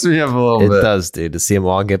 Chokes me up a little bit. It does, dude. To see him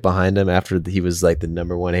all get behind him after he was like the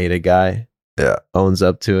number one hated guy. Yeah. Owns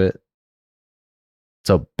up to it. It's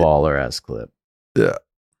a baller ass clip. Yeah.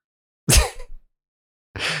 I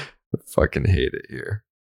fucking hate it here.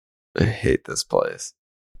 I hate this place.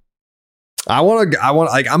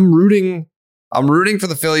 I'm rooting for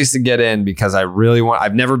the Phillies to get in because I really want.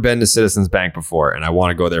 I've never been to Citizens Bank before, and I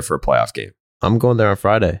want to go there for a playoff game. I'm going there on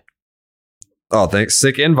Friday. Oh, thanks.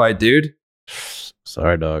 Sick invite, dude.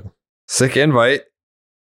 Sorry, dog. Sick invite.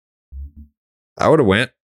 I would have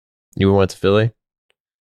went. You went to Philly?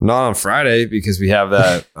 Not on Friday because we have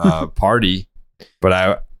that party,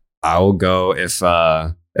 but I will go if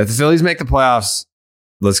the Phillies make the playoffs.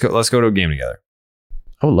 Let's go to a game together.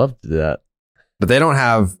 I would love to do that. But they don't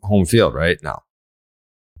have home field, right?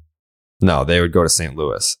 No, they would go to St.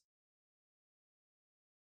 Louis.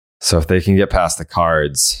 So if they can get past the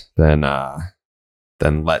Cards, then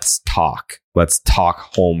let's talk. Let's talk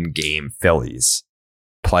home game Phillies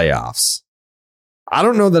playoffs. I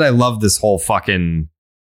don't know that I love this whole fucking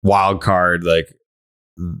wild card, like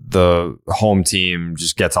the home team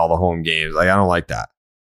just gets all the home games. Like, I don't like that.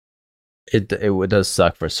 It does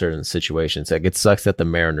suck for certain situations. Like, it sucks that the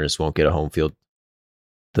Mariners won't get a home field.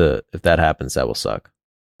 If that happens, that will suck.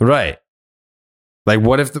 Right. Like,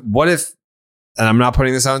 what if, and I'm not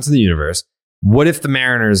putting this out into the universe, what if the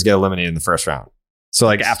Mariners get eliminated in the first round? So,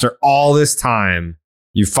 like, after all this time,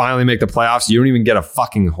 you finally make the playoffs, you don't even get a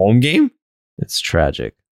fucking home game? It's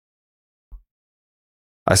tragic.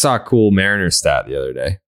 I saw a cool Mariners stat the other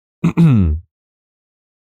day.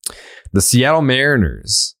 The Seattle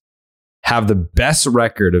Mariners have the best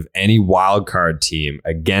record of any wild card team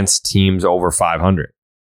against teams over 500.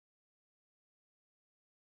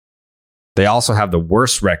 They also have the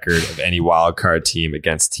worst record of any wild card team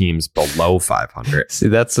against teams below 500. See,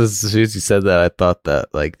 that's as soon as you said that, I thought that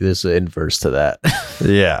like there's an inverse to that.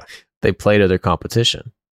 Yeah. They play to their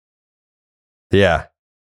competition. Yeah.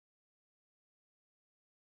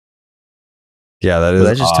 Yeah, that is.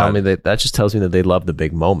 That just tells me that they love the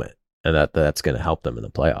big moment and that's going to help them in the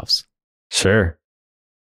playoffs. Sure.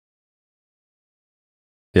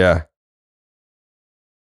 Yeah.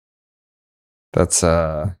 That's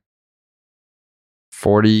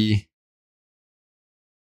 40.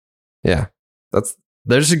 Yeah.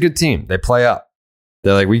 They're just a good team. They play up.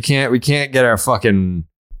 They're like, we can't get our fucking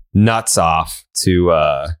nuts off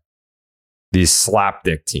to these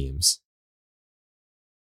slapdick teams.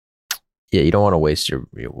 Yeah, you don't want to waste your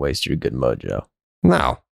good mojo.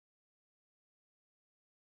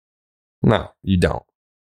 No, you don't.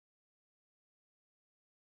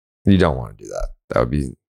 You don't want to do that. That would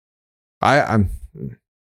be. I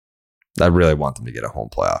really want them to get a home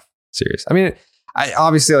playoff series. I mean, I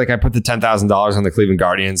obviously I put the $10,000 on the Cleveland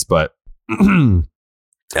Guardians, but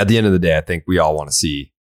at the end of the day, I think we all want to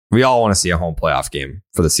see a home playoff game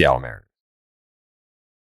for the Seattle Mariners.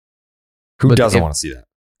 Who doesn't want to see that?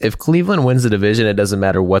 If Cleveland wins the division, it doesn't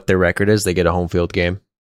matter what their record is. They get a home field game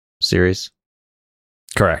series.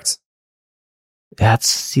 Correct.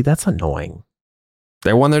 That's annoying.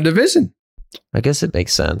 They won their division. I guess it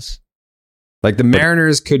makes sense. Like the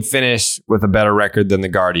Mariners could finish with a better record than the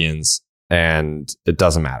Guardians, and it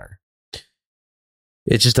doesn't matter.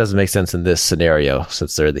 It just doesn't make sense in this scenario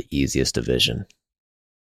since they're the easiest division.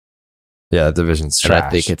 Yeah, the division's trash. And I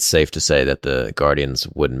think it's safe to say that the Guardians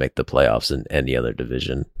wouldn't make the playoffs in any other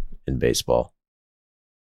division in baseball.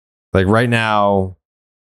 Like right now,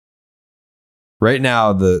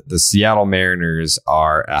 the Seattle Mariners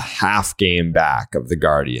are a half game back of the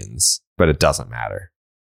Guardians, but it doesn't matter.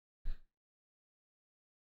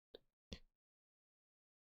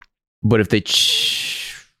 But if they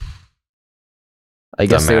I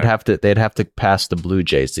guess they'd have to pass the Blue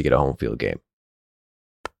Jays to get a home field game.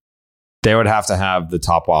 They would have to have the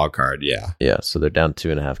top wild card, yeah. Yeah, so they're down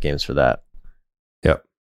 2.5 games for that. Yep.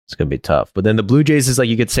 It's going to be tough. But then the Blue Jays is like,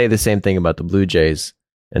 you could say the same thing about the Blue Jays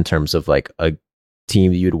in terms of like a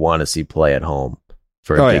team you'd want to see play at home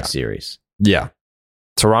for a big series. Yeah.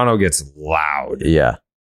 Toronto gets loud. Yeah.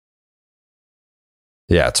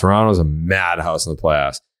 Yeah, Toronto's a madhouse in the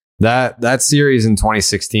playoffs. That series in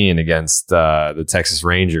 2016 against the Texas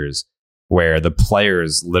Rangers, where the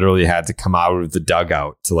players literally had to come out of the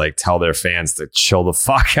dugout to like tell their fans to chill the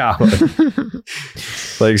fuck out.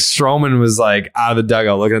 Like Stroman was like out of the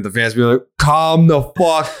dugout looking at the fans being like, calm the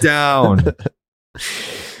fuck down.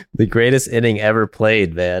 The greatest inning ever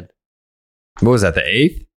played, man. What was that, the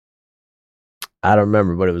 8th? I don't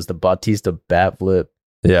remember, but it was the Bautista bat flip.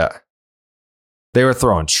 Yeah. They were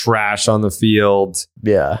throwing trash on the field.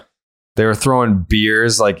 Yeah. They were throwing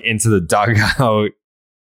beers like into the dugout.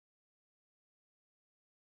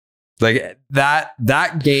 Like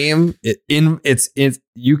that game,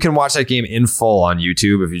 you can watch that game in full on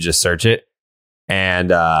YouTube if you just search it. And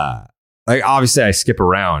like obviously I skip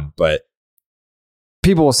around, but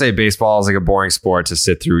people will say baseball is like a boring sport to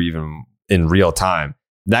sit through even in real time.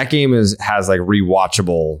 That game has like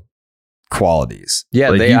rewatchable qualities. Yeah,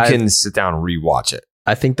 like you can sit down and rewatch it.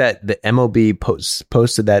 I think that the MLB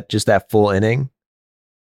posted that full inning.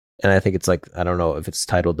 And I think it's like, I don't know if it's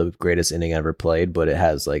titled the greatest inning ever played, but it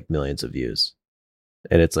has like millions of views.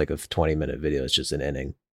 And it's like a 20-minute video. It's just an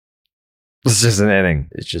inning. It's just an inning.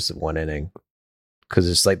 It's just one inning. Because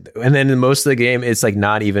it's like, and then in most of the game, it's like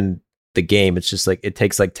not even the game. It's just like, it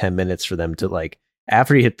takes like 10 minutes for them to like,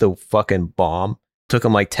 after he hit the fucking bomb, took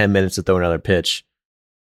him like 10 minutes to throw another pitch.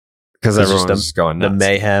 Because everyone was just going nuts. The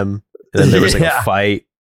mayhem. And then there was like a fight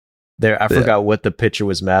there. I forgot what the pitcher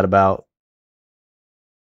was mad about.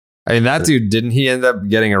 I mean, that dude, didn't he end up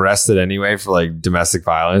getting arrested anyway for like domestic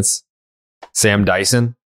violence? Sam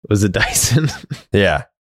Dyson? Was it Dyson? Yeah.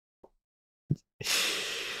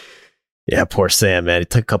 Yeah, poor Sam, man. He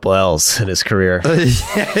took a couple L's in his career.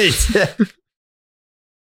 Yeah, he did.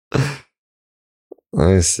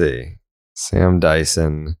 Let me see. Sam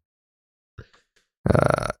Dyson.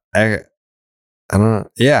 I don't know.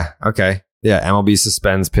 Yeah, okay. Yeah, MLB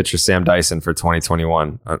suspends pitcher Sam Dyson for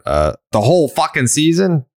 2021. The whole fucking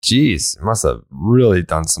season? Jeez, must have really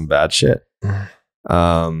done some bad shit.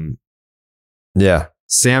 Yeah,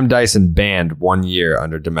 Sam Dyson banned 1 year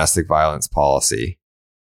under domestic violence policy.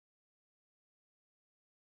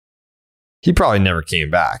 He probably never came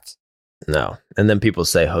back. No. And then people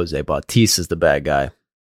say Jose Bautista is the bad guy.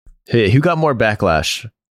 Hey, who got more backlash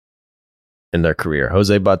in their career,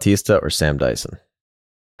 Jose Bautista or Sam Dyson?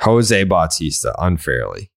 Jose Bautista,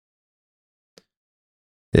 unfairly.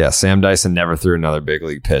 Yeah, Sam Dyson never threw another big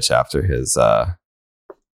league pitch after his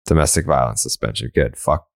domestic violence suspension. Good.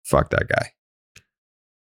 Fuck that guy.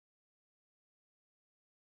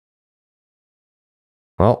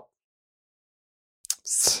 Well,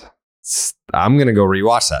 I'm going to go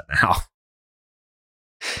rewatch that now.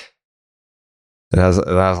 It has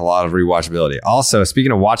a lot of rewatchability. Also,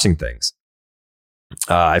 speaking of watching things,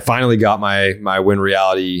 I finally got my Win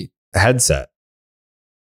Reality headset.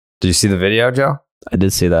 Did you see the video, Joe? I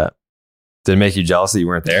did see that. Did it make you jealous that you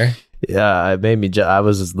weren't there? Yeah, it made me. I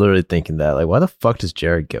was just literally thinking that, like, why the fuck does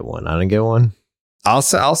Jared get one? I didn't get one. I'll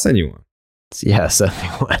send you one. Yeah, send me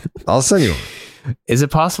one. I'll send you one. Is it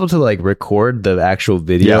possible to like record the actual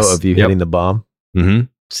video of you hitting the bomb? Mm-hmm.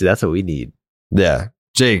 See, that's what we need. Yeah,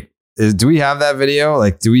 Jake. Do we have that video?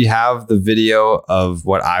 Like, do we have the video of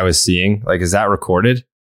what I was seeing? Like, is that recorded?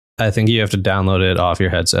 I think you have to download it off your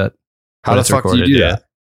headset. How the fuck do you do that?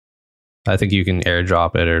 I think you can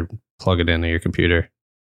airdrop it or plug it into your computer.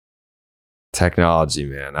 Technology,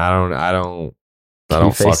 man. I don't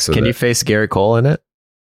fucks with it. Can you face Garrett Cole in it?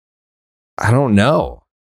 I don't know.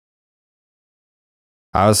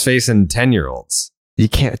 I was facing 10-year-olds. You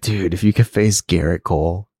can't, dude. If you could face Garrett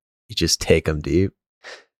Cole, you just take him deep.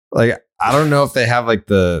 Like, I don't know if they have like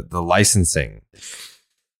the licensing.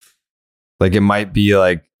 Like, it might be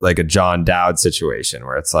like a John Dowd situation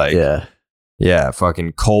where it's like, yeah,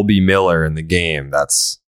 fucking Colby Miller in the game.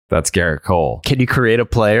 That's Garrett Cole. Can you create a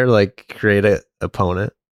player? Like, create an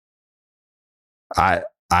opponent? I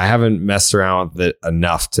haven't messed around with it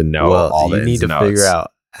enough to know all the ins and outs. You need to figure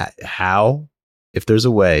out how, if there's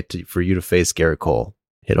a way for you to face Garrett Cole,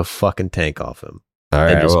 hit a fucking tank off him. All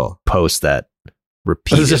right, and just I will post that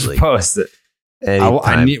repeatedly. Just post it.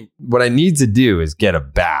 What I need to do is get a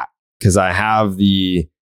bat, because I have the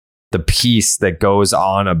piece that goes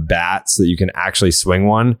on a bat so that you can actually swing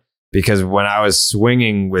one. Because when I was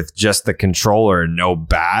swinging with just the controller and no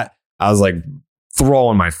bat, I was like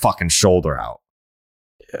throwing my fucking shoulder out.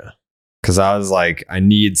 Yeah. Because I was like, I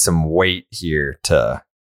need some weight here to...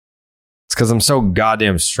 It's because I'm so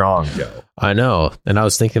goddamn strong, Joe. I know. And I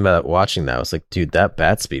was thinking about watching that. I was like, dude, that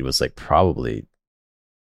bat speed was like probably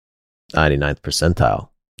 99th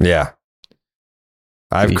percentile. Yeah.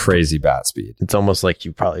 I have crazy bat speed. It's almost like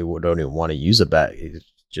you probably don't even want to use a bat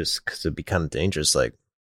just because it'd be kind of dangerous. Like,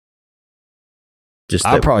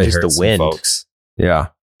 I'll probably hurt the wind, folks. Yeah.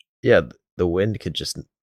 Yeah. The wind could just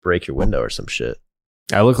break your window or some shit.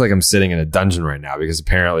 I look like I'm sitting in a dungeon right now because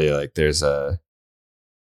apparently like there's a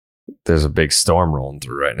big storm rolling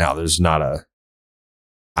through right now. There's not a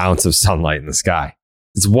ounce of sunlight in the sky.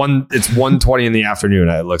 It's 1:20 in the afternoon.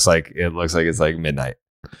 It looks like it's like midnight.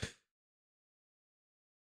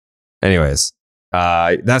 Anyways,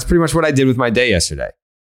 that's pretty much what I did with my day yesterday.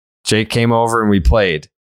 Jake came over and we played.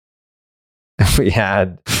 We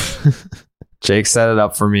had Jake set it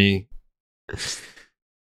up for me.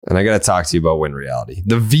 And I got to talk to you about Win Reality.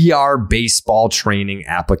 The VR baseball training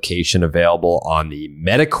application available on the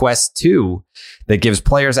MetaQuest 2 that gives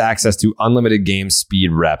players access to unlimited game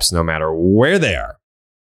speed reps no matter where they are.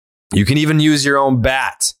 You can even use your own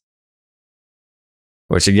bat.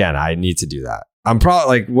 Which again, I need to do that. I'm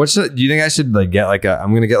probably like, do you think I should like get like I'm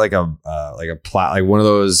going to get like like one of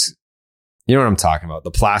those, you know what I'm talking about? The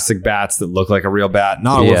plastic bats that look like a real bat,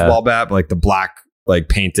 not a wiffle ball bat, but like the black, like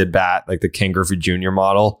painted bat, like the Ken Griffey Jr.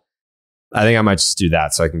 model. I think I might just do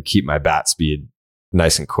that so I can keep my bat speed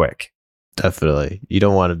nice and quick. Definitely. You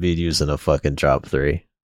don't want to be using a fucking drop 3.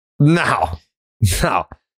 No.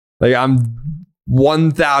 Like I'm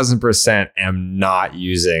 1000% am not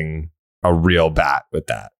using a real bat with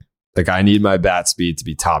that. Like I need my bat speed to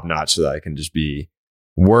be top notch so that I can just be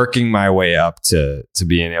working my way up to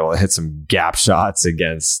being able to hit some gap shots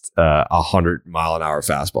against 100-mile-an-hour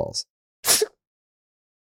fastballs.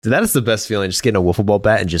 Dude, that is the best feeling. Just getting a wiffle ball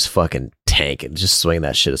bat and just fucking tank and just swing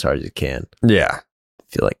that shit as hard as you can. Yeah.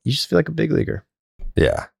 You just feel like a big leaguer.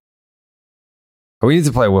 Yeah. We need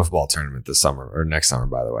to play a wiffle ball tournament this summer or next summer,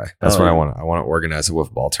 by the way. That's what I want. I want to organize a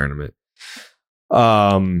wiffle ball tournament.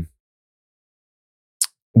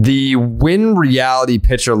 The Win Reality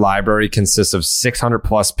pitcher library consists of 600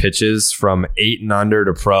 plus pitches from 8 and under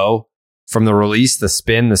to pro. From the release, the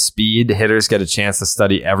spin, the speed, hitters get a chance to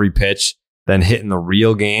study every pitch, then hit in the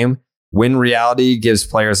real game. Win Reality gives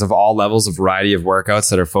players of all levels a variety of workouts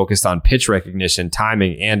that are focused on pitch recognition,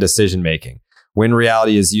 timing, and decision making. Win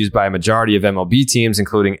Reality is used by a majority of MLB teams,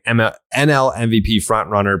 including NL MVP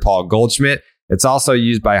frontrunner Paul Goldschmidt. It's also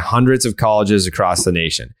used by hundreds of colleges across the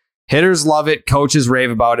nation. Hitters love it. Coaches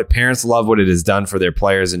rave about it. Parents love what it has done for their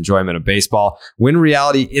players' enjoyment of baseball. Win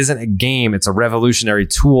Reality isn't a game. It's a revolutionary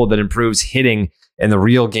tool that improves hitting in the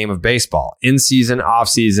real game of baseball. In season, off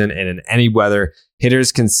season, and in any weather,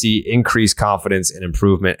 hitters can see increased confidence and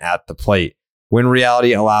improvement at the plate. Win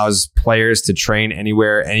Reality allows players to train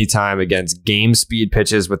anywhere, anytime against game speed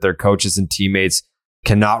pitches with their coaches and teammates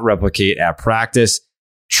cannot replicate at practice.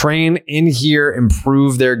 Train in here,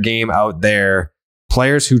 improve their game out there.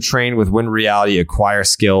 Players who train with Win Reality acquire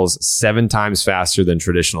skills 7 times faster than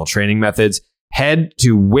traditional training methods. Head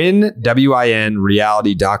to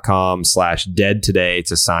winreality.com/dead today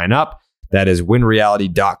to sign up. That is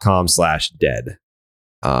winreality.com/dead.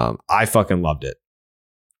 I fucking loved it.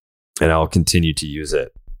 And I'll continue to use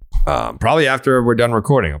it. Probably after we're done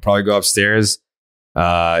recording, I'll probably go upstairs,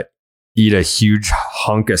 eat a huge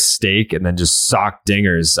hunk of steak, and then just sock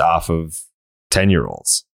dingers off of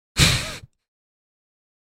 10-year-olds.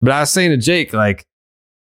 But I was saying to Jake, like,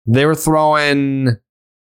 they were throwing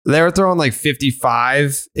like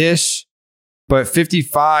 55-ish, but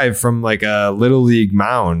 55 from like a little league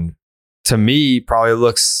mound to me probably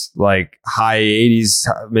looks like high 80s,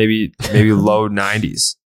 maybe low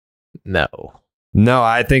 90s. No,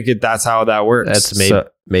 I think that's how that works. That's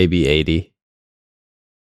maybe 80.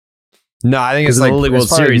 No, I think it's like the Little League World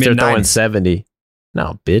Series. They're throwing mid-90s. 70.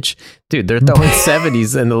 No, bitch, dude, they're throwing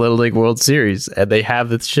 70s in the Little League World Series, and they have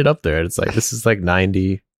this shit up there. It's like this is like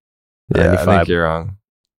 90. Yeah, 95.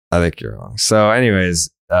 I think you're wrong. So, anyways,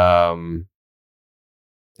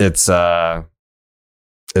 it's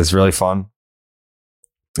really fun.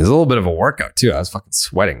 There's a little bit of a workout too. I was fucking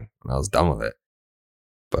sweating when I was done with it,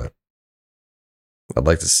 but I'd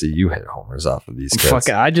like to see you hit homers off of these kids. Fuck,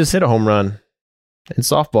 I just hit a home run in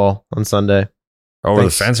softball on Sunday. Over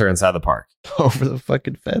the fence or inside the park? Over the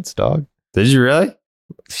fucking fence, dog. Did you really?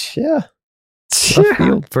 Yeah. Left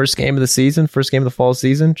field. First game of the season. First game of the fall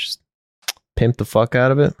season. Just pimped the fuck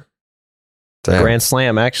out of it. Damn. Grand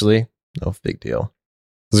slam, actually. No big deal.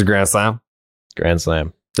 This is a grand slam? Grand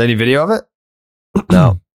slam. Any video of it?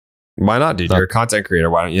 No. Why not, dude? You're a content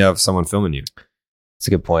creator. Why don't you have someone filming you? It's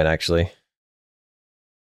a good point, actually.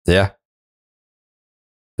 Yeah.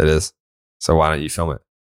 It is. So why don't you film it?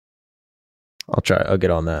 I'll try. I'll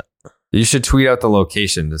get on that. You should tweet out the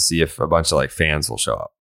location to see if a bunch of like fans will show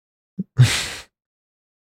up.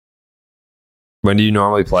 When do you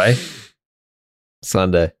normally play?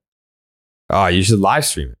 Sunday. Oh, you should live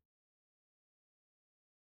stream it.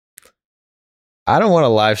 I don't want to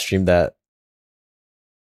live stream that.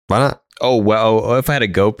 Why not? Oh, well, if I had a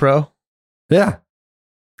GoPro? Yeah.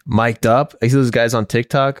 Mic'd up? I see those guys on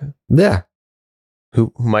TikTok? Yeah.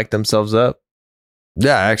 Who mic themselves up?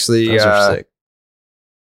 Yeah, actually, Those are sick.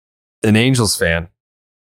 An Angels fan.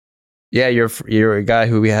 Yeah, you're a guy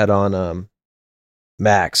who we had on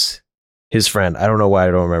Max, his friend. I don't know why I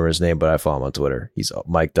don't remember his name, but I follow him on Twitter. He's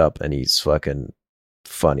mic'd up and he's fucking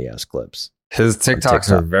funny ass clips. His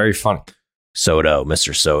TikToks are very funny. Soto,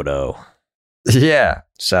 Mr. Soto. Yeah.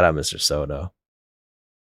 Shout out Mr. Soto.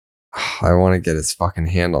 I want to get his fucking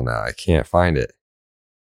handle now. I can't find it.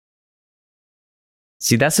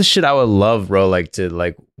 See, that's the shit I would love, bro. Like to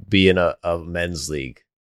like be in a men's league,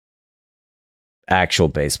 actual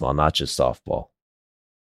baseball, not just softball.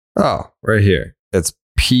 Oh, right here. It's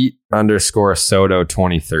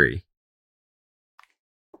Pete_Soto23,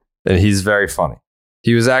 and he's very funny.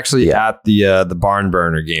 He was actually at the barn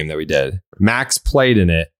burner game that we did. Max played in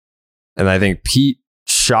it, and I think Pete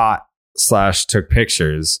shot/took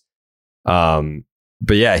pictures. But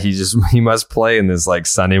yeah, he must play in this like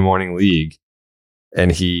Sunday morning league. And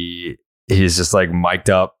he's just like mic'd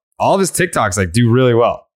up. All of his TikToks like do really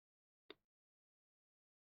well.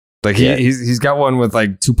 Like he's got one with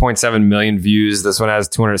like 2.7 million views. This one has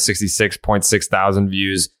 266.6 thousand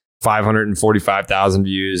views, 545,000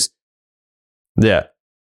 views. Yeah,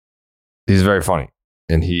 he's very funny,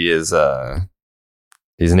 and he's an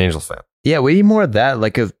Angels fan. Yeah, we need more of that.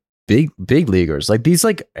 Like a big leaguers, like these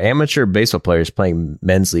like amateur baseball players playing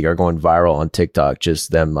men's league are going viral on TikTok.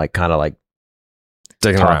 Just them like kind of like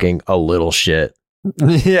talking a little shit.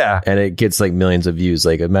 Yeah. And it gets like millions of views.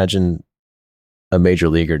 Like imagine a major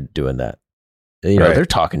leaguer doing that. You know, they're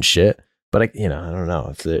talking shit, but I don't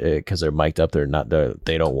know if because they're mic'd up,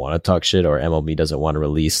 they don't want to talk shit, or MLB doesn't want to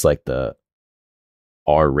release like the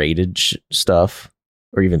R-rated stuff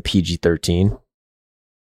or even PG-13.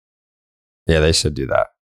 Yeah, they should do that.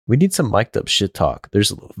 We need some mic'd up shit talk.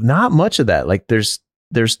 There's not much of that. Like there's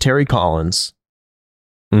Terry Collins.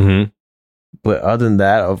 Mm-hmm. But other than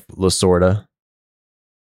that, of Lasorda.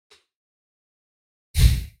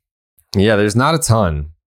 Yeah, there's not a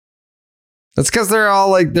ton. That's because they're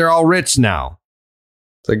all rich now.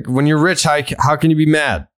 It's like when you're rich, how can you be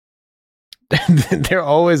mad? They're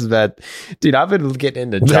always mad. Dude, I've been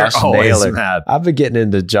getting into Josh Naylor. Mad. I've been getting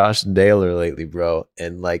into Josh Naylor lately, bro.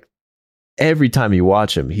 And like every time you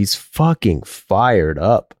watch him, he's fucking fired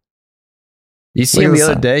up. You see him the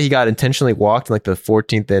other day, he got intentionally walked in like the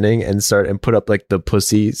 14th inning and put up like the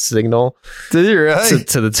pussy signal. Did he really?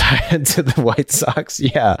 To the White Sox.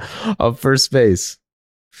 Yeah. On first base.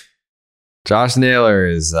 Josh Naylor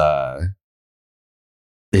is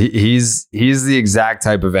he's the exact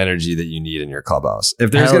type of energy that you need in your clubhouse.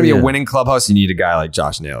 If there's going to be a winning clubhouse, you need a guy like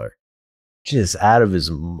Josh Naylor. Just out of his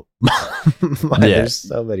mind. There's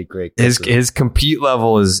so many great his compete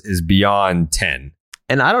level is beyond 10.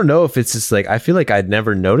 And I don't know if it's just like, I feel like I'd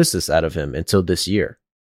never noticed this out of him until this year.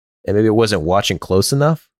 And maybe it wasn't watching close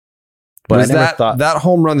enough. But was that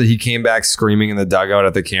home run that he came back screaming in the dugout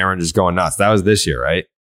at the camera and just going nuts? That was this year, right?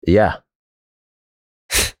 Yeah.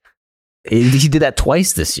 He did that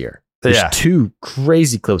twice this year. There's two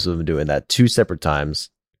crazy clips of him doing that 2 separate times.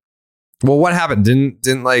 Well, what happened?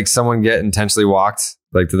 Didn't like someone get intentionally walked?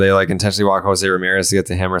 Like, did they like intentionally walk Jose Ramirez to get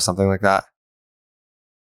to him or something like that?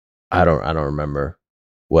 I don't remember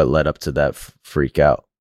what led up to that freak out.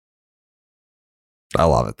 I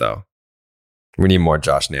love it though. We need more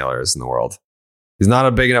Josh Naylors in the world. He's not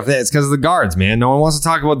a big enough thing. It's because of the guards, man. No one wants to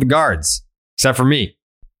talk about the guards except for me.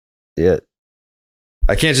 Yeah.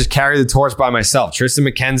 I can't just carry the torch by myself. Tristan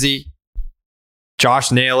McKenzie, Josh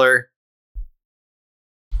Naylor,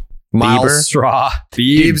 Miles Straw,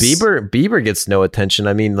 Biebs. Dude, Bieber gets no attention.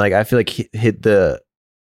 I mean, like I feel like he hit the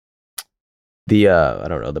I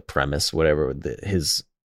don't know, the premise, whatever. His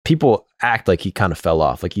people act like he kind of fell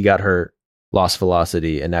off, like he got hurt, lost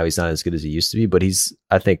velocity, and now he's not as good as he used to be. But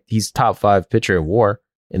I think he's top 5 pitcher in WAR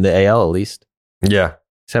in the AL at least. Yeah,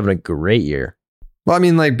 he's having a great year. Well, I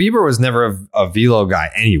mean, like Bieber was never a velo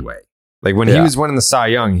guy anyway. Like when he was winning the Cy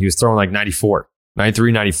Young, he was throwing like 94,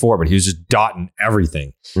 93, 94, but he was just dotting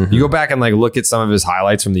everything. Mm-hmm. You go back and like look at some of his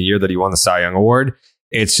highlights from the year that he won the Cy Young Award.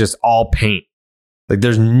 It's just all paint. Like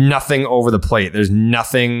there's nothing over the plate. There's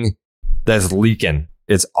nothing that's leaking.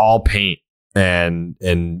 It's all paint and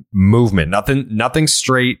movement. Nothing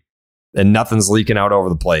straight, and nothing's leaking out over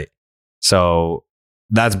the plate. So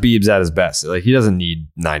that's Biebs at his best. Like he doesn't need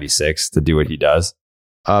 96 to do what he does.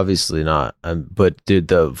 Obviously not. But dude,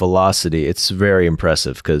 the velocity, it's very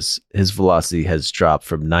impressive because his velocity has dropped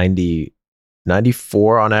from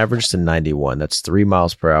 94 on average to 91. That's 3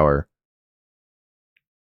 miles per hour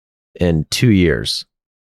in 2 years.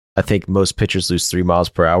 I think most pitchers lose 3 miles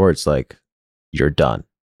per hour. It's like, you're done.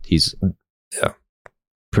 He's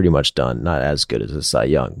pretty much done. Not as good as a Cy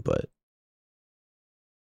Young, but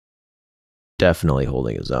definitely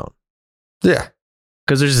holding his own. Yeah.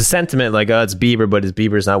 Because there's a sentiment like, oh, it's Bieber, but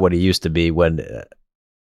Bieber's not what he used to be. When the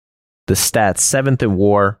stats, 7th in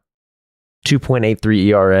WAR, 2.83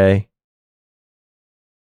 ERA.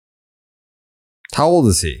 How old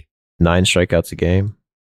is he? 9 strikeouts a game.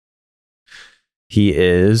 He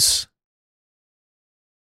is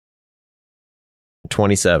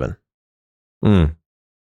 27.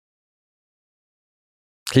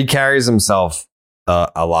 He carries himself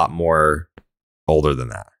a lot more older than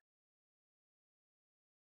that.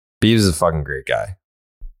 Beavs is a fucking great guy.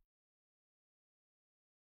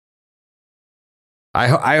 I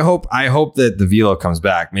hope that the velo comes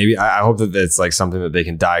back. Maybe I hope that it's like something that they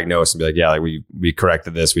can diagnose and be like, yeah, like we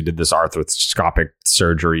corrected this. We did this arthroscopic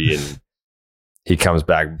surgery, and he comes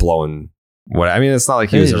back blowing. What I mean, it's not like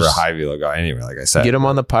he was ever a high velo guy anyway. Like I said, get him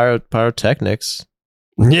on the pyrotechnics.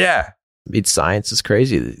 Yeah, I mean, science is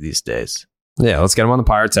crazy these days. Yeah, let's get him on the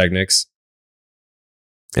pyrotechnics,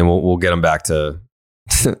 and we'll get him back to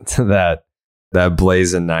to that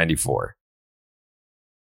blazing 94.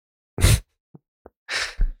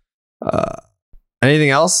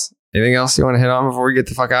 Anything else? Anything else you want to hit on before we get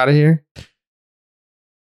the fuck out of here?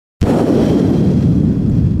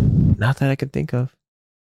 Not that I can think of.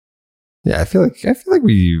 Yeah, I feel like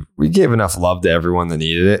we gave enough love to everyone that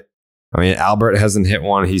needed it. I mean, Albert hasn't hit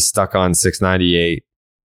one. He's stuck on 698.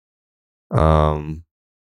 How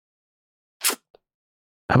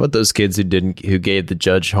about those kids who gave the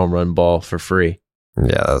judge home run ball for free?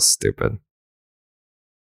 Yeah, that's stupid.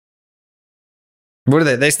 What are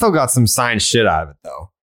they? They still got some signed shit out of it,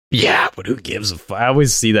 though. Yeah, but who gives a fuck? I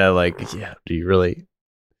always see that like, yeah, do you really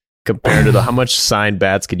compare to how much signed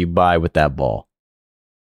bats could you buy with that ball?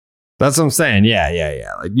 That's what I'm saying.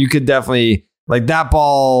 Yeah. Like you could definitely like that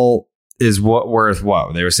ball is worth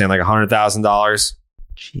what? They were saying like $100,000.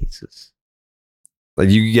 Jesus. Like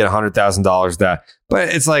you could get $100,000 that, but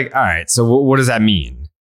it's like, all right. So what does that mean?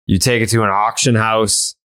 You take it to an auction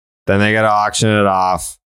house, then they got to auction it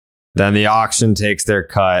off. Then the auction takes their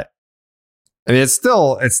cut. I mean, it's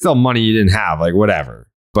still money you didn't have, like whatever.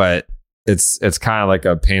 But it's kind of like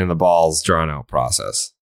a pain in the balls, drawn out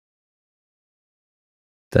process.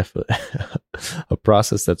 Definitely a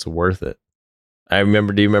process that's worth it. Do you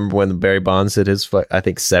remember when Barry Bonds hit his, I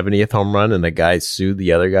think 70th home run, and the guy sued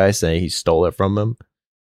the other guy saying he stole it from him?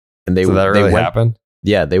 And that really happened?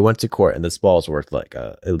 Yeah, they went to court, and this ball's worth like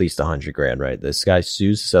at least $100,000, right? This guy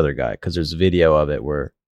sues this other guy because there's video of it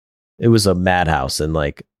where it was a madhouse, and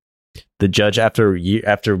like the judge,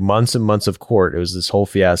 after months and months of court, it was this whole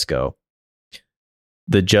fiasco.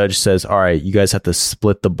 The judge says, "All right, you guys have to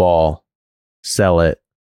split the ball, sell it,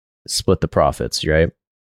 split the profits." Right?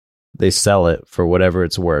 They sell it for whatever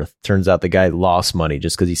it's worth. Turns out the guy lost money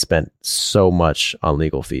just because he spent so much on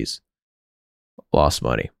legal fees. Lost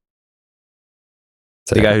money.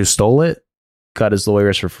 The guy who stole it got his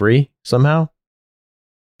lawyers for free somehow.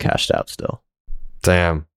 Cashed out still.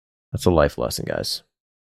 Damn. That's a life lesson, guys.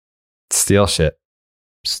 Steal shit.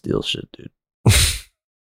 Steal shit, dude.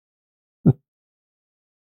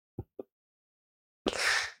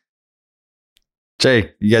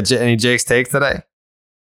 Jake, you got any Jake's takes today?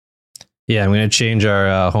 Yeah, I'm going to change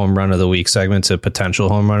our home run of the week segment to potential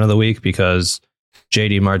home run of the week because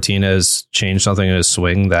JD Martinez changed something in his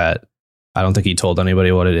swing that I don't think he told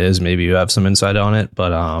anybody what it is. Maybe you have some insight on it,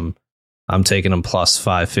 but I'm taking him plus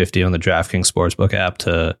 550 on the DraftKings Sportsbook app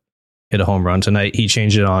to hit a home run tonight. He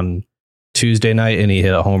changed it on Tuesday night and he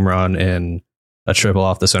hit a home run and a triple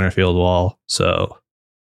off the center field wall. So,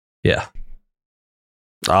 yeah.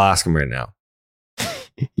 I'll ask him right now.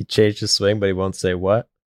 He changed his swing, but he won't say what?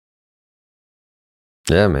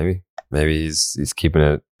 Yeah, maybe. Maybe he's keeping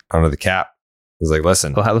it under the cap. He's like,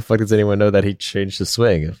 listen. Well, how the fuck does anyone know that he changed his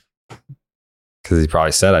swing? Because he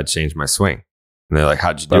probably said I'd change my swing. And they're like,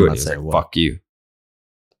 how'd you do it? He's like, fuck you.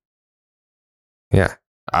 Yeah.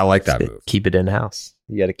 I like that move. Keep it in-house.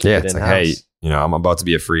 You got to keep it in-house. Like, hey, I'm about to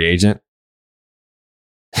be a free agent.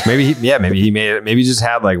 Maybe he made it. Maybe he just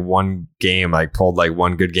had like one game, like pulled like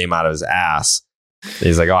one good game out of his ass.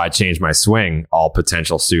 He's like, oh, I changed my swing. All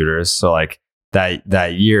potential suitors. So like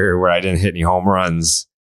that year where I didn't hit any home runs,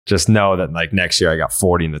 just know that like next year I got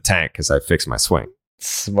 40 in the tank because I fixed my swing.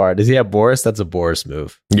 Smart. Does he have Boris? That's a Boris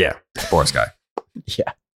move. Yeah, Boris guy.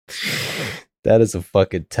 Yeah, that is a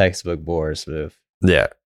fucking textbook Boris move. Yeah,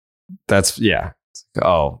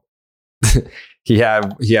 Oh, he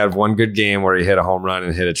had one good game where he hit a home run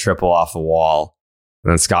and hit a triple off the wall.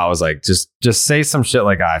 And then Scott was like, just say some shit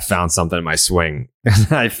like I found something in my swing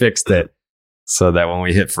and I fixed it so that when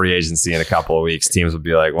we hit free agency in a couple of weeks, teams would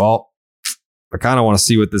be like, well, I kind of want to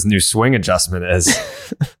see what this new swing adjustment is.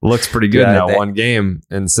 Looks pretty good in that one game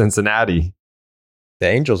in Cincinnati. The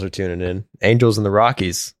Angels are tuning in. Angels and the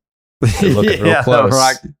Rockies. They're looking real close.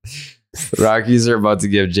 The Rockies are about to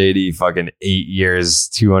give JD fucking 8 years,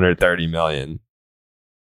 $230 million.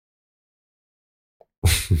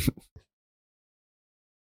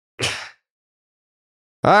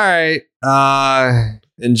 All right.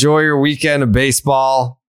 Enjoy your weekend of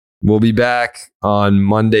baseball. We'll be back on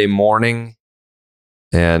Monday morning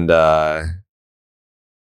And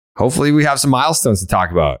hopefully we have some milestones to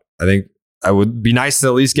talk about. I think it would be nice to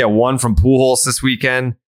at least get one from Pujols this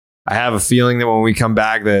weekend. I have a feeling that when we come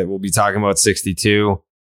back that we'll be talking about 62.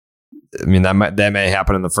 I mean, that may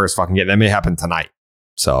happen in the first fucking game. That may happen tonight.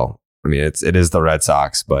 So, I mean, it is the Red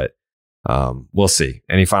Sox, but we'll see.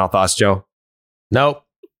 Any final thoughts, Joe? Nope.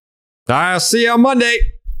 I'll see you on Monday.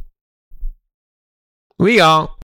 We are.